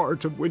in the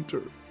heart of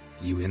winter.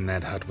 You in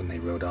that hut when they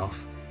rode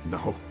off?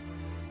 No,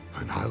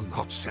 and I'll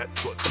not set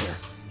foot there.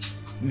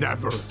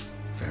 Never.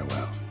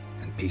 Farewell,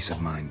 and peace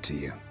of mind to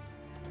you.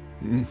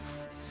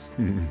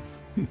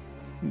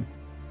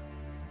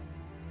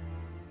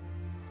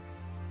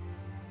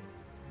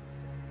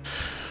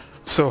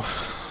 So,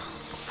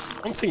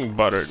 one thing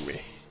bothered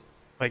me.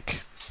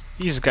 Like,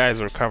 these guys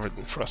were covered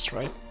in frost,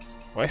 right?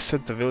 Why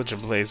set the village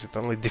ablaze? It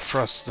only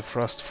defrosts the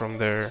frost from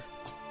their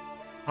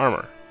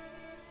armor.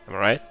 Am I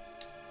right?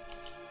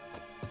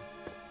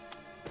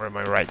 Or am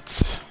I right?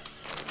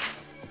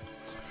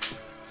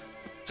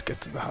 Let's get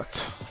to the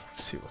hut.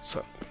 See what's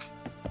up.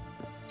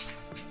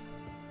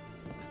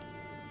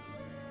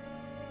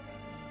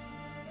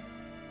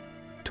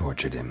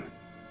 Tortured him.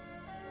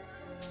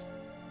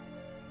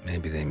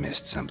 Maybe they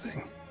missed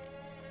something.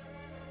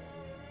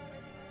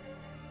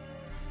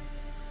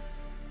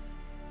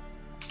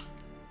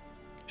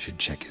 Should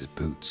check his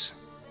boots.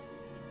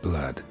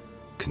 Blood.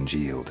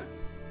 Congealed.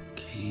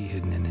 Key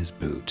hidden in his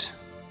boot.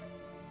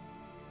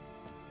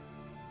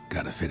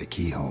 Gotta fit a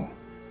keyhole.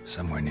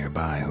 Somewhere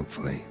nearby,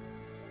 hopefully.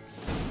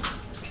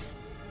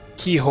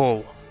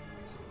 Keyhole.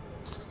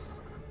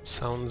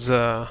 Sounds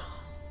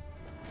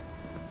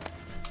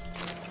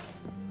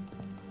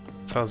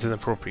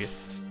inappropriate.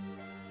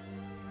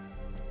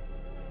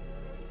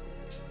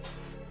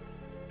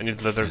 I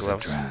need leather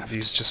gloves.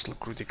 These just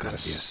look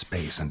ridiculous. Gotta be a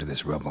space under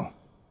this rubble.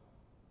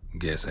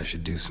 Guess I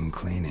should do some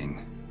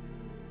cleaning.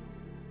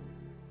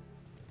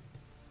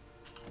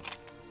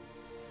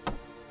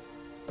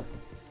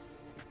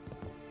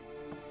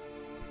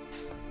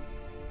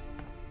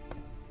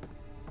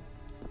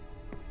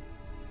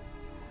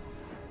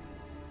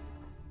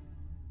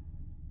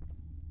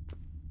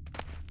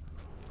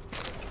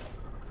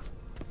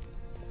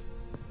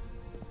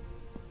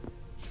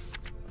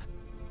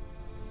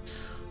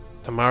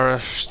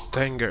 Tamara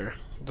Stenger,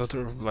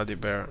 daughter of Bloody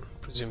Baron,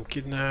 presumed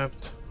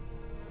kidnapped.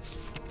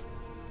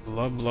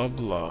 Blah blah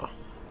blah.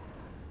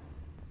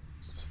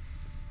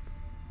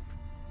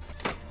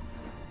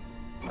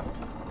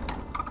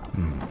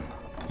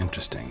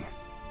 Interesting.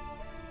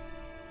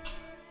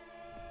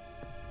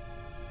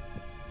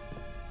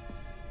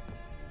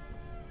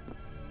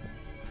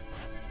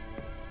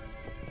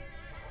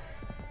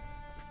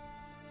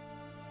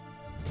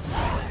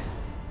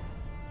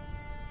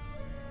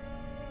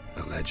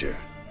 A ledger.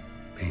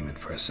 Payment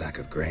for a sack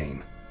of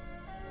grain.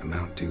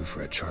 Amount due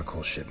for a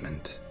charcoal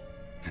shipment.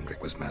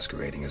 Hendrik was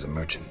masquerading as a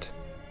merchant.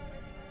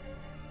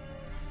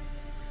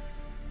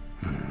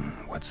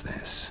 What's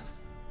this?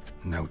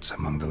 Notes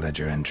among the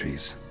ledger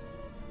entries.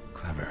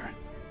 Clever.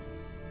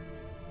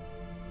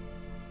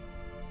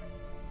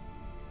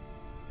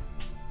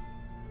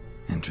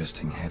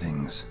 Interesting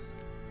headings.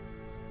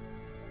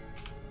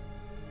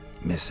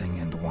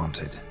 Missing and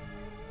wanted.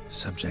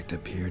 Subject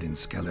appeared in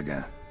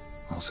Skellige.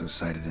 Also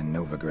cited in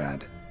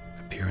Novigrad.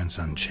 Appearance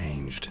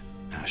unchanged.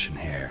 Ashen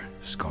hair.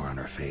 Scar on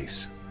her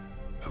face.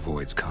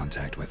 Avoids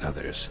contact with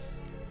others.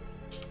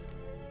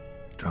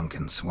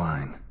 Drunken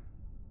swine.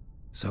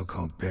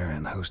 So-called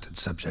Baron hosted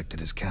subject at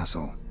his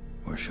castle.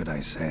 Or should I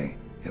say,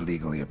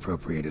 illegally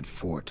appropriated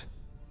fort.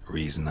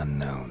 Reason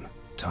unknown.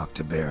 Talked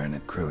to Baron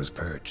at Crow's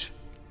Perch.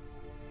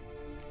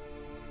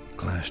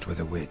 Clashed with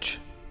a witch.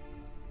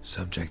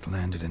 Subject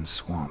landed in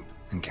swamp.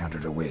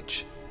 Encountered a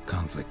witch.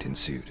 Conflict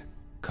ensued.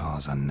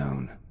 Cause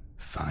unknown.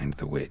 Find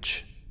the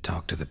witch.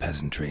 Talk to the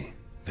peasantry.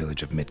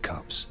 Village of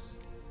Midcopse.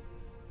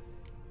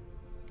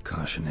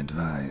 Caution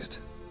advised.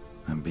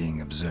 I'm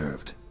being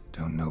observed.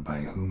 Don't know by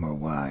whom or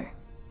why.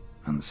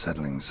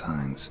 Unsettling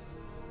signs.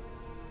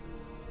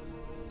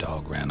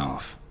 Dog ran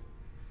off.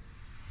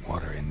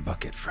 Water in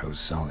bucket froze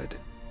solid.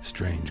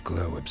 Strange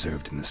glow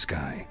observed in the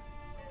sky.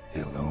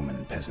 Ill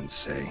omen, peasants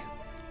say.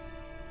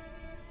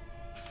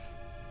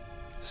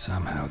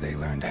 Somehow they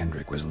learned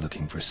Hendrik was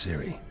looking for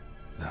Ciri.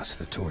 Thus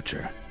the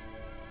torture.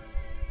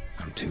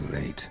 I'm too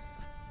late.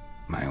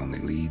 My only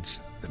leads,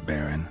 the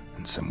Baron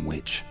and some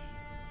witch.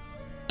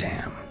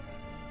 Damn.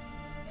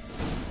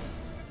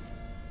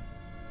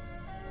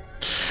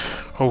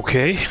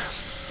 Okay.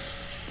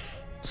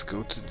 Let's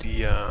go to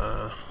the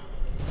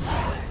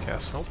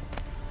castle.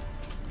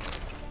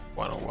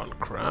 101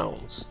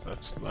 crowns.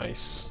 That's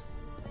nice.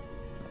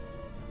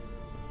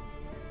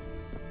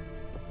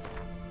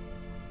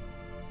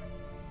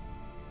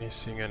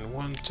 Missing and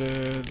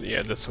wanted.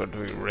 Yeah, that's what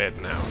we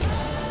read now.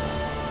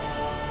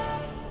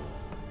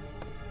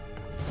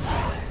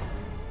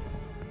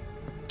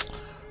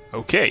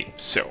 Okay,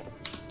 so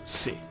let's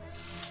see.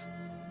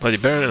 Bloody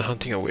Baron and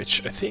hunting a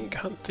witch. I think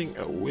hunting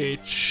a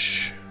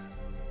witch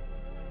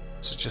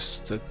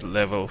suggested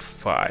level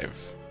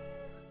 5.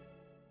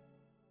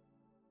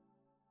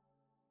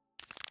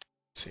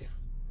 Let's see.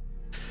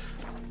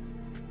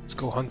 Let's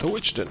go hunt a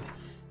witch then.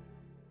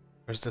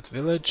 Where's that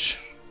village?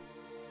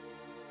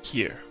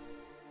 Here.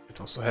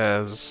 It also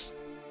has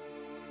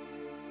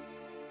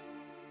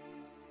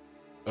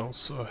a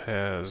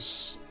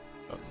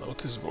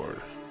notice board.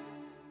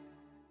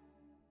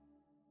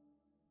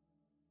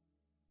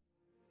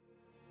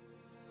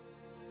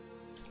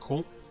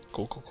 Cool.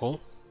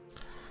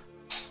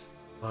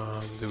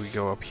 Do we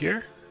go up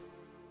here?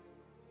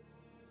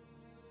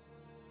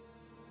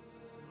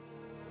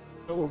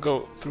 We'll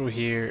go through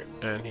here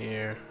and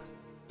here,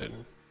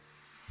 then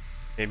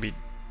maybe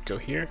go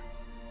here.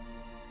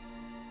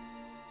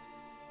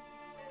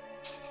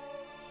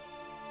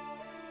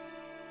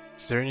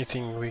 Is there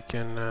anything we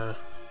can... No,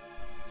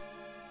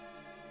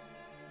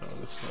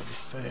 that's not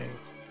the thing.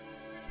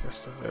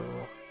 Rest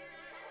available.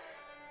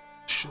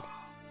 Shit.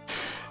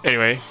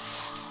 Anyway,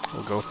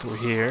 we'll go through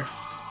here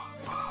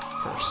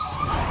first.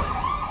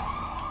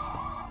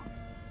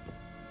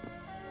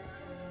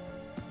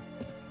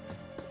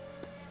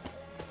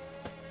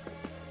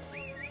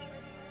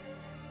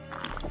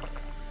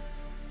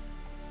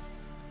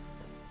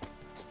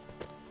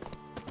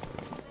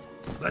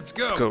 Let's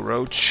go. Let's go,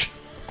 Roach.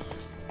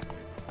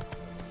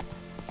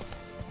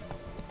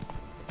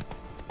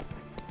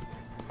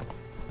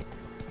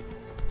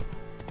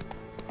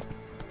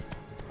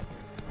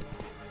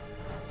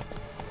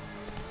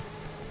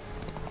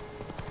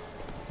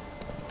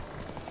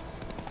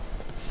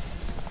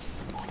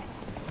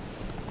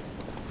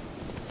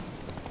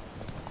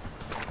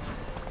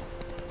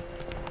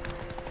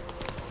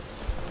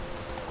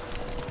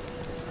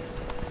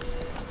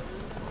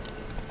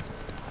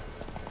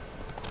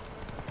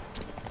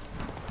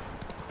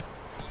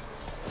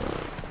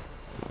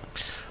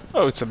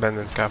 Oh, it's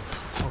abandoned camp.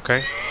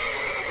 Okay.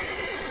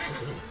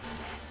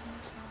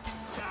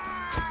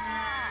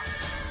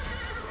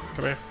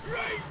 Come here.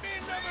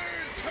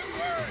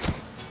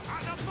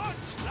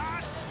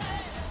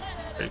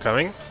 Are you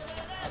coming?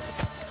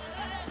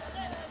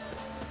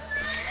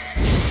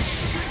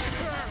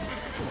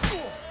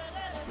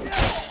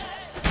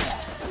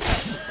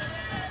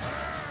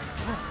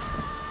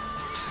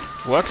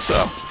 What's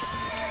up?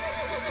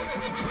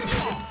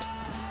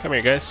 Come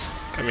here, guys.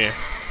 Come here.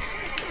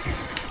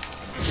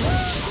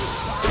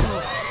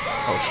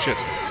 Oh shit.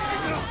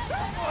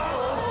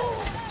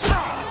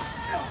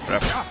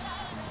 Crap.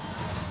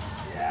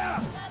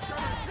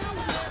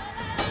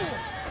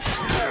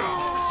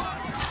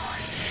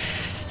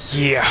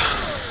 Yeah.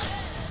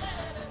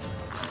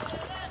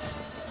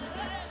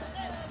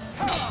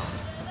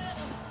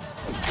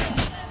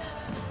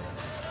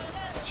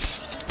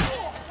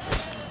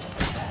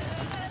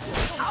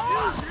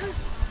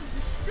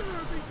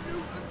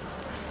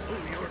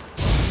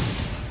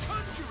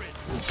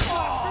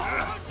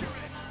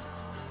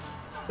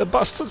 The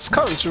bastard's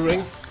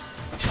conjuring.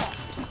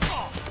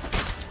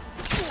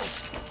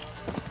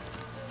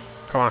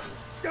 Come on.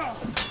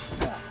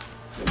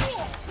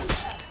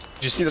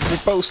 Did you see that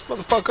repost,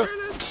 motherfucker?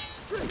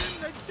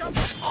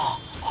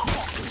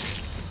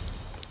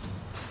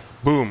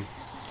 Boom.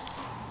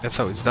 That's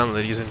how it's done,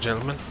 ladies and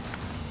gentlemen.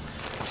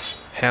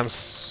 Ham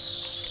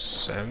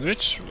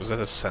sandwich? Was that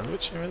a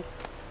sandwich even?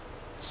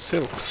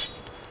 Silk.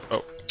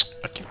 Oh,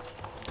 I keep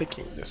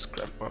taking this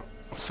crap. Well,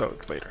 I'll sell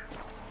it later.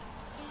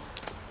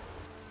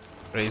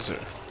 Razor.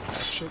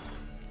 Hatchet.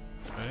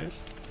 Right.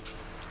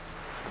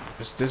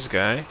 There's this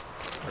guy.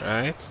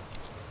 Right.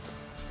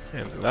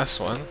 And the last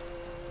one.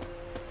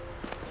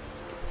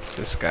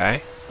 This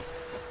guy.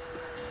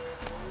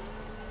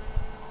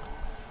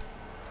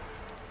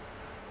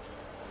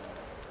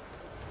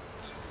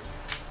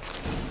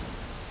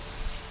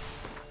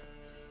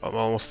 I'm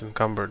almost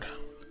encumbered.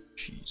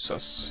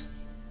 Jesus.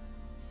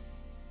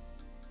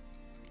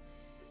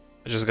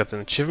 I just got an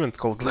achievement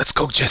called Let's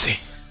Cook, Jesse.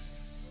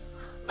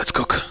 Let's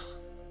cook.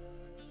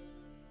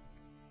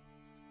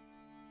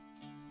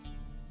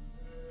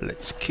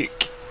 Let's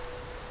kick.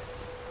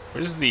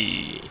 Where's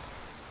the...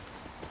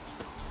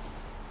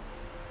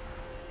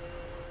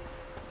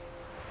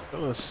 I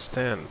don't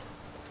understand.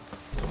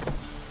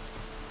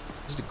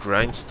 Where's the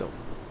grindstone?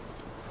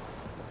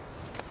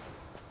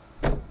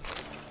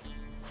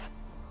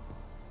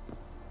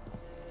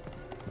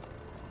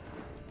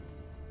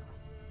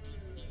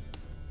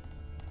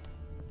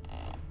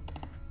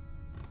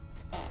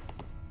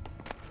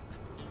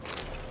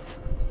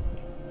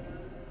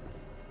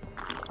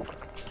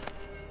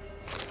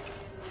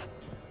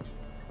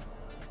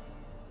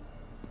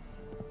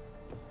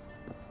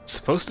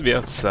 Supposed to be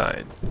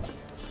outside.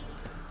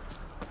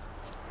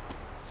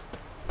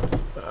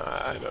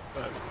 I don't.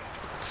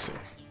 Let's see.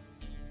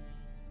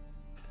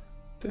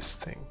 This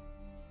thing.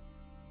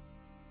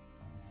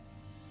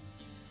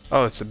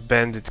 Oh, it's a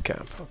bandit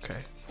camp. Okay,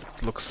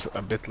 it looks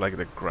a bit like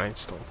the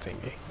grindstone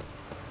thingy.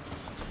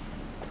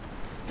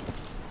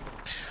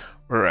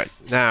 Alright,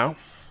 now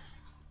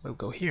we'll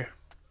go here.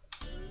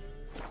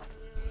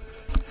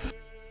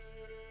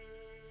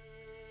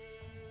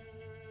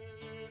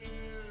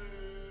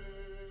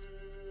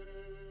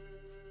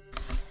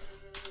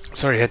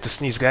 Sorry, I had to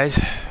sneeze, guys.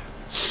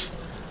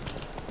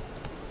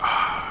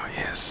 Ah,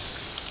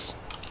 yes.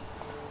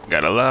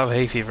 Gotta love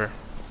hay fever.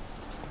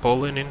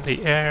 Pollen in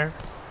the air.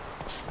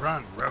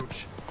 Run,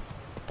 Roach.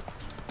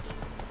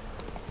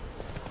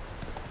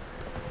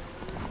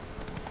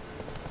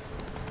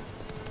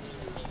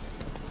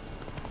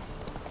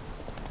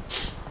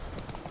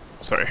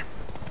 Sorry.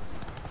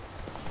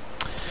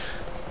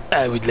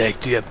 I would like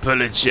to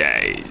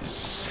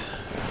apologize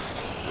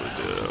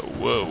for the...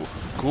 Whoa,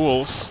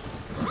 ghouls.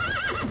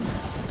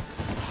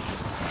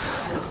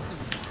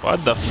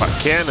 What the fuck,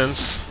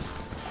 cannons?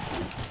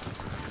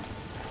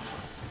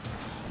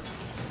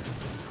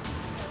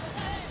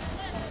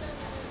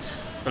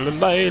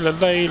 La-lay,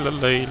 la-lay,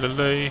 la-lay,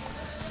 la-lay.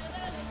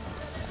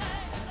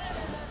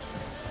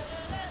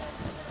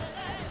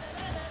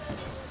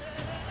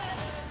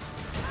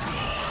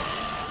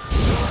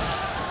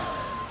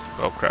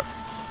 Oh crap.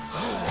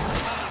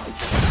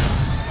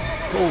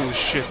 Oh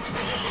shit.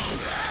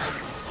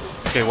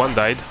 Okay, one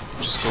died,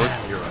 which is good.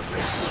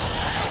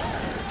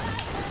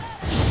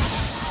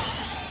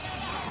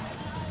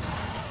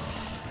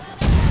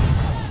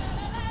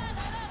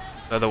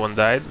 Another one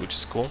died, which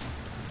is cool.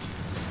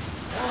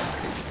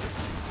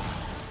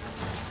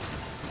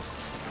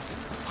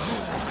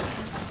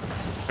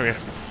 Come here.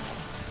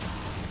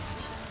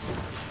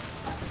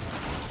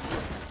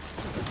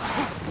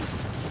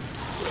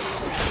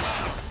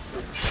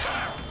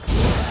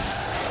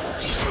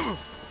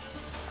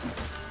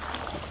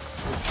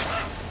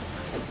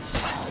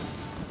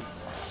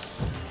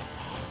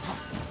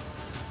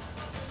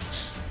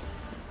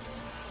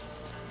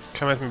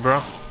 Come at me,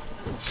 bro.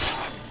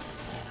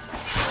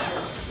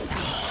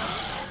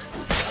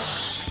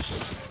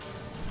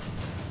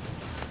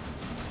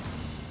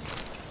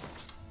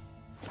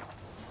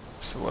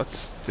 So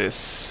what's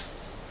this?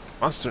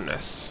 Monster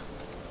nest.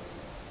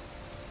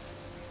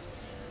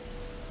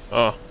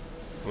 Oh,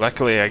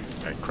 luckily I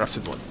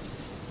crafted one.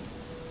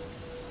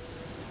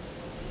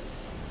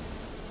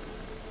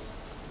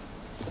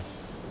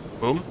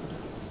 Boom.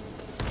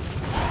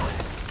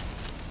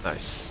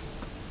 Nice.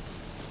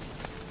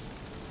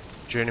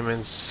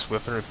 Journeyman's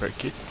weapon repair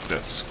kit.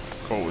 That's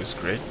always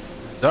great.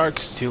 Dark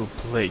steel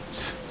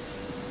plate.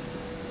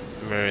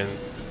 Marion,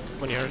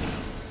 20 yard.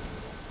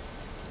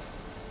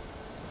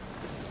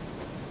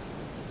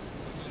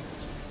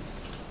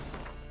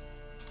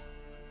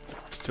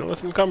 Still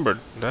not encumbered.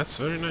 That's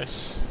very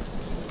nice.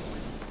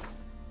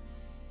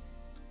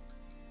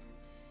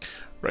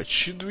 Right,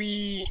 should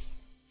we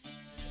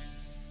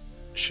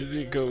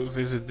go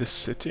visit this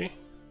city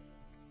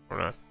or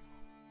not?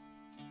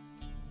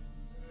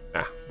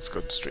 Ah, let's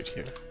go straight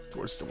here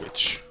towards the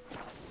witch.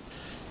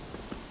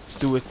 Let's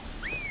do it.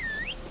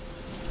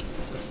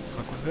 What the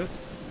fuck was that?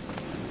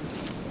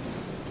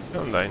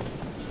 Online.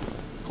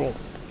 Cool.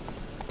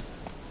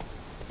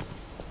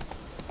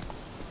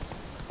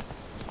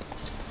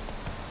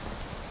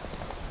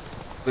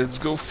 Let's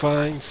go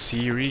find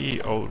Ciri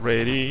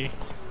already.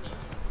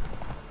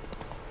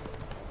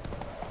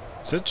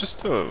 Is that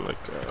just a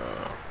like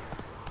a...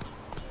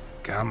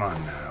 Come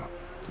on now.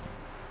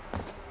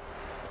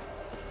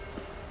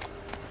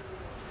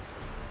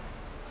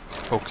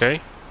 Okay.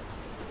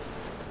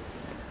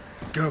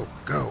 Go,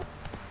 go.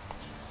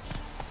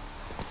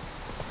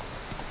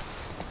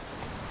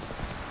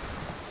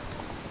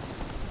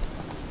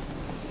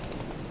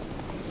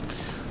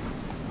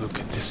 Look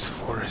at this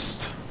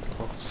forest.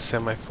 Well,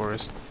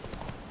 semi-forest.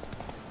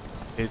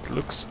 It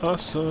looks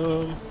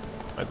awesome.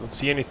 I don't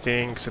see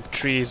anything except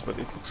trees, but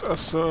it looks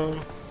awesome.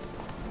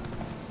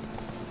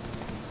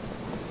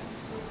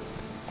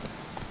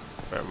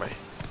 Where am I?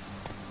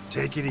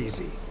 Take it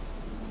easy.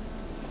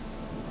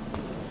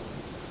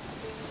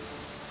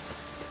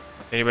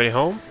 Anybody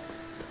home?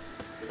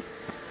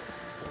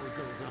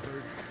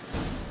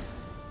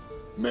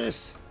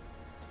 Miss,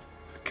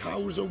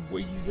 cows are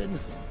wheezing,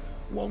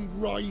 won't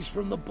rise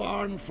from the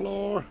barn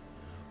floor.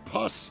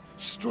 Pus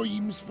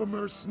streams from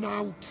her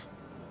snout.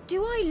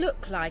 Do I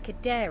look like a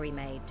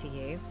dairymaid to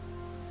you?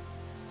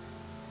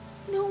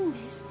 No,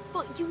 miss,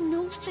 but you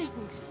know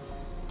things.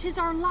 'Tis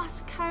our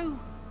last cow.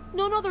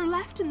 None other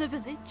left in the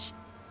village.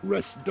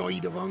 Rest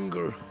died of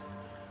hunger,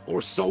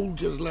 or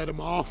soldiers let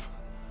him off.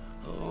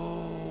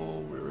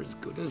 Oh, we're as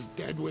good as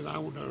dead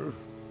without her.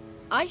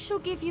 I shall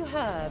give you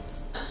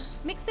herbs.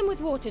 Mix them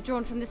with water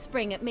drawn from the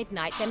spring at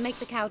midnight, then make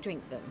the cow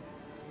drink them.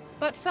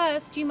 But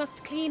first, you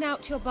must clean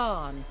out your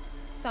barn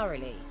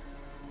thoroughly.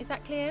 Is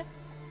that clear?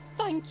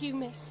 Thank you,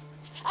 miss.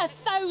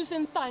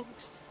 1,000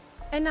 thanks.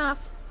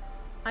 Enough.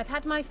 I've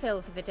had my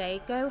fill for the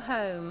day. Go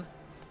home.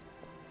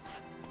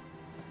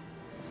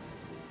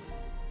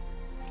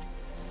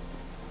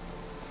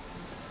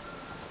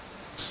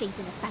 She's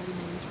in a foul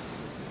mood.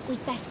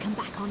 We'd best come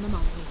back on the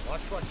morrow.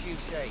 Watch what you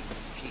say.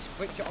 She's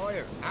quick to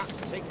ire, apt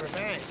to take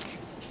revenge.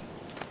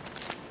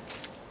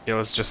 Yeah,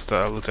 let's just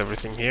loot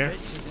everything here.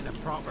 She's in a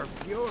proper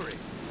fury.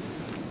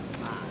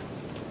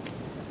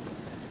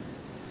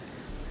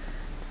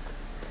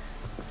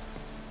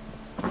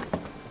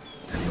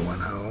 Anyone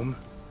home?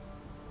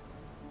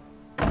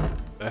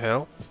 The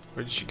hell?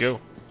 Where did she go?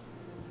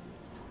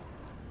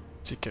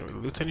 See, can we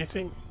loot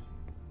anything?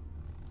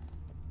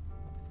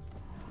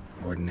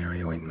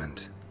 Ordinary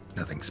ointment.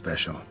 Nothing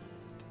special.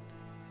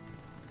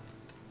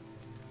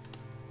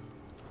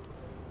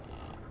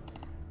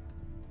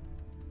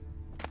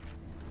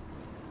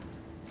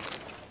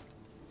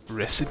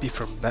 Recipe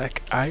from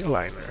black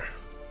eyeliner.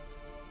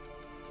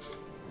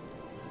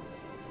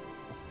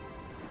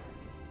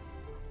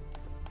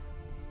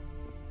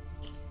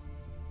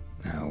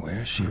 Now,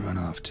 where's she run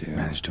off to?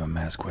 Managed to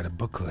amass quite a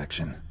book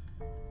collection.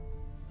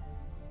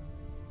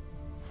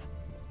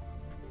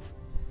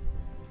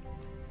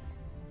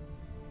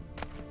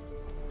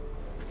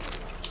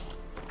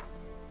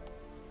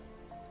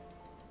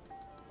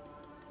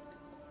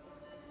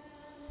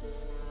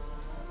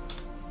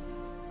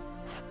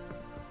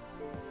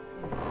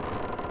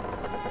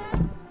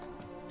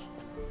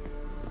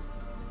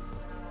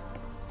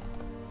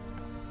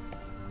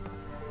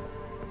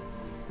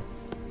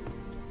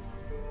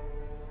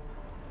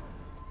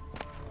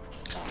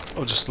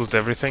 I'll just loot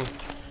everything.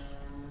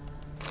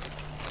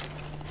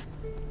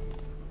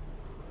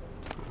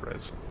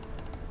 Resin.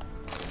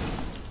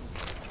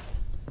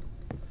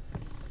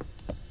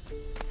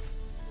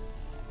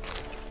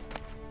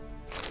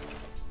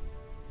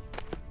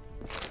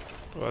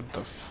 What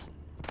the f...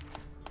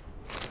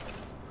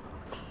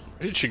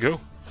 Where did she go?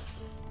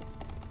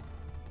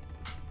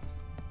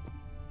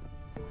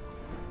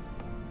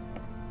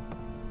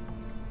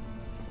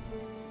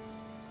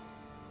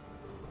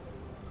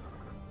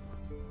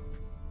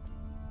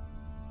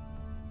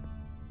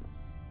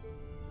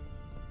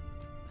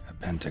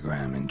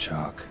 Pentagram in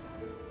chalk.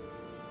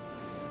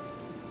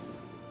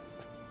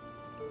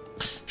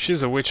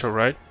 She's a witch,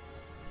 alright.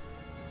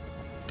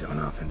 Don't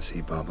often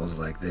see baubles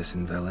like this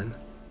in Velen.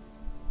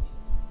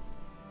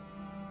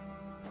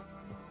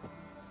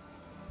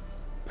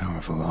 Powerful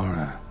Powerful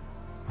aura.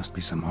 Must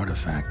be some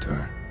artifact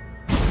or...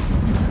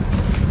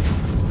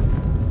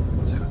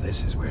 So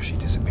this is where she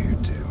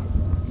disappeared to.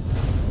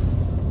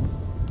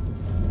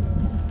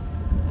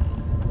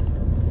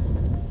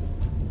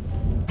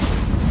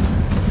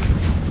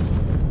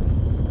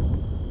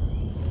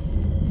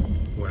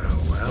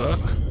 Well,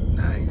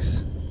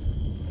 nice.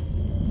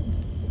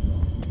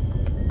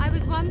 I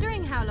was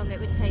wondering how long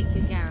it would take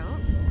you,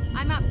 Geralt.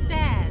 I'm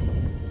upstairs.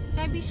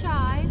 Don't be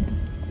shy.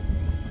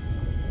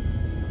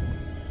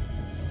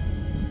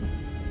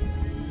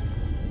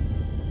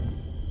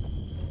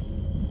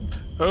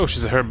 Oh,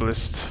 she's a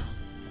herbalist.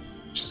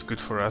 Which is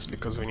good for us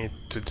because we need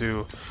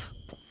to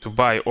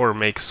buy or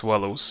make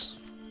swallows.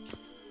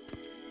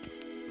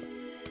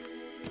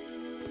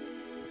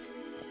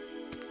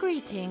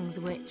 Greetings,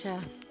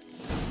 Witcher.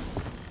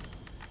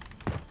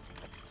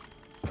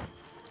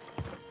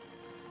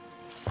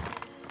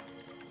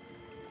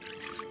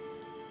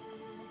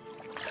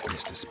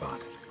 Missed a spot.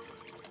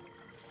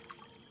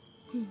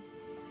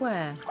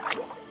 Where?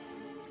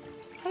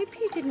 Hope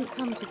you didn't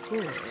come to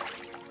court.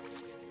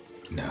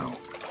 No.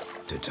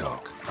 To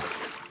talk.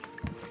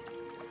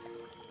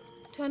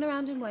 Turn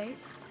around and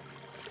wait.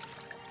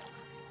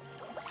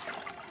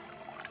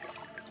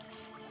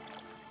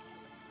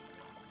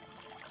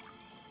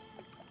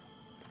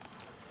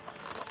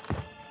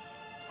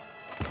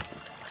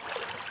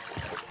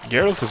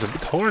 Geralt is a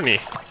bit horny,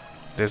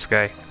 this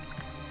guy.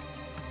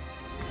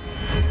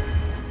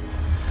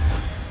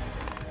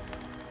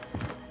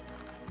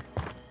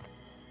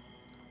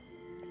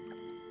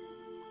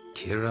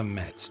 Kira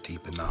Metz,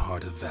 deep in the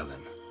heart of Velen.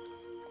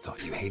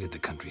 Thought you hated the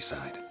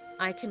countryside.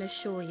 I can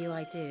assure you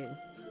I do.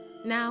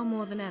 Now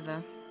more than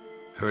ever.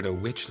 Heard a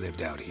witch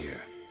lived out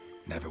here.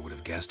 Never would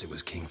have guessed it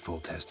was King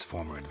Foltest's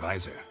former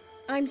advisor.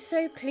 I'm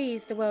so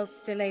pleased the world's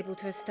still able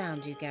to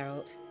astound you,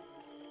 Geralt.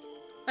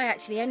 I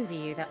actually envy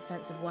you that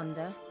sense of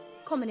wonder.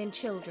 Common in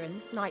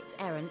children, knights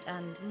errant,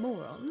 and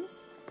morons.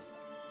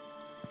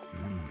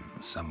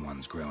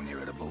 Someone's grown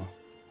irritable.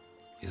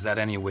 Is that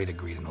any way to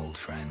greet an old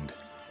friend?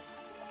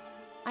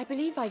 I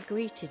believe I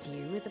greeted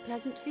you with a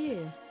pleasant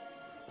view.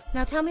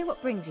 Now tell me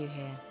what brings you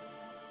here.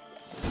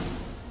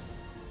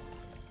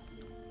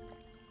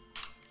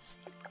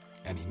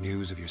 Any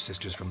news of your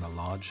sisters from the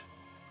lodge?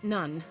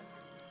 None.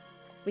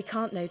 We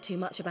can't know too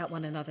much about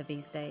one another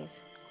these days.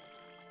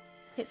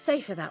 It's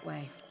safer that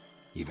way.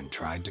 Even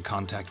tried to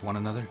contact one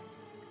another?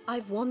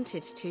 I've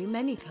wanted to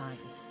many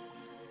times.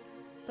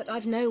 But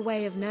I've no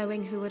way of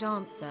knowing who would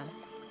answer,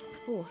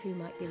 or who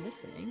might be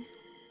listening.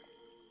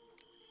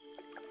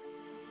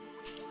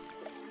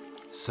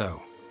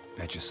 So,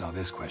 bet you saw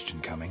this question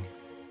coming.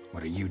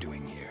 What are you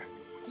doing here?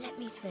 Let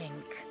me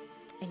think.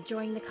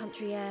 Enjoying the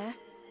country air?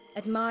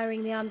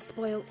 Admiring the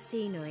unspoilt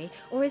scenery?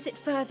 Or is it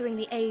furthering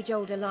the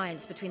age-old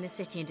alliance between the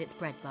city and its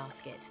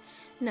breadbasket?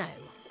 No.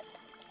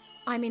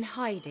 I'm in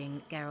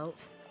hiding,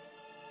 Geralt.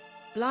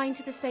 Blind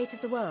to the state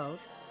of the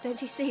world?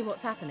 Don't you see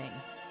what's happening?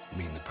 You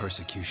mean the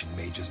persecution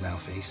mages now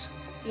face?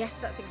 Yes,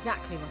 that's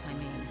exactly what I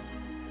mean.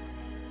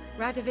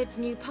 Radovid's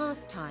new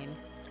pastime.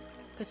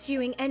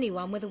 Pursuing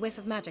anyone with a whiff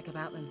of magic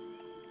about them.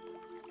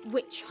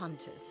 Witch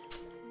hunters.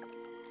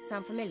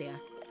 Sound familiar?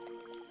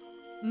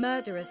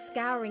 Murderers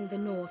scouring the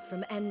north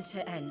from end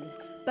to end.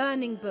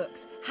 Burning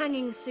books,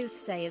 hanging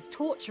soothsayers,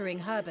 torturing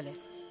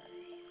herbalists.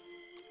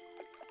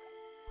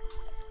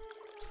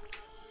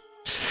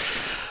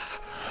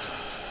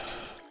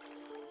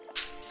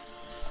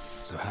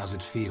 So how's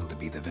it feel to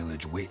be the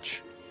village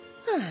witch?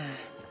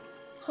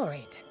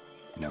 Horrid.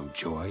 No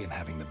joy in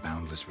having the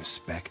boundless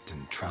respect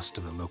and trust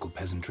of the local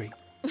peasantry?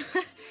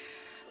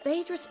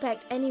 They'd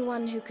respect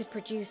anyone who could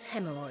produce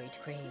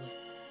hemorrhoid cream.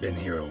 Been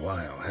here a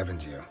while,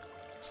 haven't you?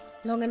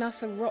 Long enough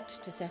for rot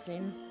to set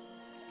in.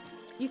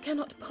 You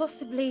cannot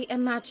possibly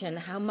imagine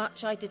how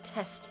much I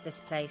detest this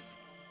place.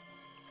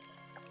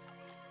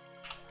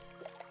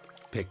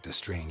 Picked a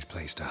strange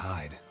place to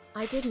hide.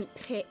 I didn't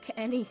pick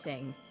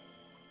anything.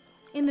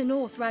 In the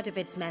north,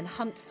 Radovid's men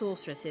hunt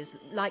sorceresses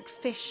like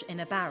fish in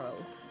a barrel.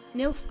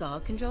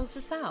 Nilfgaard controls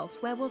the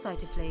south. Where was I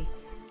to flee?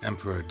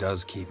 Emperor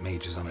does keep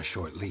mages on a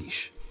short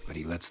leash, but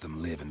he lets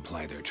them live and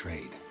ply their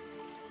trade.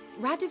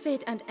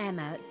 Radovid and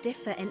Emma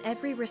differ in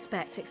every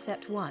respect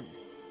except one.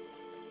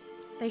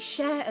 They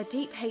share a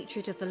deep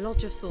hatred of the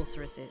Lodge of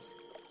Sorceresses.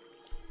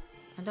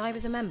 And I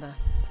was a member.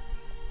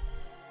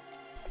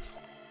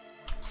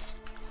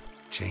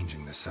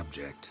 Changing the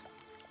subject.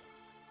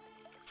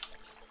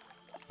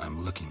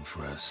 I'm looking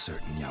for a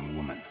certain young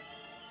woman.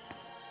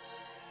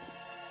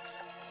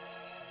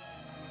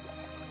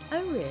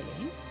 Oh,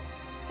 really?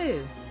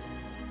 Who?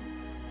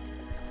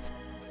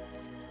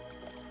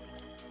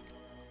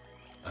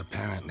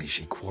 Apparently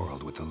she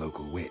quarreled with the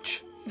local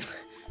witch.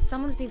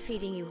 Someone's been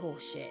feeding you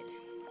horseshit.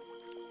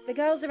 The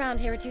girls around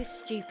here are too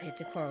stupid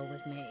to quarrel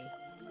with me.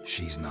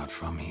 She's not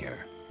from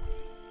here.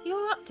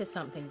 You're up to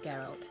something,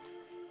 Geralt.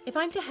 If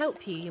I'm to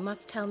help you, you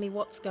must tell me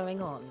what's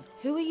going on.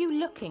 Who are you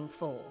looking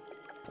for?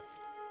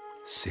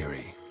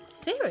 Ciri.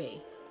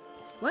 Ciri?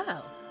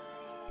 Well,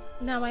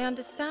 now I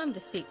understand the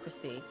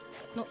secrecy,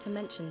 not to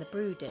mention the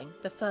brooding,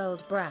 the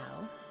furled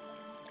brow.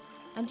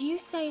 And you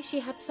say she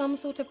had some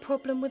sort of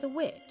problem with a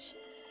witch?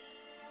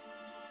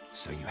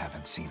 So you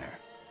haven't seen her?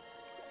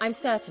 I'm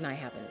certain I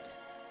haven't.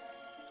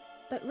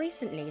 But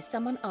recently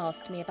someone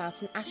asked me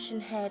about an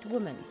ashen-haired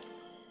woman.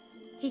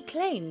 He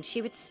claimed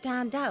she would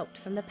stand out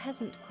from the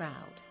peasant crowd.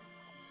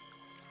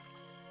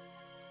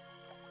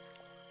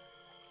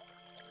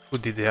 Who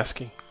did they ask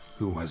you?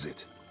 Who was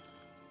it?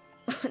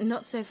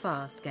 Not so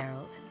fast,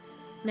 Geralt.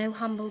 No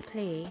humble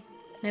plea,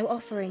 no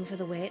offering for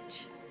the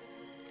witch.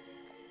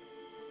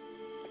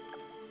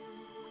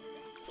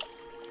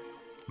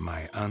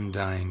 My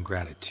undying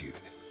gratitude.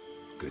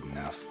 Good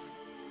enough.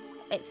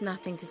 It's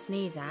nothing to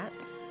sneeze at,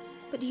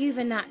 but you've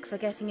a knack for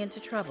getting into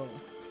trouble.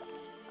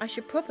 I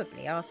should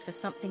probably ask for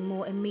something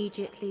more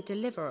immediately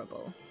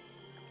deliverable.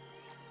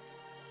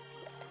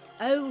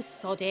 Oh,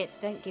 sod it,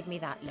 don't give me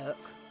that look.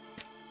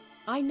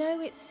 I know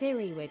it's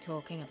Ciri we're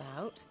talking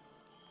about.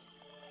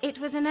 It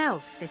was an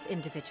elf, this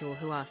individual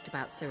who asked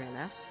about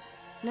Cirilla.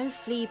 No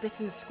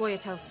flea-bitten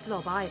Scoia'tael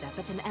slob either,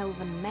 but an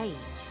elven mage.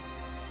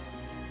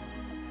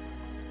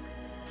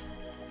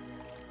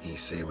 He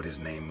say what his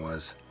name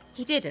was?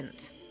 He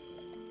didn't.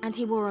 And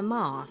he wore a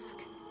mask.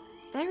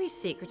 Very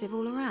secretive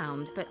all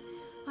around, but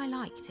I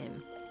liked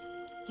him.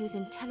 He was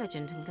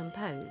intelligent and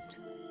composed.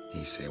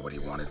 He say what he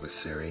wanted with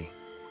Ciri?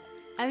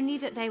 Only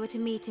that they were to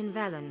meet in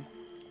Velen.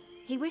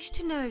 He wished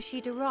to know if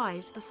she'd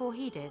arrived before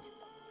he did.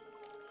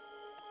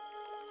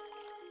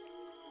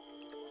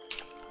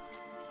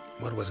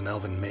 What was an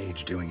elven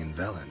mage doing in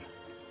Velen?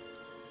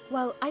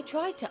 Well, I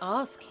tried to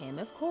ask him,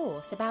 of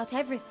course, about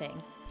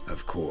everything.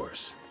 Of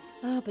course.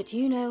 Oh, but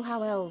you know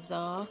how elves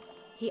are.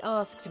 He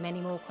asked many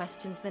more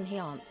questions than he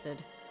answered.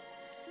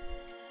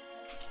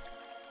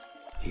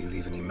 You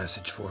leave any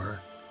message for her?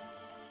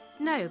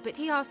 No, but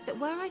he asked that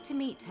were I to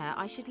meet her,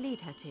 I should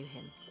lead her to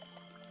him.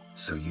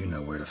 So you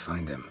know where to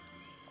find him?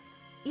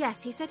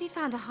 Yes, he said he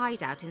found a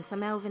hideout in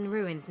some elven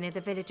ruins near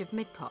the village of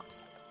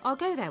Midcopse. I'll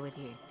go there with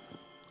you.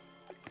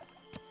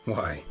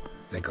 Why?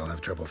 Think I'll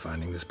have trouble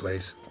finding this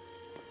place?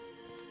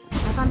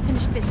 I've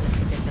unfinished business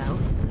with this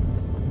elf.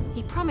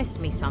 He promised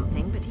me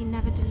something, but he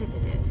never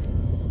delivered it.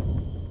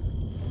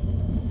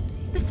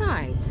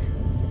 Besides,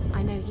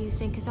 I know you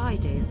think as I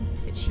do,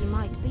 that she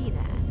might be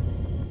there.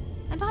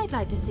 And I'd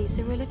like to see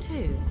Cirilla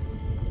too.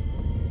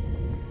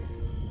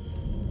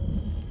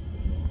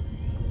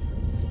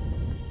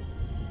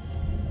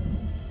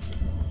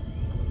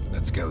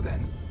 Let's go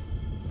then.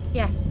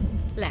 Yes,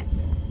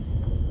 let's.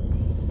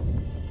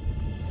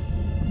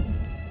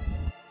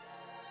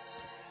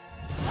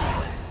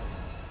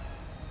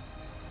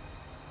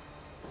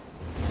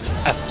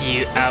 A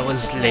few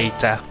hours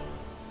later.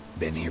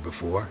 Been here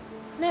before?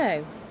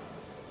 No.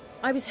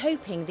 I was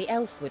hoping the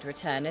elf would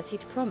return as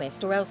he'd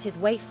promised, or else his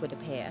waif would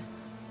appear.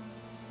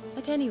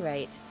 At any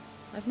rate,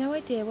 I've no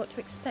idea what to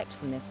expect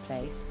from this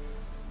place.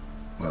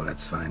 Well,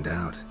 let's find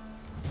out.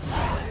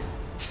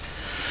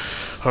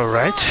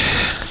 Alright.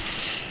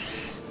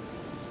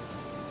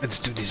 Let's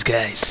do this,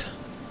 guys.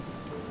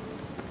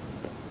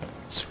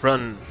 Let's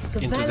run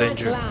into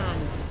danger.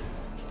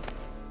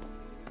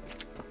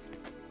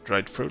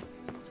 Dried fruit,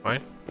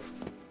 fine.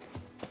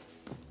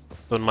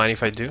 Don't mind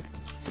if I do.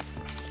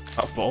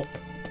 Half ball.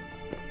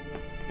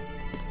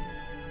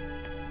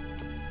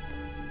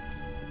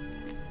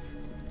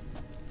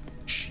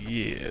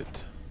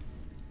 Shit.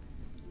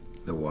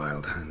 The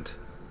Wild Hunt.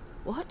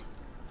 What?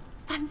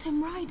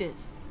 Phantom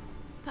Riders?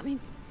 That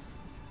means...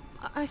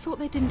 I thought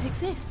they didn't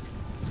exist.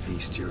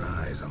 Feast your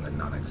eyes on the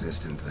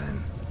non-existent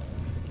then.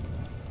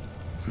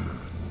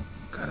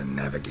 Got a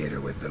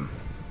navigator with them.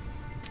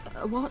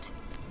 What?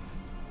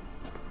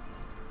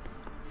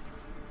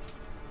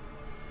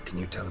 Can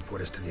you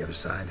teleport us to the other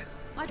side?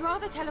 I'd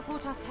rather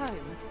teleport us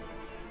home.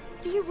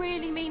 Do you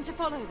really mean to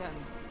follow them?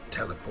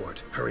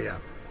 Teleport. Hurry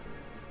up.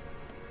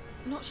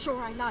 Not sure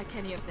I like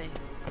any of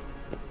this.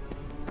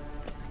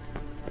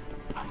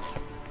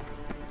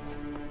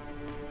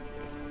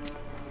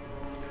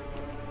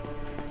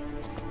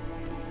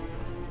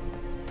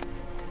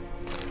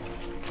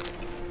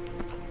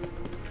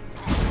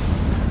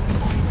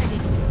 Ready.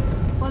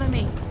 Follow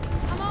me.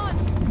 Come on!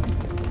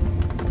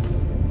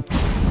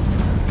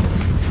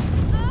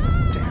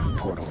 Damn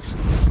portals.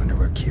 Wonder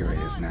where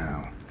Ciri is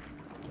now.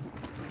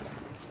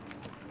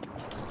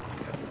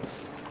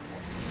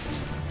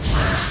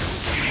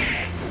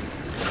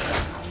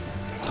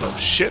 Oh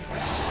shit.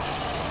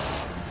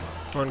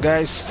 Come on,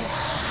 guys.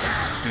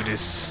 Let's do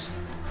this.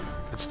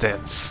 Let's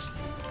dance.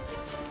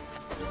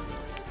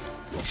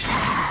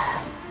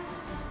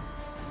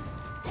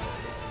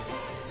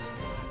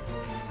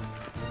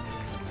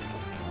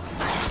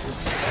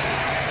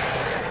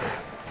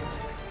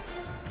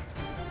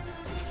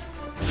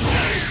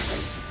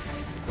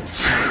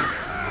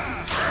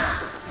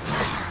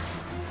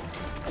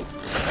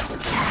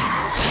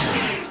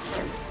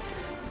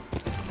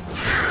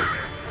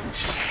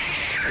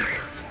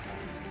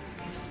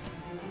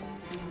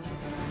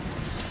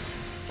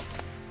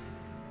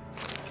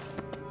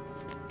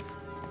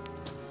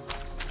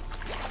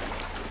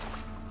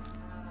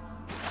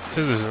 It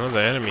says there's another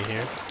enemy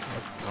here.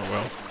 Oh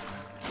well.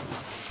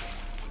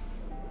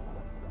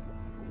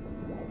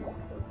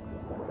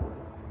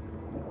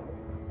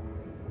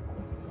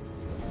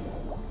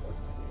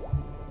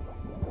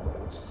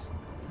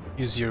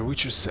 Use your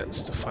Witcher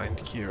sense to find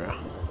Kira.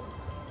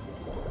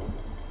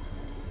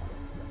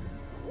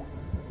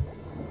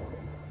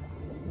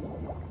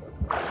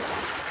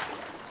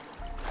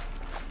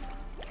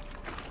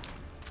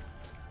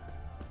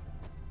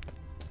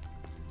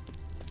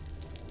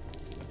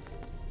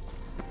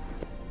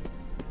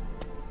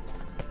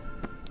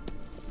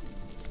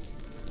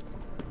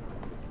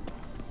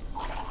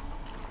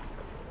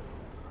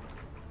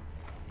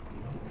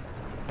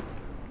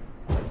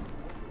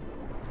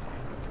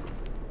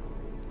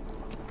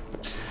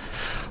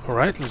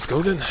 Alright, let's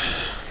go then.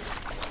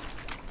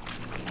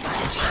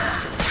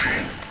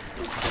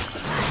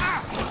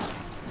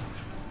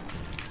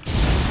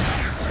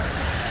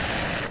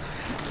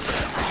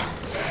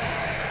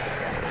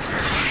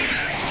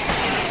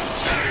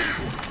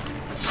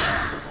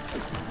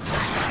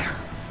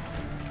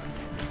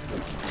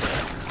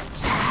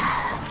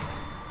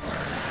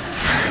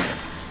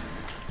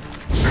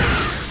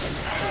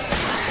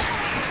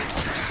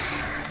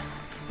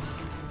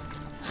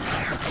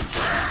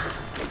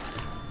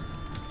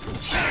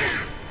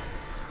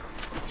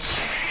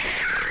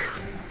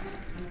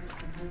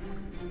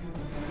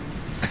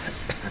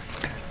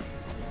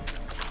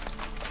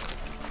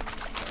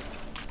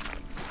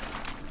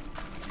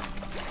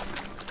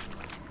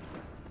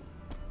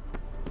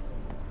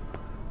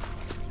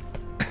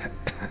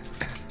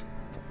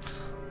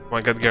 Oh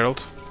my god,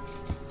 Geralt.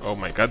 Oh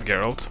my god,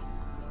 Geralt.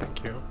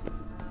 Thank you.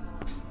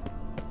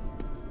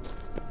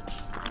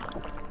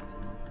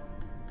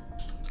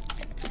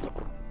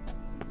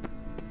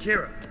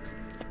 Kira!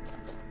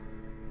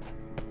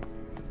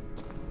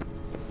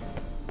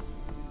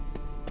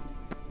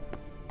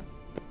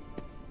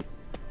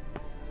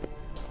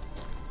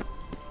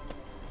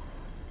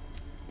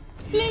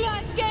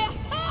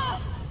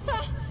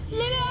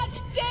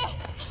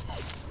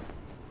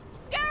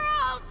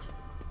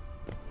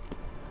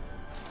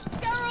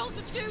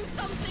 Do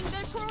something!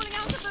 They're crawling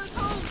out of those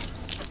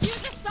holes! Use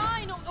a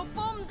sign or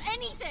bombs,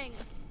 anything!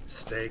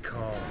 Stay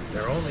calm.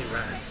 They're only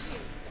rats.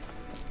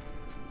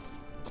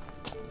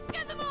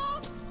 Get them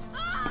off!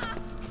 Ah!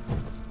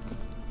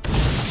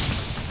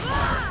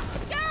 Ah!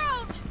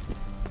 Geralt!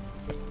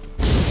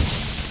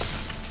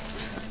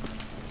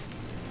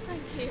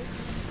 Thank you.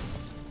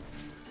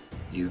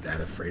 You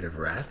that afraid of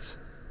rats?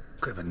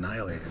 Could have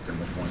annihilated them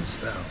with one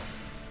spell.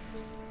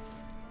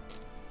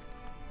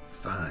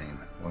 Fine,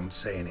 won't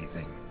say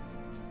anything.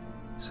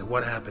 So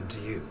what happened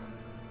to you?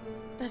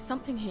 There's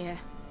something here.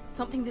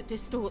 Something that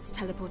distorts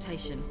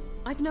teleportation.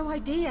 I've no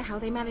idea how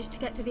they managed to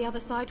get to the other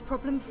side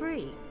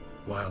problem-free.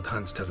 Wild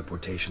Hunt's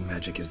teleportation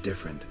magic is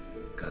different.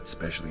 Got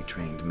specially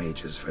trained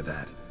mages for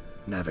that.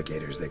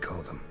 Navigators, they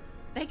call them.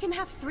 They can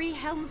have 3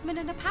 helmsmen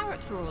and a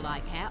parrot for all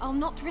I care. I'll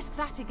not risk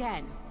that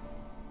again.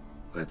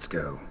 Let's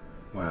go.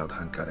 Wild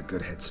Hunt got a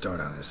good head start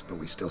on us, but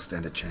we still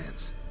stand a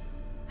chance.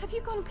 Have you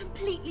gone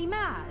completely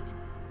mad?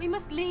 We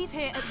must leave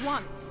here at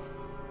once.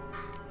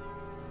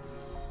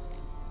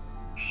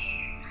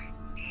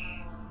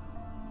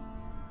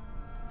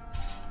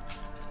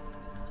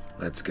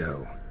 Let's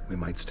go. We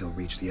might still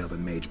reach the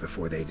Elven Mage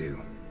before they do.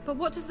 But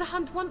what does the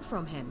Hunt want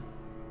from him?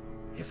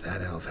 If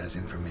that elf has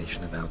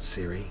information about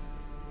Ciri,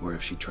 or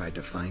if she tried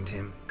to find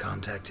him,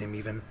 contact him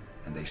even,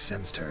 and they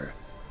sensed her.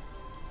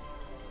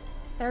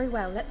 Very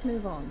well, let's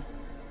move on.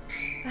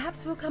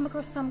 Perhaps we'll come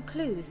across some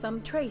clue,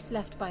 some trace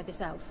left by this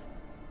elf.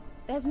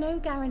 There's no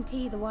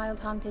guarantee the Wild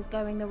Hunt is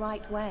going the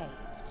right way.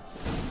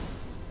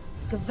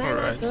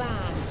 Gavella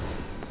Glan.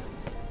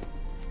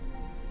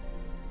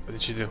 What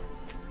did she do?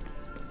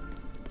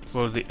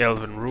 Explore the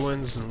Elven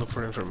ruins and look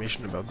for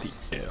information about the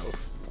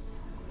elf.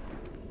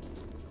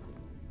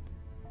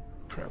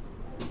 Crap.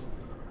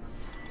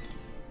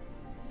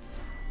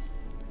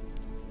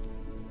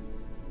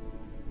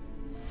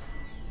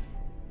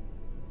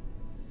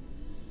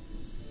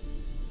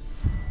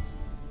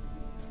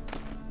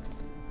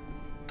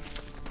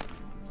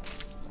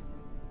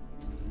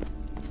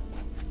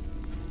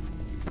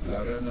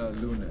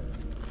 Larena Lune.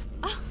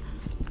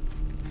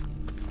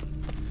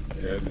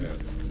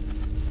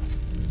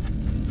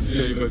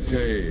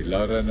 Silvate,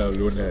 Larena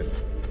Lunet.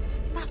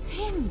 That's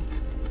him!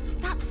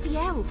 That's the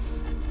elf!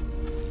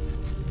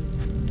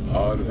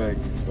 Arvek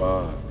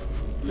va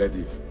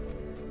Ledi.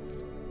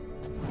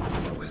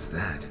 What was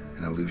that?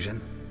 An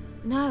illusion?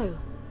 No.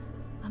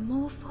 A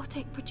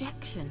morphotic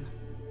projection.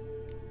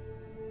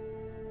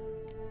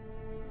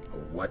 A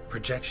what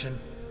projection?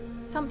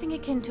 Something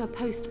akin to a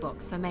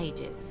postbox for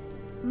mages.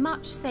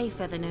 Much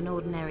safer than an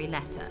ordinary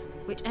letter,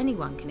 which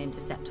anyone can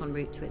intercept en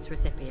route to its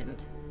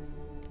recipient.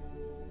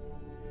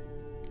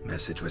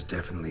 Message was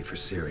definitely for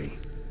Ciri,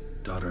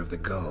 daughter of the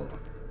Gull,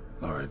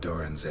 Laura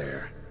Doran's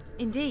heir.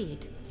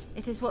 Indeed.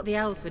 It is what the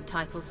elves would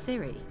title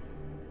Ciri.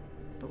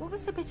 But what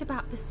was the bit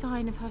about the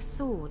sign of her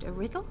sword? A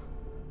riddle?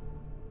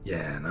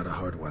 Yeah, not a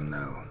hard one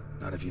though.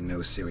 Not if you know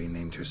Ciri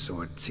named her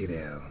sword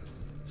Ciri,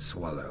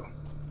 Swallow.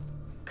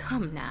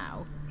 Come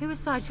now. Who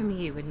aside from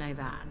you would know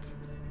that?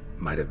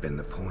 Might have been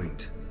the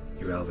point.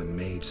 Your elven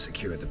mage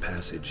secured the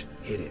passage,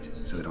 hid it,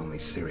 so that only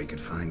Ciri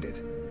could find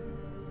it.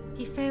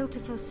 He failed to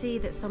foresee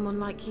that someone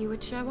like you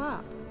would show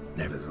up.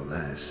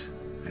 Nevertheless,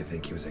 I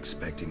think he was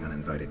expecting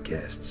uninvited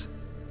guests.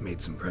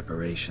 Made some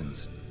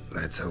preparations.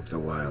 Let's hope the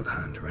Wild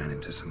Hunt ran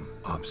into some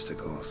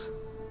obstacles.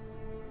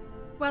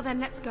 Well then,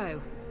 let's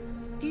go.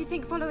 Do you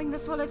think following the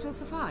swallows will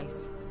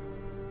suffice?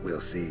 We'll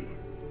see.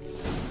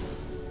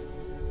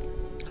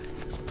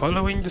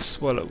 Following the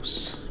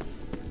swallows.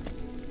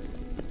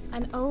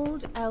 An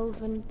old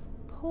elven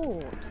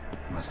port.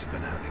 Must have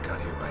been how they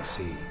got here by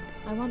sea.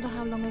 I wonder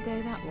how long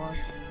ago that was.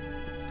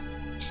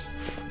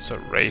 So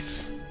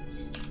Wraith.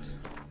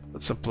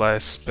 Let's apply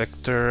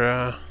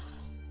Spectre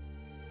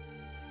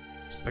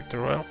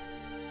oil.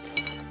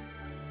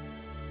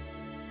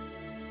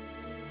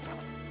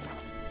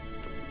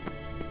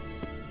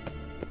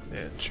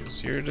 Yeah,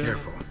 choose your day.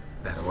 Careful.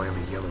 That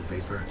oily yellow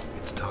vapor,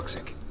 it's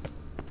toxic.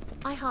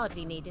 I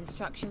hardly need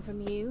instruction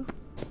from you.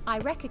 I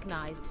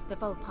recognized the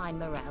Vulpine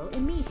Morel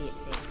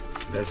immediately.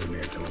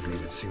 Vesemir told me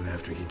that soon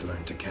after he'd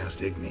learned to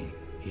cast Igni,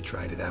 he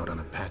tried it out on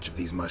a patch of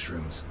these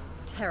mushrooms.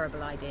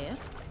 Terrible idea.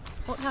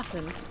 What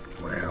happened?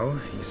 Well,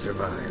 he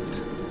survived.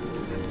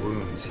 And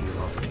wounds heal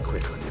awfully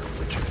quick on young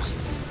witchers.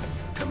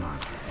 Come on.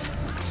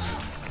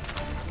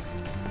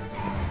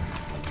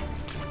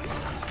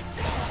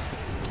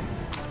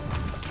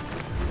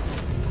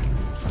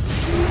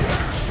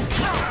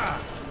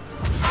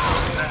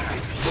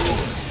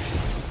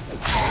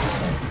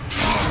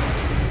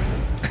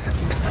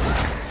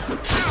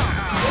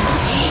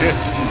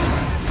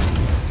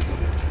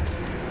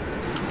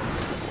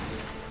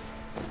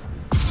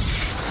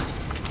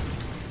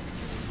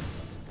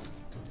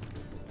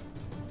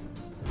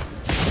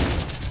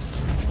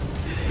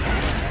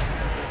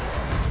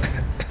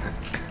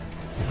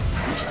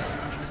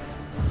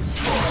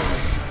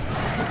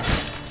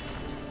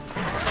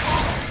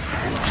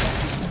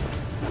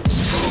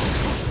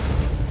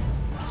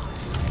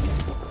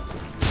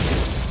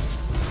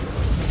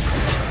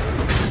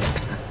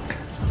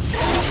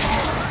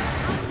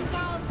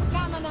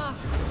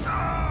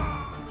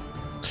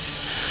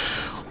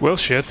 Well,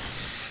 shit.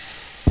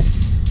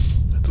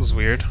 That was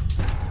weird.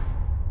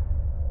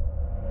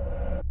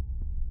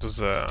 It was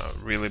a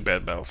really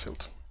bad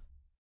battlefield.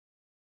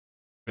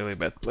 Really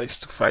bad place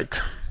to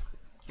fight.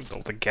 With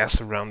all the gas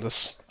around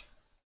us.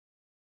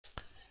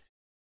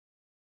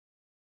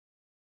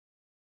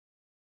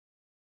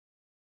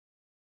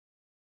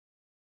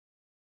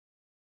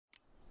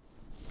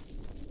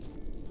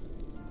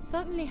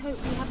 Certainly hope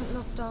we haven't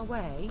lost our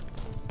way.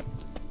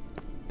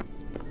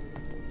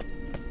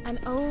 An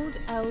old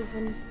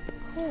elven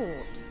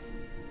port.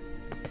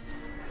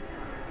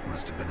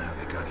 Must have been how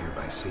they got here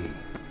by sea.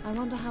 I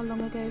wonder how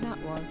long ago that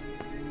was.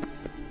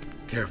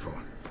 Careful.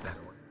 That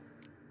one.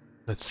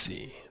 Let's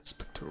see.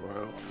 Spectre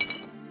oil.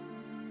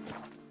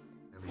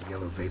 The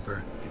yellow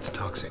vapor, it's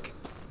toxic.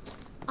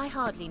 I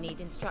hardly need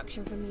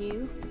instruction from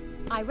you.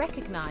 I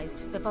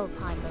recognized the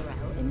Vulpine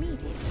Morel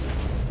immediately.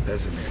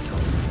 Vesemir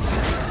told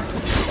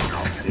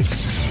me he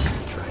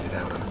tried it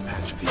out on a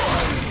patch of these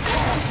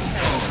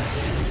mushrooms.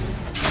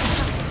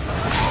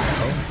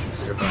 Well, he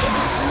survived.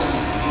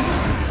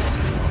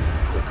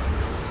 Quick on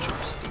your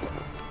witchers.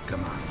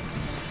 Come on.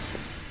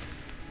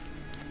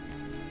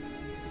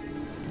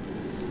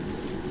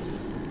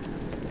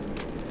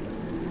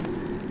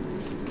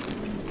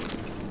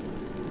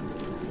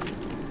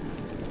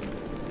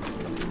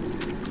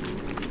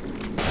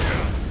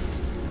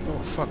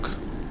 Oh fuck.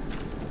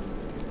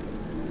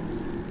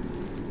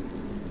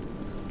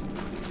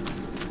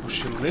 Oh,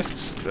 she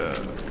lifts the...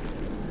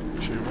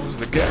 She removes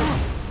the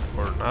gas.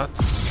 Or not.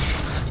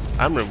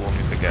 I'm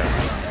removing the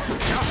gas.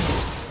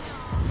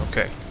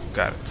 Okay,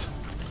 got it.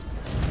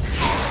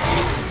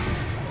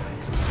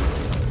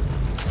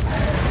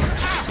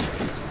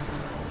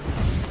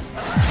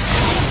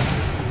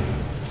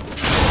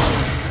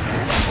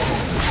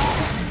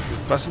 Is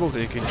it possible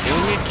that you can heal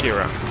me,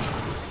 Kira?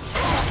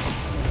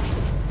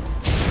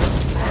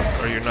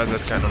 Or you're not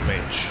that kind of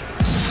mage?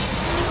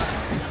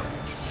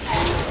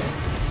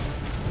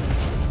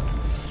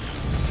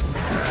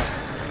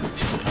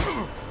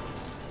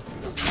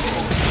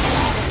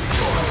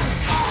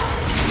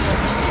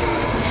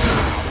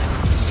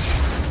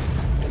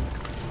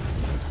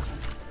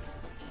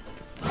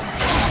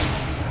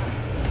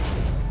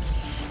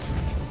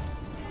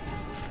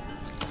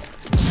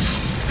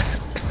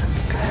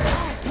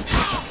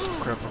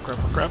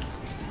 Crap.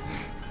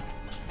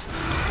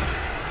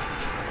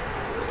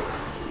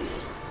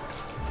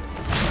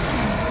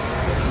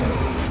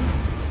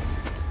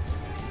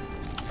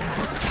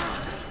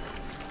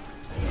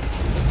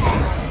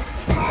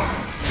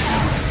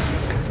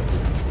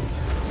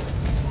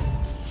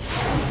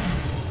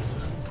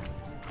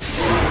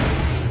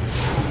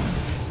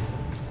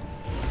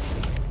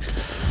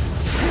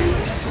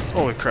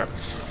 Holy crap.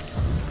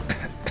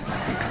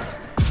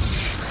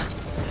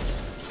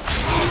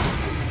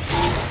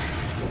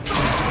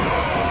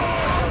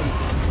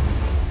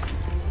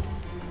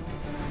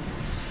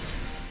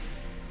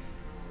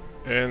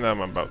 And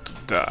I'm about to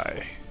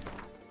die.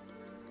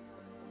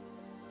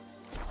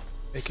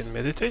 I can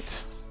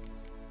meditate.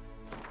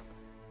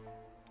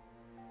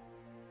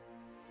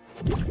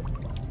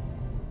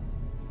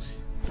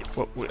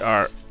 Well, we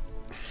are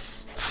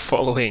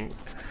following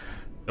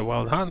the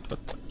wild hunt, but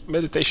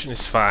meditation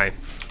is fine.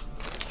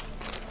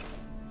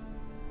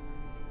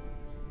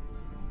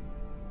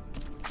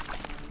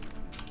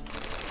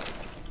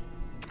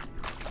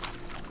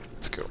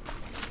 Let's go.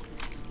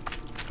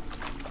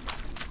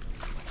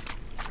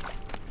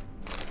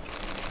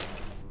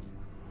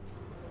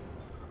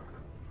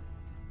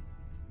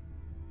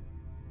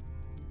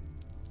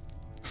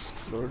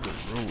 Explore the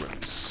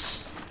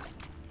ruins.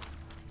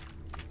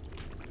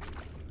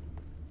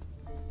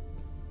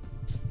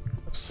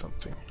 There's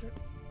something here.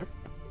 Yep,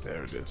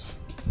 there it is.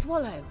 A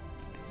swallow.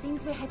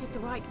 Seems we're headed the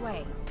right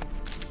way.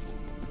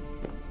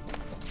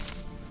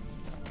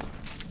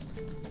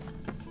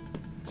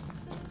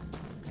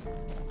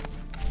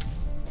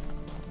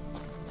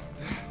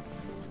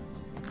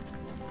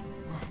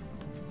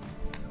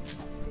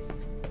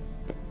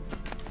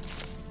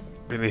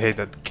 Really hate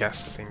that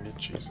gas thing,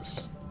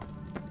 Jesus.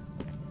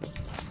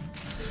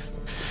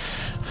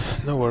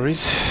 No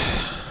worries.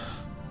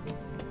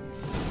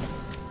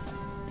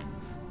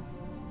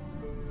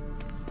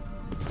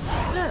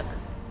 Look,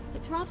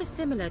 it's rather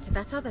similar to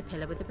that other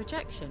pillar with the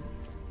projection.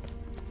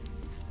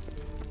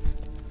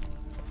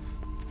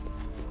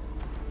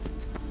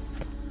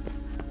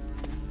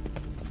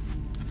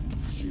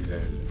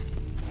 Ciri,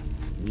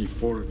 mi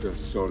forte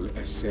sol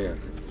esser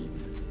in.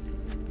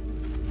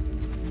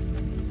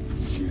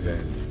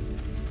 Ciri,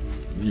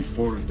 mi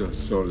forte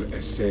sol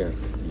esser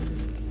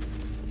in.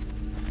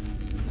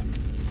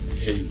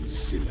 Hey,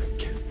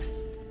 Ciri.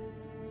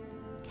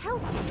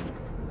 Kelpie?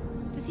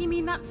 Does he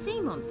mean that sea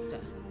monster?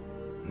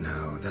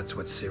 No, that's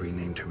what Ciri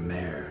named her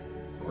mare.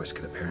 Horse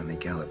could apparently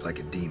gallop like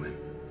a demon.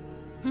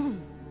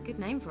 Good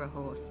name for a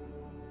horse.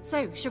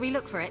 So, shall we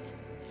look for it?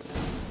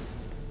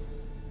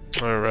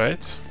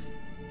 Alright.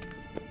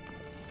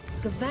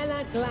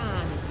 Gavella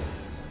Glan.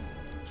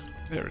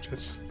 There it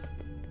is.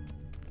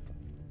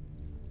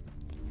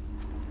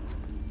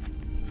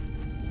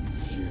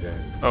 Ciri.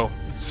 Oh,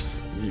 it's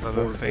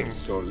another thing.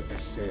 Sol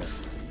esser.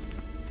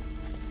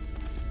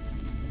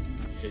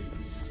 Hey,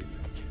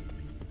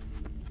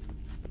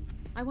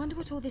 I wonder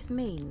what all this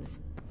means.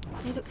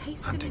 They look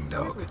hastily Hunting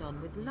dog. scribbled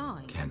on with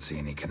lime. Can't see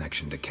any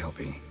connection to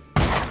Kelpie.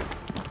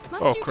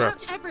 Must Oh, you crap.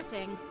 touch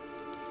everything?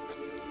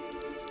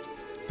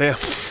 There.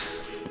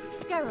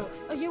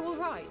 Geralt, are you all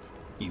right?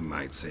 You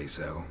might say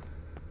so.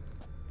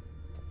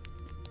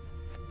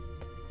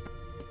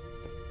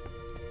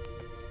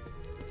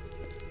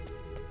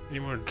 Any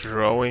more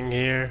drawing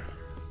here?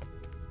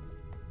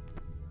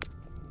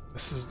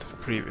 This is the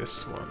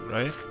previous one,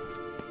 right?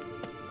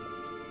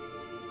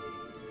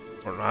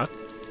 Or not?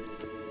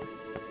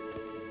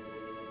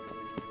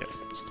 Yeah,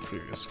 it's the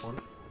previous one.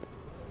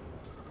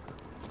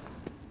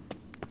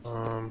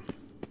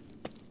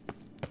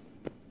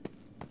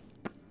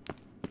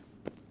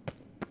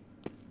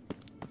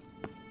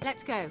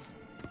 Let's go.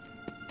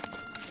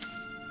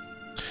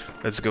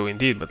 Let's go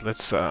indeed, but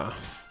let's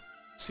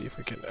see if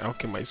we can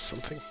alchemize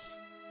something.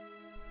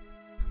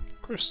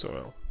 Cursed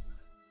oil.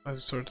 Has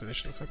a sword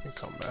initial effect in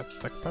combat.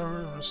 Attack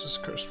power versus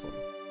cursed one.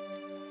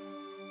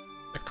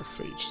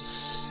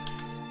 Necrophages.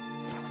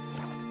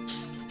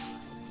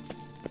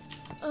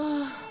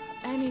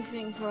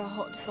 Anything for a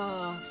hot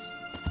bath.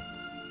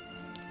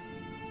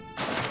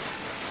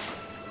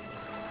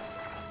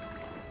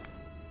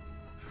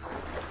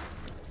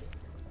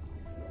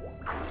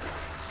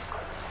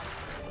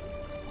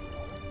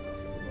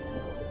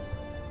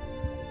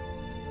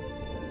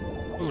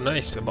 Oh,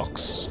 nice, a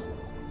box.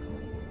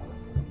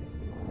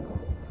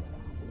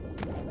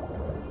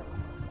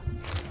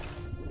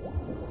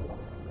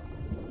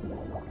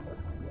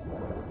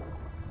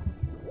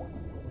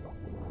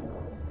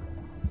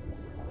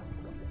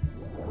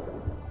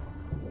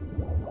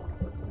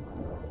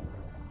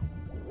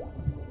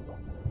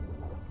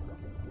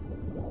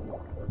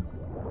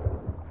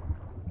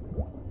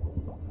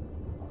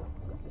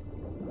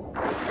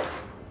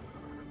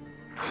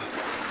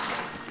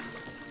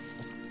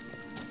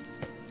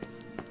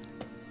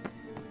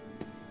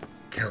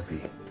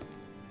 Kelpie.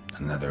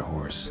 Another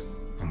horse.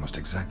 Almost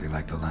exactly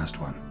like the last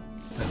one.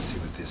 Let's see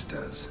what this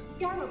does.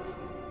 Geralt,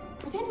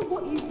 I don't know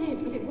what you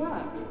did, but it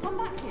worked. Come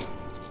back here.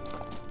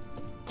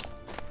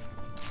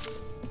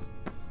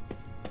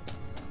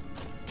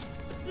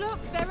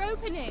 Look, they're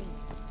opening.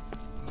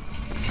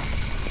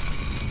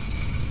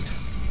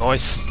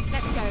 Nice.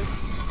 Let's go.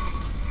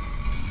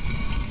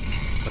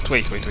 But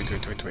wait.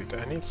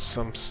 I need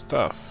some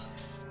stuff.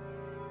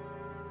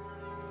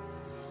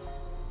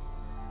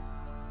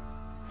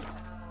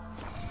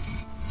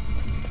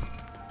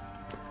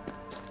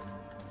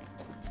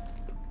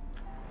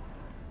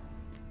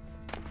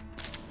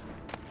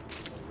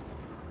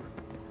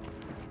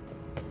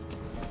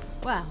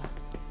 Well,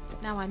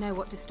 now I know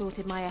what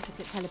distorted my effort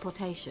at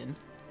teleportation.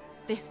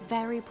 This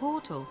very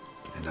portal.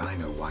 And I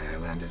know why I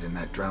landed in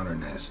that drowner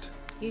nest.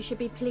 You should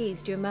be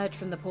pleased you emerged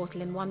from the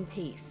portal in one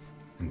piece.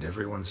 And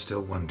everyone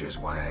still wonders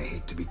why I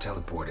hate to be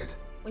teleported.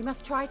 We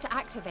must try to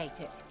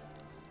activate it.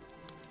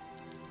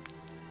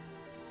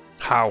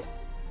 How?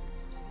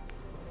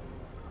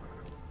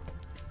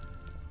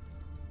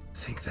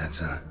 Think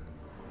that's a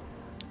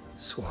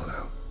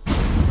Swallow.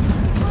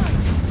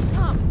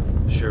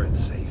 Come. Sure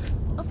it's safe.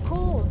 Of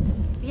course.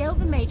 The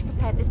Elven Mage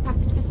prepared this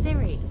passage for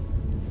Ciri.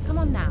 Come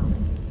on now.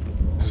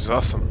 This is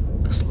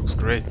awesome. This looks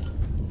great.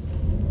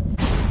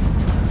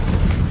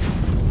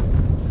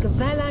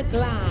 Gavella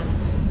Glan.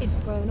 It's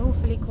grown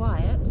awfully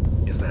quiet.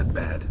 Is that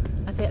bad?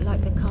 A bit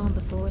like the calm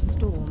before a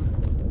storm.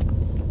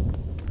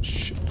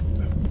 Shit.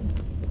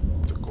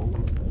 It's a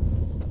golem.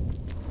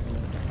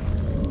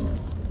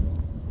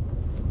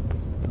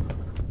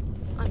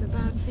 I've a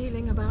bad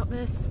feeling about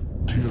this.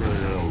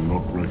 Tyrael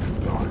not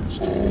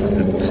recognized.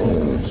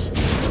 Intruders.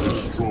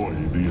 Destroy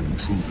the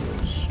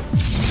intruders.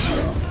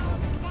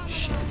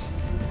 Shit.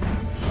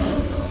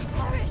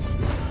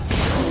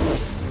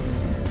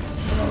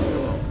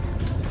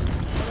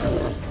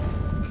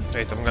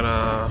 Wait, I'm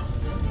gonna...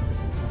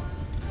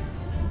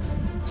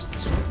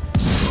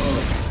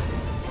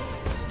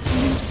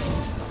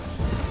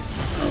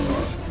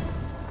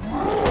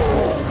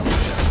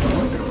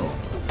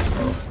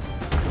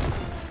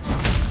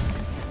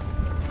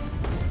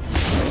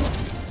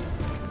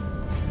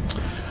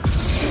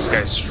 This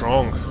guy's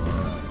strong.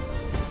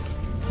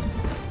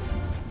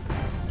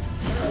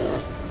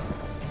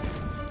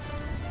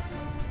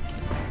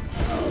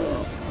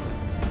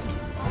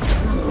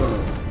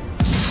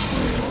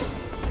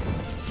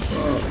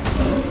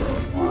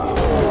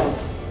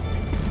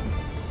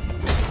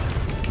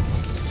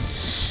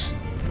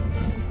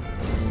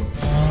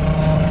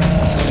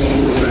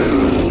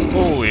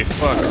 Holy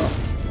fuck.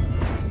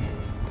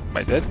 Am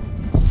I dead?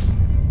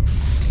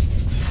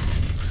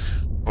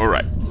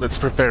 Alright, let's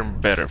prepare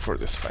better for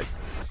this fight.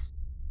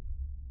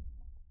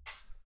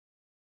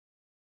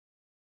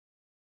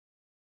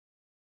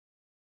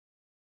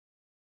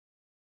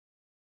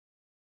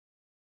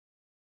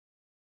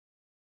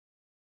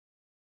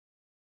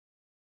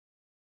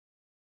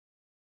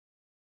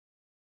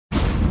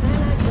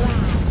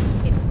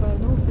 It's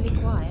grown awfully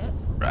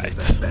quiet. Right. Is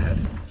that bad?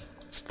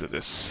 Let's do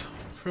this.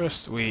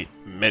 First we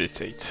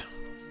meditate.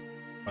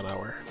 1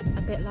 hour.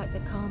 A bit like the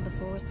calm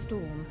before a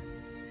storm.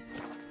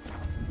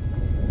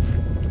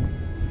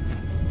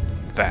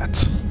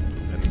 That.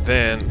 And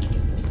then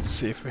let's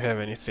see if we have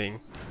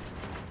anything.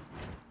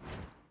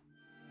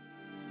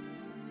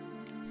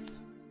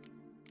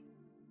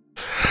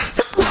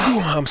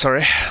 I'm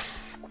sorry.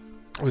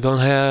 We don't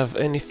have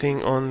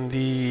anything on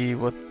the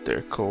what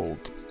they're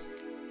called.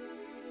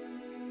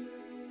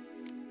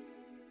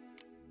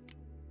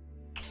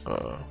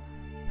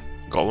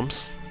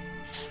 Golems?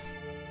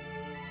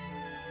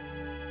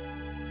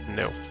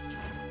 No.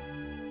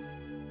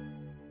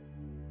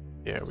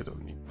 Yeah, we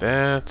don't need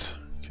that.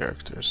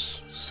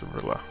 Characters,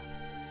 Subrilla.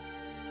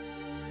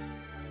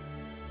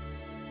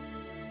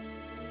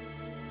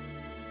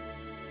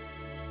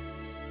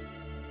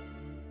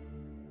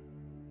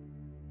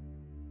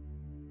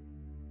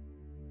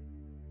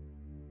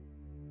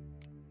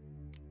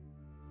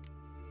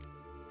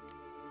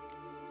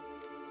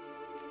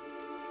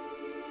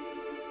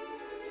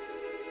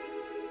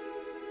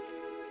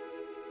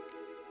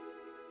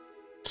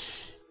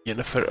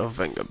 Yennefer of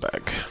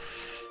Vengabag.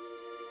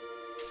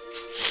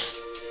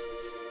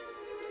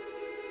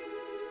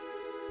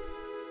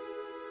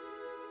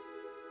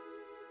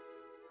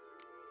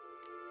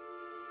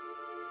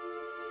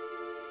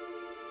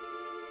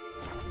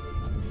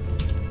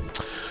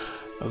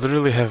 I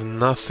literally have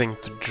nothing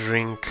to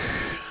drink.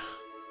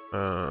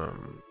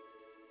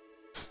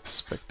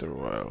 Spectre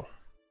Wild,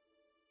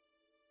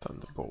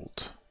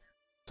 Thunderbolt,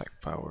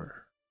 Attack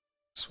Power,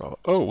 Swallow.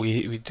 Oh,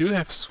 we do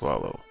have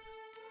Swallow.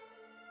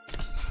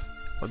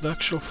 What the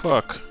actual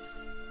fuck?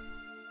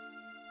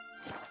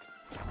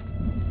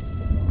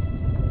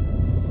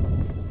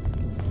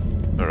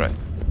 Alright,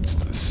 let's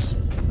do this.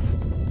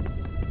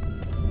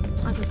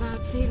 I've a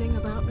bad feeling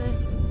about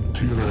this.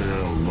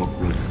 Tyrael not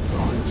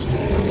recognized.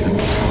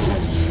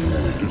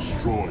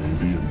 Destroy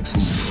the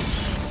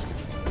intruders.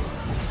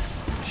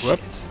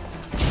 Whoop.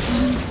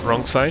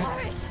 Wrong side.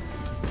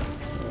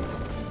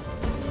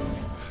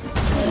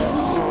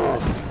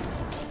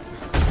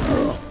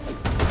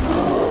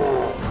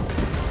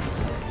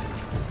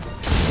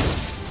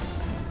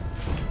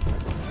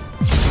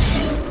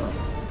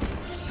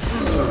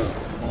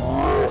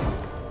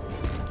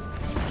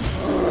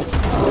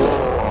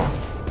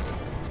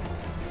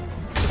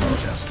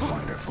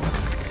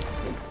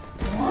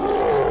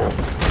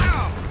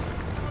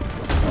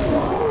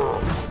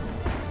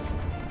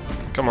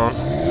 Come on.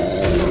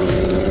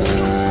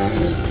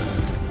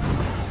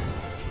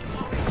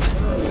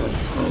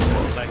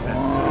 Like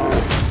that.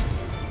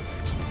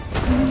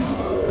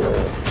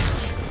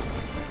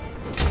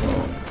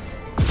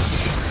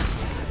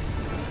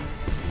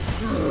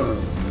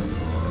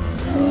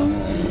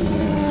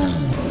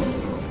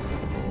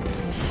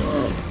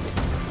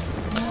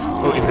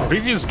 Well, in the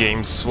previous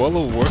games,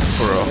 Swallow worked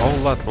for a whole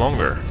lot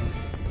longer.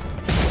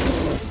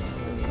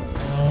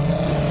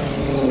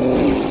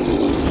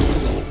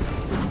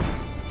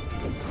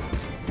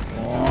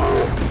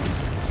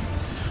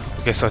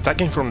 Okay, so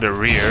attacking from the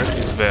rear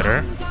is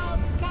better.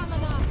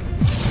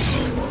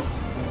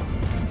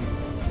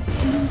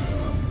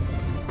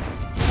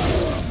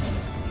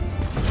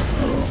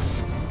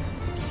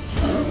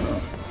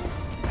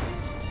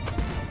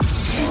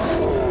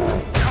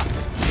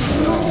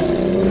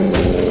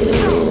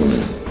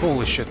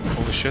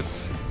 Holy shit.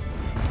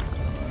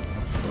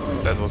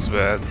 That was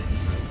bad.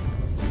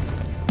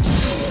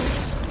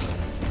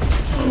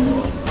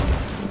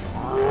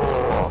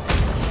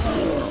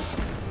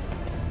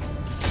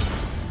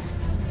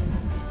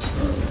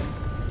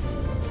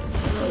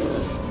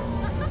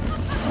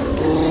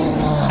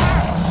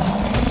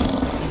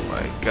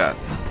 My god.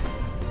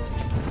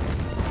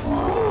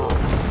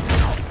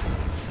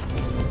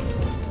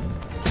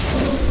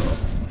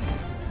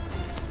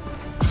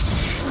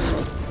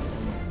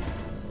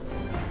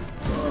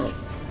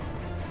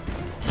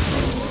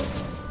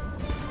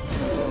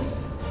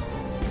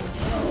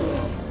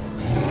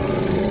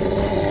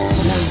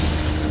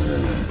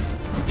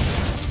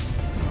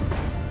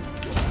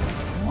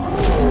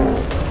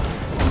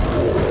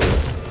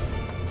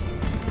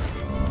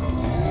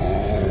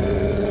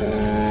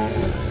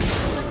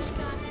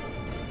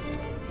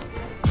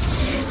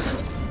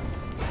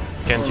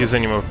 Can't use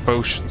any more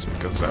potions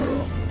because I'm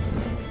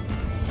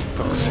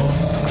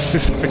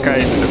toxified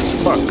as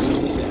fuck.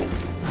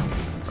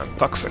 I'm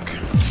toxic.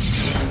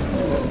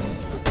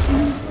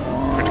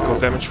 Critical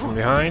damage from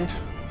behind.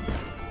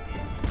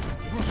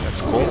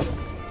 That's cool.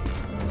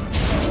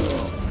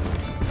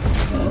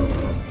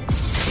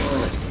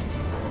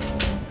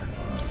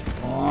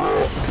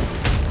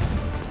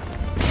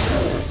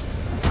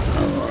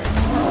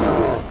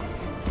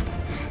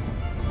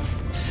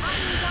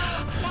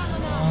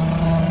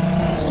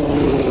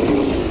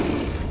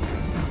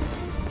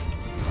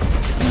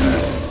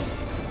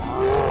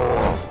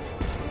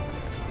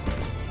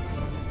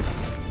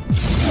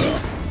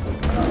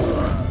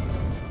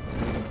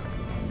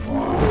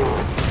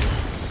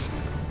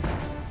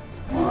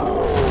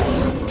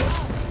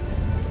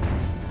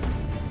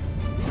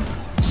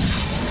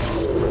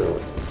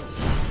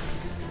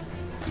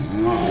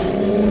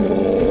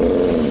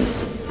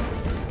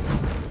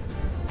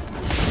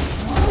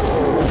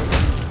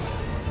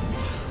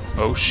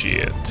 Oh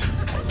shit.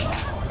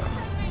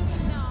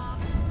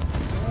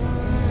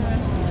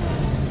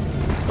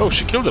 Oh,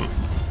 she killed him.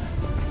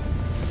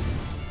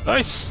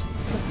 Nice.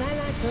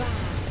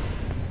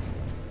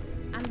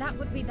 And that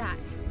would be that.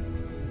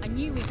 I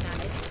knew we'd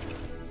manage.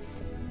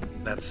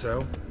 That's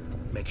so?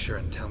 Make sure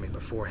and tell me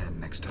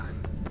beforehand next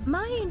time.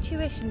 My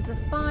intuition's a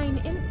fine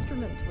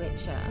instrument,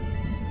 Witcher.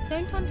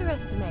 Don't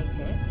underestimate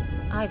it.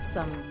 I've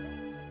some.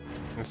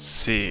 Let's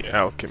see,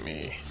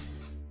 alchemy.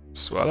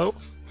 Swallow?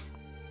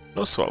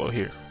 No swallow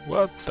here.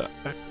 What the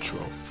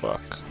actual fuck?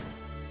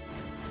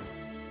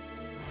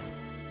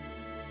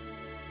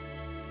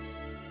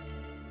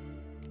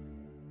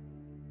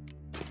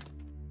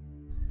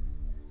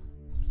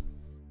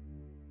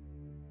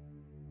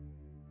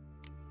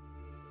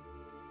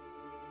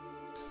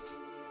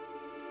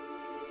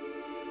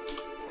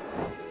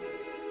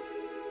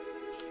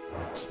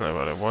 That's not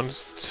what I wanted.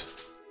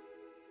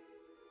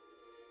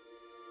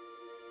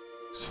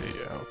 Let's see,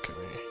 alchemy.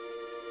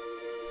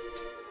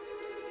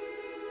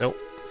 Nope.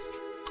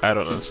 I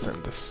don't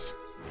understand this.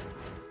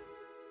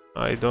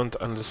 I don't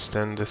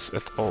understand this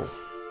at all.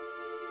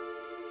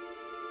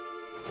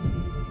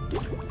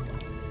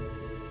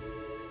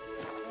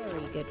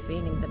 Very good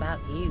feelings about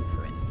you,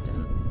 for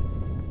instance.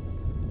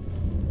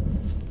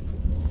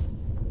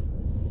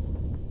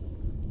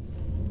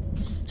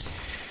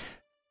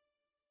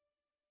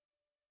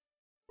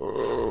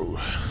 Oh.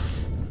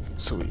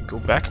 So we go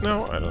back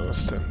now? I don't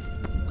understand.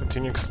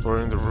 Continue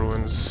exploring the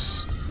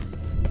ruins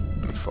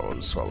and follow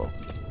the swallow.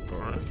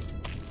 Alright.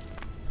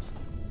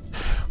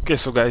 Okay,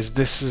 so guys,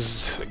 this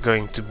is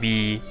going to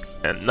be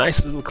a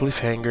nice little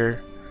cliffhanger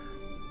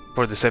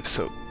for this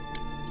episode.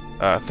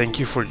 Thank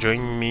you for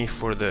joining me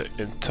for the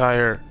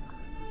entire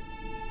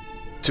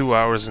 2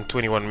 hours and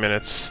 21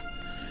 minutes.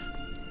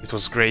 It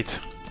was great,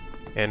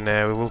 and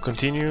we will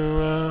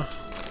continue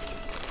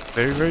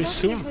very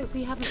soon.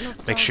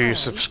 Make sure you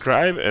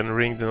subscribe and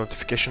ring the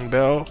notification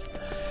bell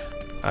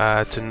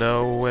to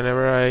know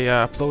whenever I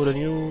upload a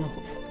new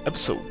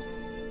episode.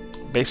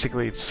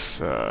 Basically, it's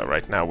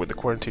right now with the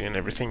quarantine and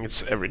everything,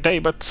 it's every day,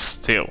 but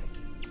still.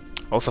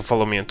 Also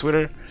follow me on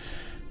Twitter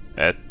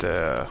at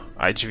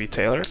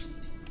IGVTaylor.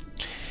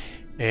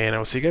 And I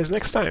will see you guys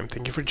next time.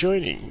 Thank you for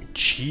joining.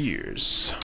 Cheers.